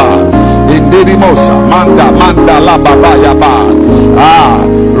Baba Indiri Mosa Manda La Baba Yaba.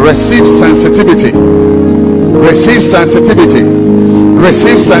 Receive sensitivity.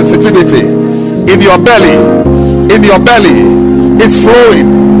 In your belly, it's flowing.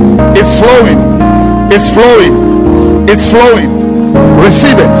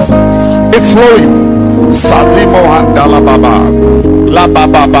 Receive it. It's flowing. Sadimo handala baba, la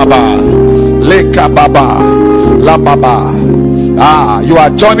baba, leka baba, la baba. You are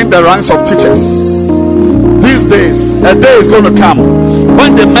joining the ranks of teachers. These days, a day is going to come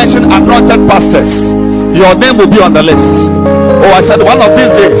when they mention anointed pastors, your name will be on the list. Oh, I said one of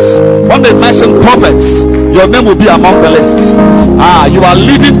these days, when they mention prophets, your name will be among the lists. You are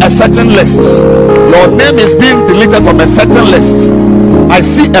leaving a certain list. Your name is being deleted from a certain list. I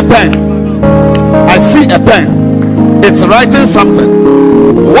see a pen. It's writing something.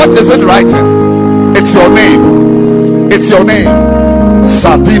 What is it writing? It's your name.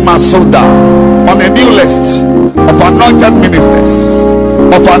 Sadima Soda, on a new list of anointed ministers,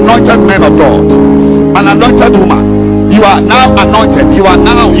 of anointed men of God, an anointed woman. You are now anointed. You are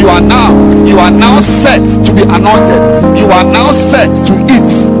now set to be anointed. You are now set to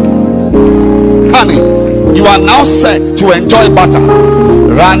eat honey. You are now set to enjoy butter.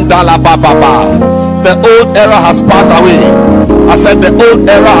 Randala Baba. The old era has passed away. I said the old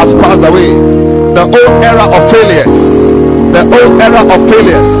era has passed away. The old era of failures. The old era of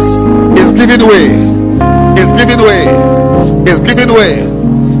failures is giving way.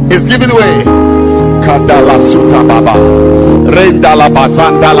 Kadala Suta Baba, Rendala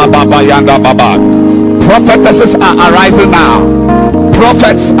Bazandala Baba Yanda Baba. Prophetesses are arising now.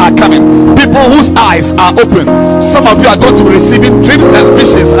 Prophets are coming. People whose eyes are open. Some of you are going to be receiving dreams and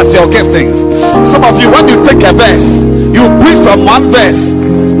visions as your giftings. Some of you, when you take a verse, you preach from one verse.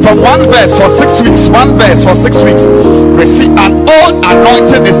 From one verse for 6 weeks, one verse for 6 weeks. Receive an old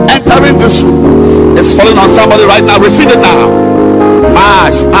anointing is entering this room. It's falling on somebody right now. Receive it now.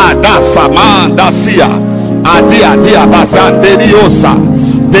 Mas adasa man dasia adia dia bazan de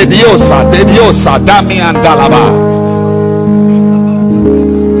diosa dami andalaba.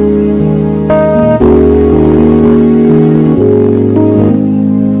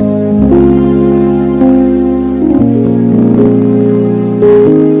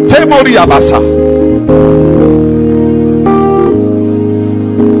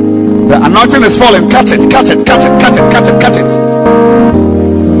 The anointing is falling. Cut it.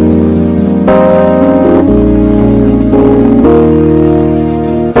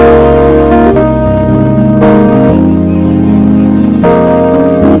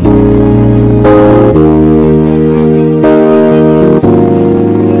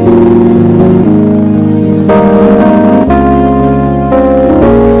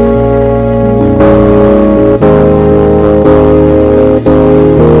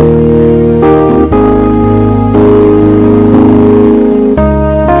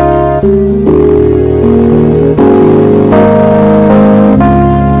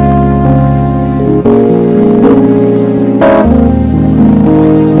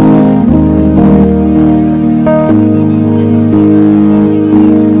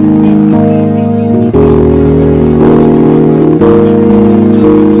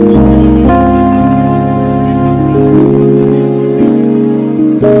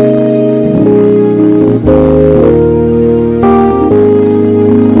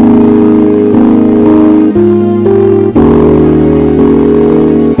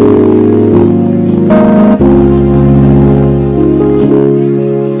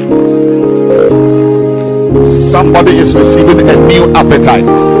 Somebody is receiving a new appetite.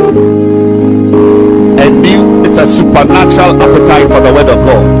 It's a supernatural appetite for the word of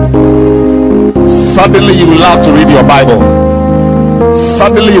God. Suddenly you love to read your Bible.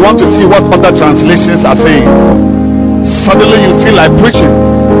 Suddenly you want to see what other translations are saying. Suddenly you feel like preaching.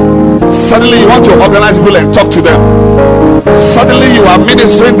 Suddenly you want to organize people and talk to them. Suddenly you are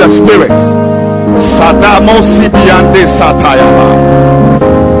ministering the Spirit. Sadamo Sibiande Satayama.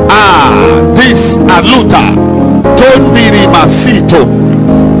 This aluta. Tondiri masito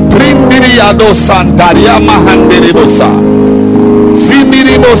prindiri ado sandaria mahandiribosa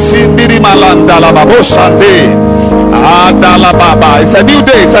zimiribo sindiri malanda la baboshande adala baba. It's a new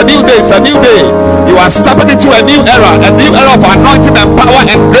day. You are stepping into a new era of anointing and power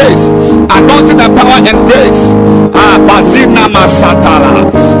and grace. Bazina masatala.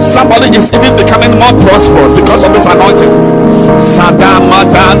 Somebody is even becoming more prosperous because of this anointing. Sadama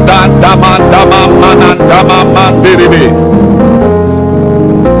dan dama manandama mandiribi.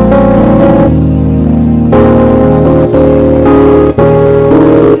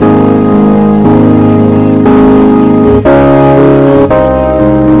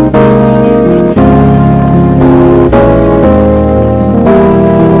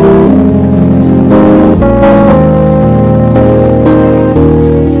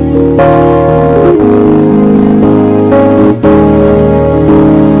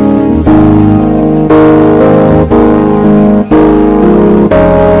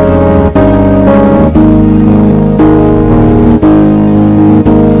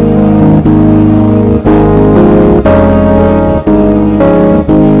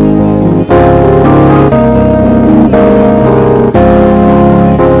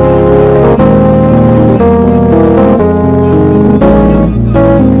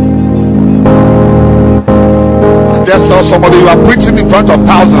 Somebody, you are preaching in front of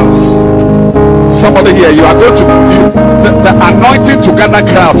thousands. Somebody here, you are going to the anointing to gather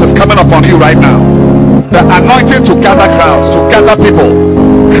crowds is coming upon you right now. The anointing to gather crowds, to gather people,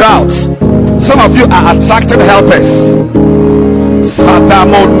 crowds. Some of you are attracting helpers.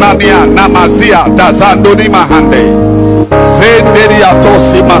 Sadamo Nania Namazia Dazandoni Mahande Zenderia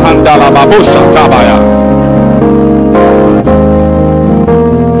Tosi Mahandala Babosha Tabaya.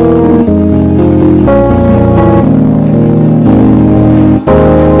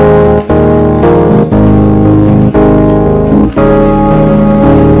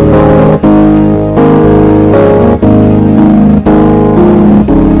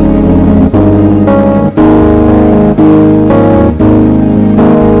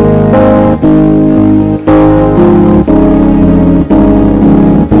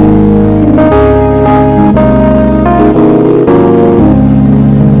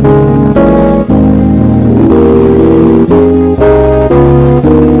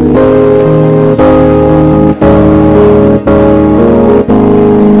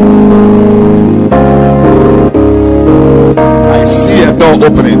 door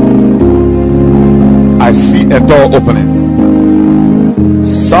opening. I see a door opening.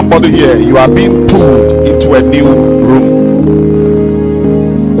 Somebody here, you are being pulled into a new room.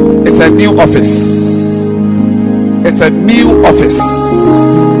 It's a new office. It's a new office.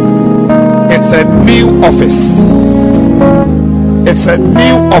 It's a new office. It's a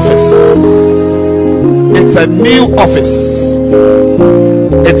new office. It's a new office.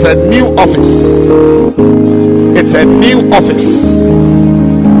 It's a new office. It's a new office.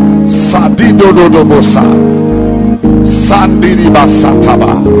 Sadido dodobosa. Sandiri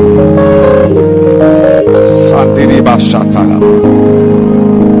basataba. Sandiri bashataba.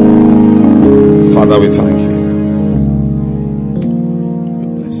 Father, we thank you. We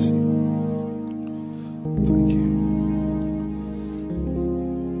bless you. Thank you.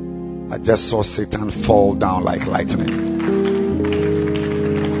 I just saw Satan fall down like lightning.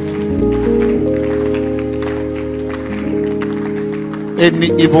 Any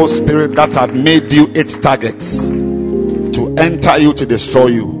evil spirit that had made you its target to enter you, to destroy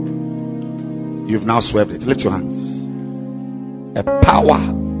you, you've now swept it. Lift your hands. A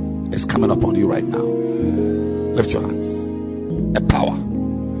power is coming upon you right now. Lift your hands. A power.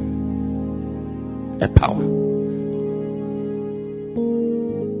 A power.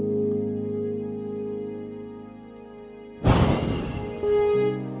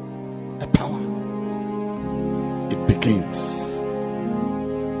 A power. It begins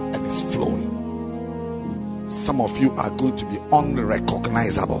and it's flowing. Some of you are going to be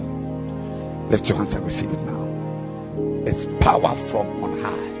unrecognizable. Lift your hands and receive it now. It's power from on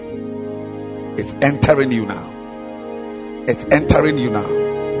high. It's entering you now. It's entering you now.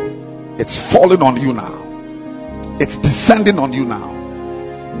 It's falling on you now. It's descending on you now.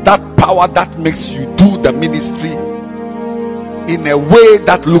 That power that makes you do the ministry in a way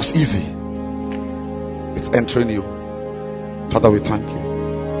that looks easy, it's entering you. Father, we thank you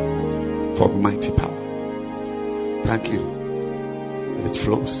for mighty power. Thank you. It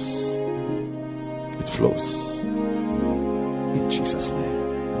flows. It flows. In Jesus' name.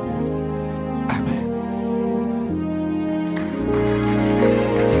 Amen.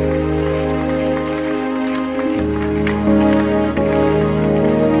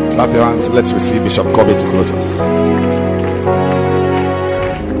 Clap your hands. Let's receive Bishop Kobe to close us.